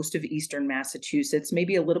for most of eastern Massachusetts,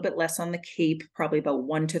 maybe a little bit less on the Cape, probably about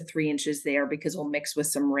 1 to 3 inches there because we'll mix with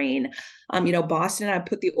some rain. Boston, I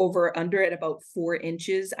put the over under at about 4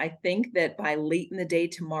 inches. I think that by late in the day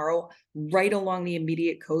tomorrow, right along the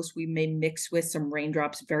immediate coast, we may mix with some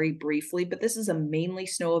raindrops very briefly, but this is a mainly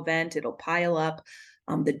snow event. It'll pile up.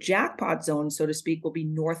 The jackpot zone, so to speak, will be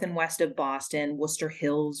north and west of Boston, Worcester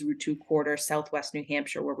Hills, Route 2 Quarter, southwest New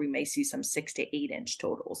Hampshire, where we may see some 6 to 8 inch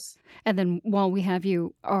totals. And then while we have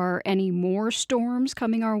you, are any more storms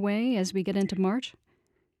coming our way as we get into March?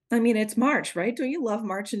 I mean, it's March, right? Don't you love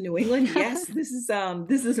March in New England? Yes, this is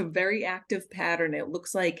a very active pattern. It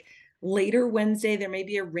looks like later Wednesday there may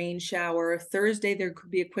be a rain shower. Thursday there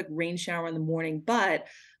could be a quick rain shower in the morning, but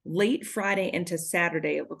late Friday into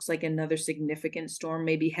Saturday it looks like another significant storm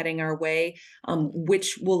may be heading our way,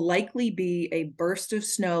 which will likely be a burst of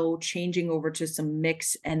snow changing over to some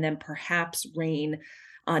mix and then perhaps rain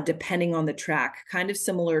depending on the track, kind of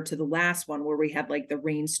similar to the last one where we had like the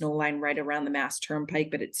rain snow line right around the Mass Turnpike,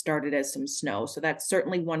 but it started as some snow. So that's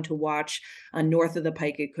certainly one to watch. North of the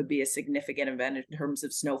Pike, it could be a significant event in terms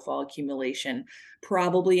of snowfall accumulation,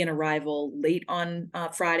 probably an arrival late on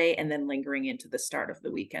Friday and then lingering into the start of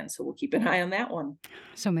the weekend. So we'll keep an eye on that one.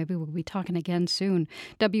 So maybe we'll be talking again soon.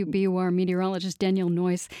 WBUR meteorologist Danielle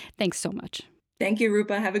Noyes, thanks so much. Thank you,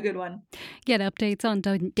 Rupa. Have a good one. Get updates on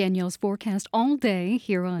Danielle's forecast all day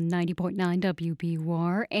here on 90.9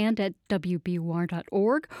 WBUR and at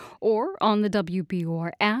WBUR.org or on the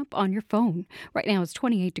WBUR app on your phone. Right now it's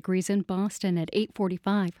 28 degrees in Boston at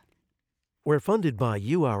 8:45. We're funded by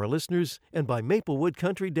you, our listeners, and by Maplewood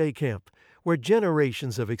Country Day Camp, where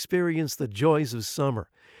generations have experienced the joys of summer.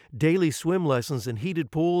 Daily swim lessons in heated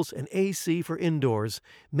pools and AC for indoors.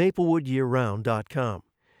 MaplewoodYearRound.com.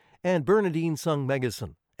 And Bernadine Sung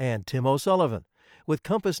Megason and Tim O'Sullivan with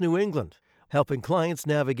Compass New England, helping clients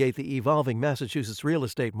navigate the evolving Massachusetts real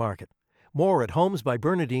estate market. More at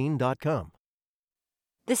homesbybernadine.com.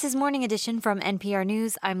 This is Morning Edition from NPR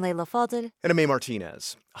News. I'm Layla Falded. And I'm A.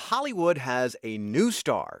 Martinez. Hollywood has a new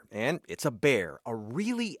star, and it's a bear, a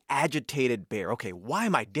really agitated bear. Okay, why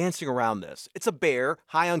am I dancing around this? It's a bear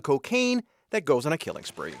high on cocaine that goes on a killing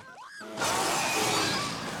spree.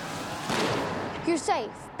 You're safe.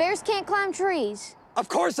 Bears can't climb trees. Of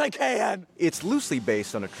course I can! It's loosely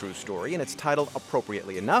based on a true story, and it's titled,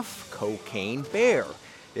 appropriately enough, Cocaine Bear.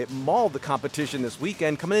 It mauled the competition this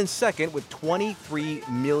weekend, coming in second with $23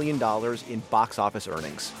 million in box office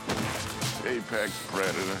earnings. Apex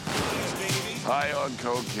predator. High on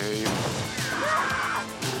cocaine.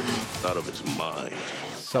 Out of his mind.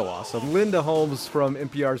 So awesome. Linda Holmes from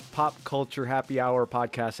NPR's Pop Culture Happy Hour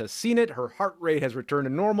podcast has seen it. Her heart rate has returned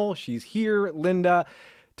to normal. She's here. Linda,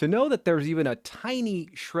 to know that there's even a tiny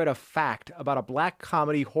shred of fact about a black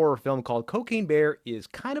comedy horror film called Cocaine Bear is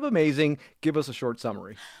kind of amazing. Give us a short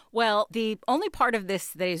summary. Well, the only part of this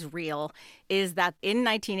that is real is that in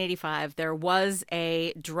 1985, there was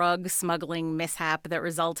a drug smuggling mishap that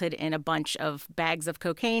resulted in a bunch of bags of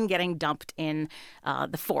cocaine getting dumped in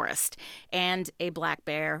the forest. And a black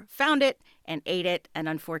bear found it and ate it, and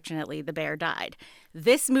unfortunately, the bear died.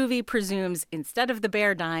 This movie presumes instead of the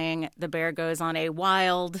bear dying, the bear goes on a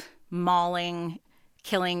wild, mauling,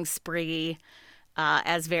 killing spree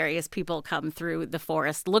as various people come through the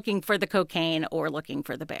forest looking for the cocaine or looking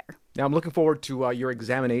for the bear. Now, I'm looking forward to your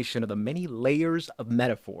examination of the many layers of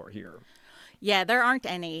metaphor here. Yeah, there aren't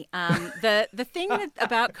any. The thing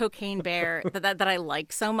about Cocaine Bear that I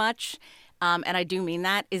like so much, and I do mean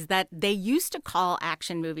that, is that they used to call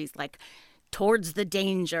action movies like Towards the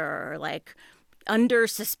Danger, or like Under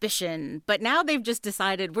Suspicion, but now they've just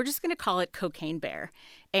decided we're just going to call it Cocaine Bear.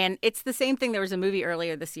 And it's the same thing. There was a movie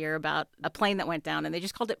earlier this year about a plane that went down, and they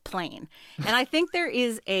just called it Plane. And I think there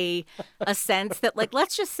is a sense that, like,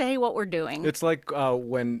 let's just say what we're doing. It's like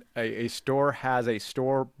when a store has a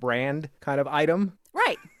store brand kind of item.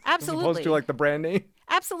 Right. Absolutely. As opposed to like the brand name.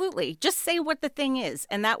 Absolutely. Just say what the thing is.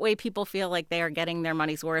 And that way people feel like they are getting their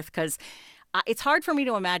money's worth, because it's hard for me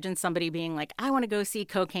to imagine somebody being like, I want to go see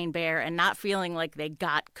Cocaine Bear, and not feeling like they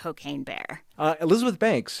got Cocaine Bear. Elizabeth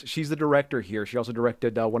Banks, she's the director here. She also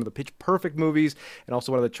directed one of the Pitch Perfect movies and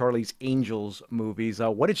also one of the Charlie's Angels movies.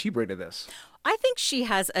 What did she bring to this? I think she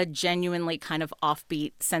has a genuinely kind of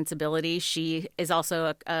offbeat sensibility. She is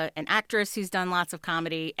also an actress who's done lots of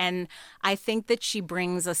comedy, and I think that she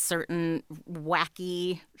brings a certain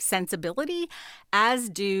wacky sensibility, as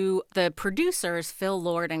do the producers, Phil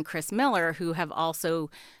Lord and Chris Miller, who have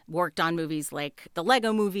also worked on movies like the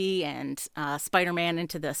Lego Movie and Spider-Man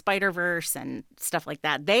Into the Spider-Verse and stuff like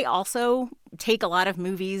that. They also take a lot of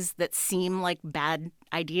movies that seem like bad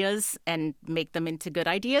ideas and make them into good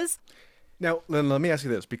ideas. Now, Lynn, let me ask you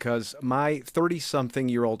this, because my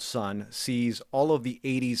 30-something-year-old son sees all of the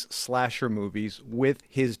 80s slasher movies with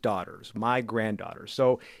his daughters, my granddaughters.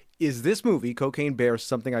 So is this movie, Cocaine Bear,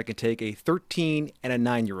 something I can take a 13 and a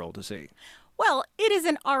 9-year-old to see? Well, it is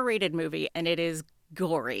an R-rated movie, and it is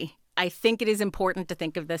gory. I think it is important to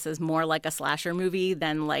think of this as more like a slasher movie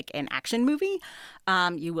than like an action movie.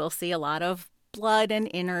 You will see a lot of blood and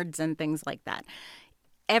innards and things like that.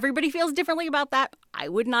 Everybody feels differently about that. I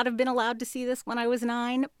would not have been allowed to see this when I was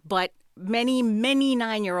 9, but many, many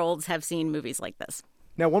 9-year-olds have seen movies like this.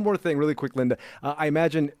 Now, one more thing really quick, Linda. I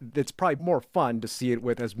imagine it's probably more fun to see it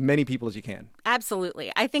with as many people as you can.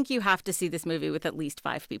 Absolutely. I think you have to see this movie with at least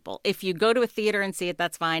 5 people. If you go to a theater and see it,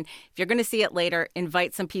 that's fine. If you're going to see it later,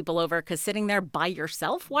 invite some people over, because sitting there by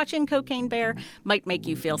yourself watching Cocaine Bear might make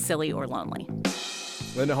you feel silly or lonely.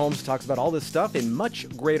 Linda Holmes talks about all this stuff in much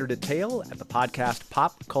greater detail at the podcast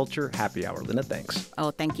Pop Culture Happy Hour. Linda, thanks.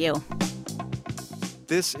 Oh, thank you.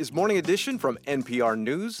 This is Morning Edition from NPR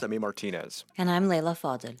News. I'm A. Martinez. And I'm Leila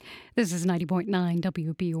Fadel. This is 90.9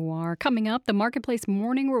 WBUR. Coming up, the Marketplace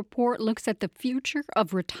Morning Report looks at the future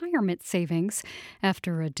of retirement savings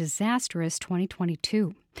after a disastrous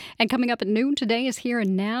 2022. And coming up at noon today is Here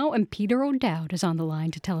and Now, and Peter O'Dowd is on the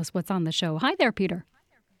line to tell us what's on the show. Hi there, Peter.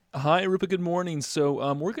 Hi, Rupa. Good morning.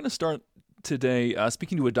 So we're going to start today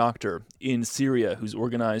speaking to a doctor in Syria who's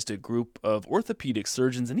organized a group of orthopedic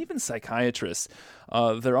surgeons and even psychiatrists.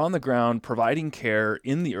 They're on the ground providing care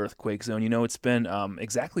in the earthquake zone. You know, it's been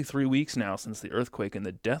exactly 3 weeks now since the earthquake, and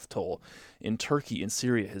the death toll in Turkey and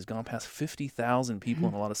Syria has gone past 50,000 people,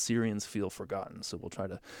 and a lot of Syrians feel forgotten. So we'll try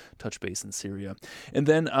to touch base in Syria. And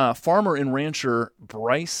then farmer and rancher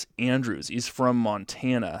Bryce Andrews is from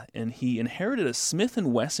Montana, and he inherited a Smith &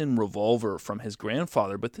 Wesson revolver from his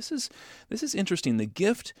grandfather. But this is interesting. The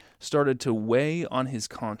gift started to weigh on his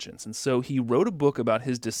conscience, and so he wrote a book about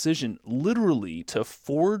his decision literally to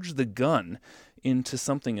forge the gun into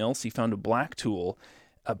something else. He found a blacksmith,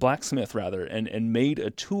 and made a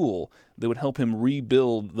tool that would help him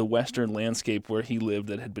rebuild the Western landscape where he lived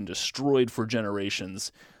that had been destroyed for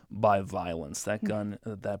generations by violence. That gun,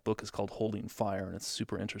 that book is called Holding Fire, and it's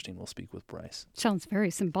super interesting. We'll speak with Bryce. Sounds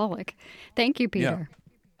very symbolic. Thank you, Peter. Yeah.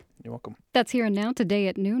 You're welcome. That's Here and Now today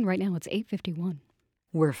at noon. Right now it's 8:51.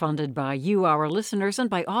 We're funded by you, our listeners, and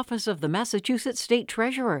by Office of the Massachusetts State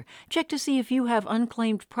Treasurer. Check to see if you have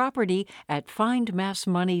unclaimed property at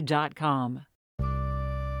findmassmoney.com.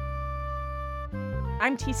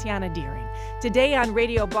 I'm Tiziana Deering. Today on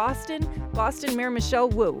Radio Boston Mayor Michelle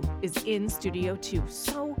Wu is in Studio 2.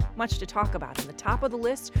 So much to talk about. On the top of the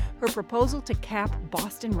list, her proposal to cap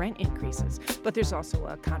Boston rent increases. But there's also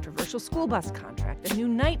a controversial school bus contract, a new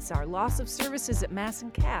Night Czar, loss of services at Mass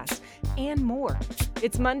and Cass, and more.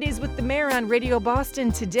 It's Mondays with the Mayor on Radio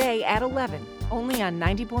Boston today at 11, only on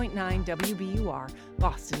 90.9 WBUR,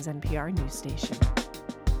 Boston's NPR news station.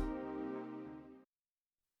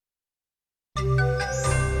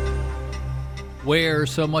 Where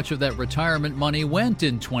so much of that retirement money went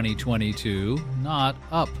in 2022, not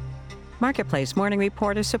up. Marketplace Morning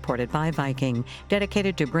Report is supported by Viking,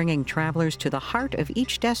 dedicated to bringing travelers to the heart of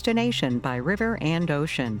each destination by river and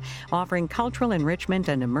ocean, offering cultural enrichment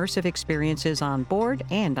and immersive experiences on board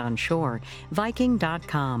and on shore.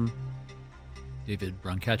 Viking.com. David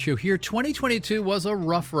Brancaccio here. 2022 was a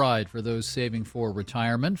rough ride for those saving for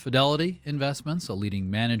retirement. Fidelity Investments, a leading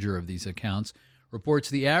manager of these accounts, reports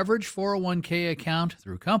the average 401k account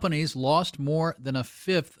through companies lost more than a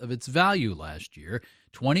fifth of its value last year,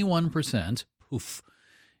 21%. Poof.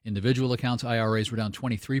 Individual accounts, IRAs, were down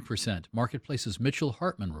 23%. Marketplace's Mitchell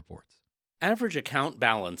Hartman reports. Average account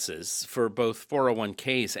balances for both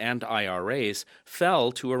 401ks and IRAs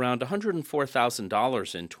fell to around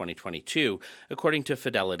 $104,000 in 2022, according to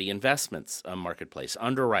Fidelity Investments, a marketplace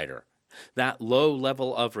underwriter. That low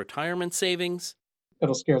level of retirement savings?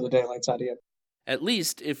 It'll scare the daylights out of you. At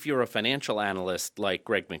least if you're a financial analyst like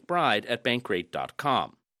Greg McBride at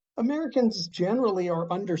Bankrate.com. Americans generally are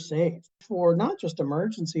undersaved for not just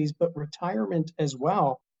emergencies, but retirement as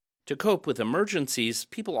well. To cope with emergencies,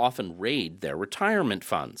 people often raid their retirement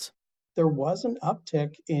funds. There was an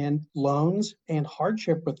uptick in loans and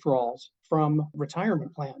hardship withdrawals from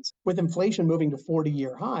retirement plans. With inflation moving to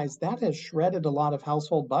 40-year highs, that has shredded a lot of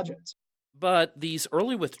household budgets. But these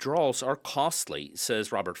early withdrawals are costly,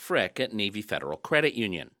 says Robert Frick at Navy Federal Credit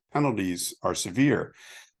Union. Penalties are severe.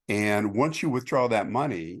 And once you withdraw that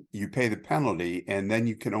money, you pay the penalty, and then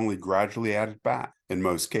you can only gradually add it back in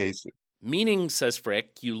most cases. Meaning, says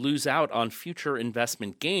Frick, you lose out on future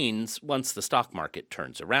investment gains once the stock market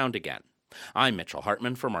turns around again. I'm Mitchell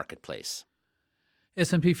Hartman for Marketplace.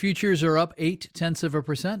 S&P futures are up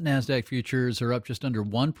 0.8%. NASDAQ futures are up just under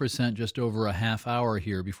 1%, just over a half hour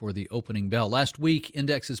here before the opening bell. Last week,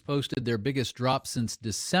 indexes posted their biggest drop since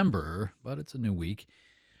December, but it's a new week.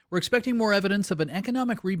 We're expecting more evidence of an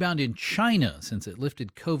economic rebound in China since it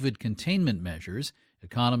lifted COVID containment measures.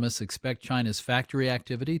 Economists expect China's factory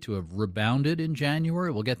activity to have rebounded in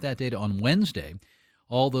January. We'll get that data on Wednesday.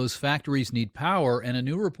 All those factories need power, and a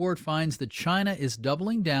new report finds that China is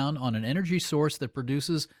doubling down on an energy source that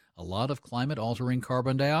produces a lot of climate-altering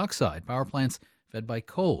carbon dioxide. Power plants fed by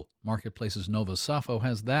coal. Marketplace's Nova Safo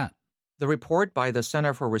has that. The report by the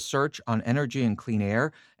Center for Research on Energy and Clean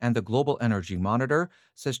Air and the Global Energy Monitor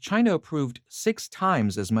says China approved 6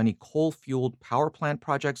 times as many coal-fueled power plant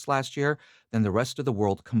projects last year than the rest of the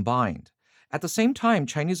world combined. At the same time,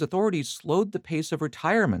 Chinese authorities slowed the pace of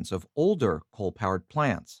retirements of older coal-powered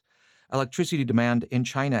plants. Electricity demand in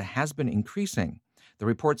China has been increasing. The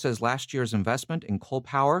report says last year's investment in coal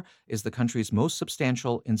power is the country's most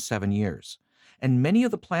substantial in 7 years. And many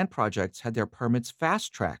of the plant projects had their permits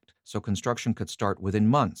fast-tracked, so construction could start within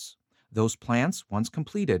months. Those plants, once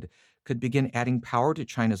completed, could begin adding power to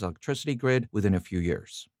China's electricity grid within a few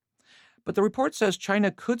years. But the report says China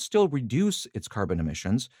could still reduce its carbon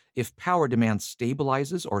emissions if power demand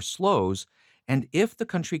stabilizes or slows, and if the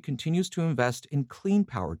country continues to invest in clean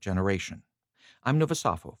power generation. I'm Nova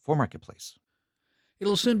Safo for Marketplace.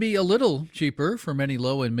 It'll soon be a little cheaper for many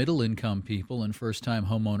low and middle income people and first-time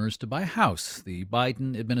homeowners to buy a house. The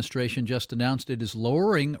Biden administration just announced it is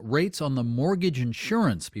lowering rates on the mortgage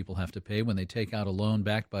insurance people have to pay when they take out a loan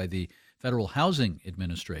backed by the Federal Housing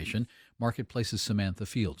Administration. Marketplace's Samantha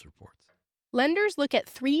Fields reports. Lenders look at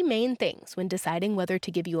 3 main things when deciding whether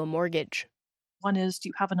to give you a mortgage. One is, do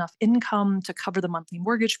you have enough income to cover the monthly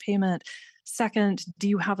mortgage payment? Second, do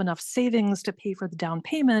you have enough savings to pay for the down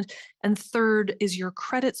payment? And third, is your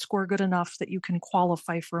credit score good enough that you can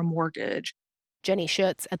qualify for a mortgage? Jenny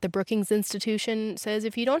Schutz at the Brookings Institution says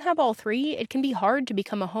if you don't have all 3, it can be hard to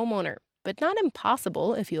become a homeowner, but not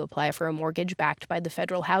impossible if you apply for a mortgage backed by the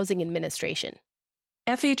Federal Housing Administration.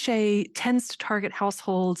 FHA tends to target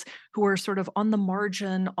households who are sort of on the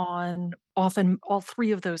margin on often all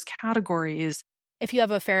 3 of those categories. If you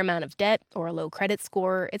have a fair amount of debt or a low credit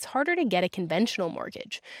score, it's harder to get a conventional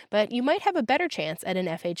mortgage, but you might have a better chance at an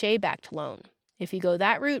FHA-backed loan. If you go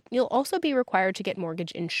that route, you'll also be required to get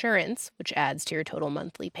mortgage insurance, which adds to your total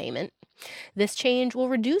monthly payment. This change will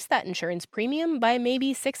reduce that insurance premium by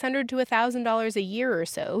maybe $600 to $1,000 a year or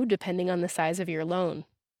so, depending on the size of your loan.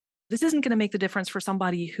 This isn't going to make the difference for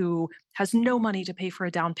somebody who has no money to pay for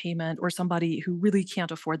a down payment or somebody who really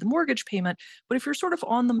can't afford the mortgage payment. But if you're sort of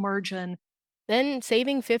on the margin, then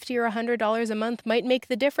saving $50 or $100 a month might make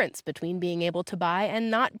the difference between being able to buy and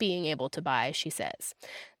not being able to buy, she says.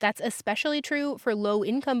 That's especially true for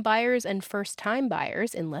low-income buyers and first-time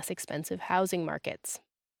buyers in less expensive housing markets.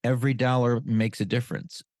 Every dollar makes a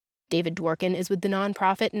difference. David Dworkin is with the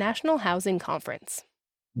nonprofit National Housing Conference.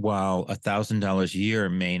 While $1,000 a year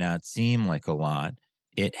may not seem like a lot,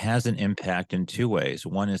 it has an impact in 2 ways.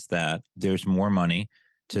 One is that there's more money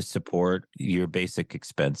to support your basic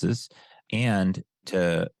expenses and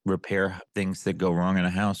to repair things that go wrong in a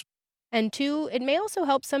house. And 2, it may also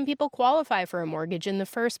help some people qualify for a mortgage in the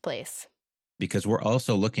first place. Because we're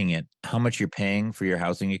also looking at how much you're paying for your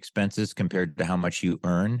housing expenses compared to how much you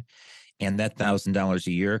earn. And that $1,000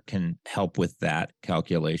 a year can help with that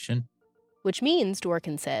calculation. Which means,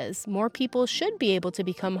 Dworkin says, more people should be able to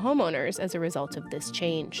become homeowners as a result of this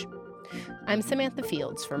change. I'm Samantha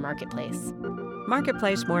Fields for Marketplace.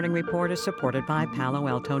 Marketplace Morning Report is supported by Palo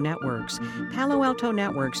Alto Networks. Palo Alto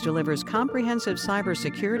Networks delivers comprehensive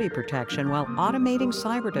cybersecurity protection while automating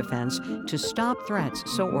cyber defense to stop threats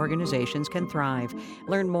so organizations can thrive.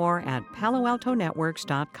 Learn more at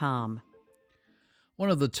paloaltonetworks.com. One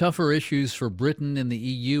of the tougher issues for Britain and the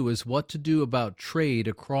EU is what to do about trade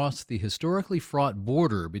across the historically fraught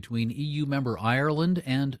border between EU member Ireland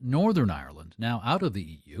and Northern Ireland, now out of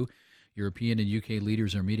the EU. European and UK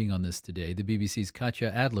leaders are meeting on this today. The BBC's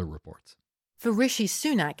Katja Adler reports. For Rishi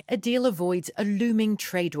Sunak, a deal avoids a looming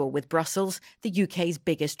trade war with Brussels, the UK's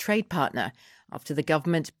biggest trade partner, after the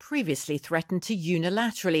government previously threatened to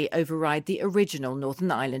unilaterally override the original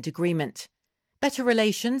Northern Ireland agreement. Better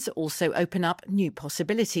relations also open up new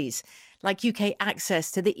possibilities, like UK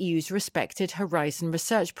access to the EU's respected Horizon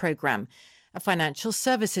research programme, a financial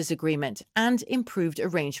services agreement, and improved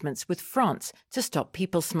arrangements with France to stop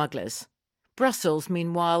people smugglers. Brussels,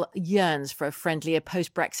 meanwhile, yearns for a friendlier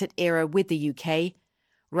post-Brexit era with the UK.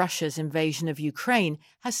 Russia's invasion of Ukraine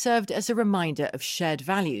has served as a reminder of shared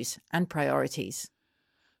values and priorities.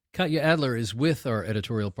 Katya Adler is with our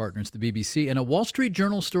editorial partners, the BBC, and a Wall Street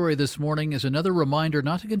Journal story this morning is another reminder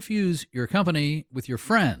not to confuse your company with your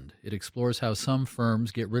friend. It explores how some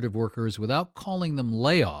firms get rid of workers without calling them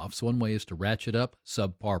layoffs. One way is to ratchet up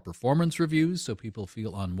subpar performance reviews so people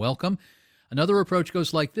feel unwelcome. Another approach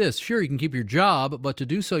goes like this. Sure, you can keep your job, but to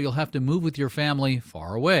do so, you'll have to move with your family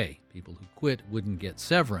far away. People who quit wouldn't get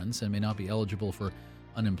severance and may not be eligible for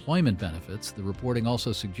unemployment benefits. The reporting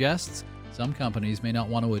also suggests some companies may not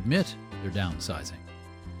want to admit they're downsizing.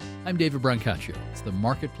 I'm David Brancaccio. It's the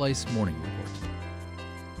Marketplace Morning Report.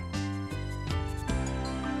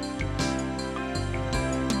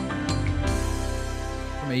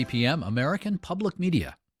 From 8 p.m., American Public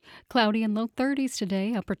Media. Cloudy and low 30s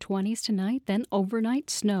today, upper 20s tonight, then overnight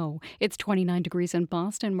snow. It's 29 degrees in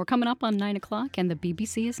Boston. We're coming up on 9 o'clock, and the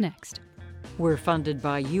BBC is next. We're funded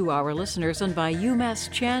by you, our listeners, and by UMass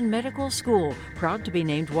Chan Medical School, proud to be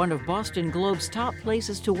named one of Boston Globe's top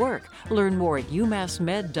places to work. Learn more at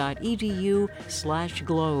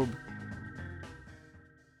umassmed.edu/globe.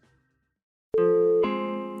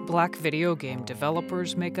 Black video game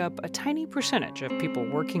developers make up a tiny percentage of people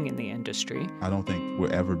working in the industry. I don't think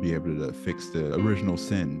we'll ever be able to fix the original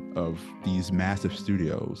sin of these massive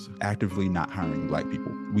studios actively not hiring Black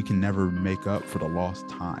people. We can never make up for the lost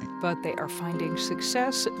time. But they are finding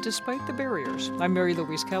success despite the barriers. I'm Mary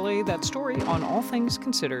Louise Kelly. That story on All Things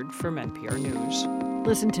Considered from NPR News.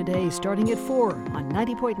 Listen today starting at 4 on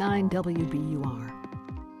 90.9 WBUR.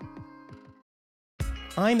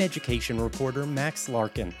 I'm education reporter Max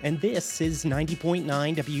Larkin, and this is 90.9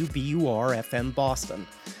 WBUR FM Boston,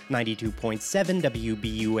 92.7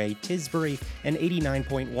 WBUA Tisbury, and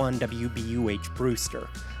 89.1 WBUH Brewster.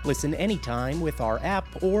 Listen anytime with our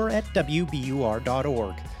app or at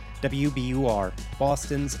WBUR.org. WBUR,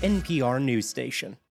 Boston's NPR news station.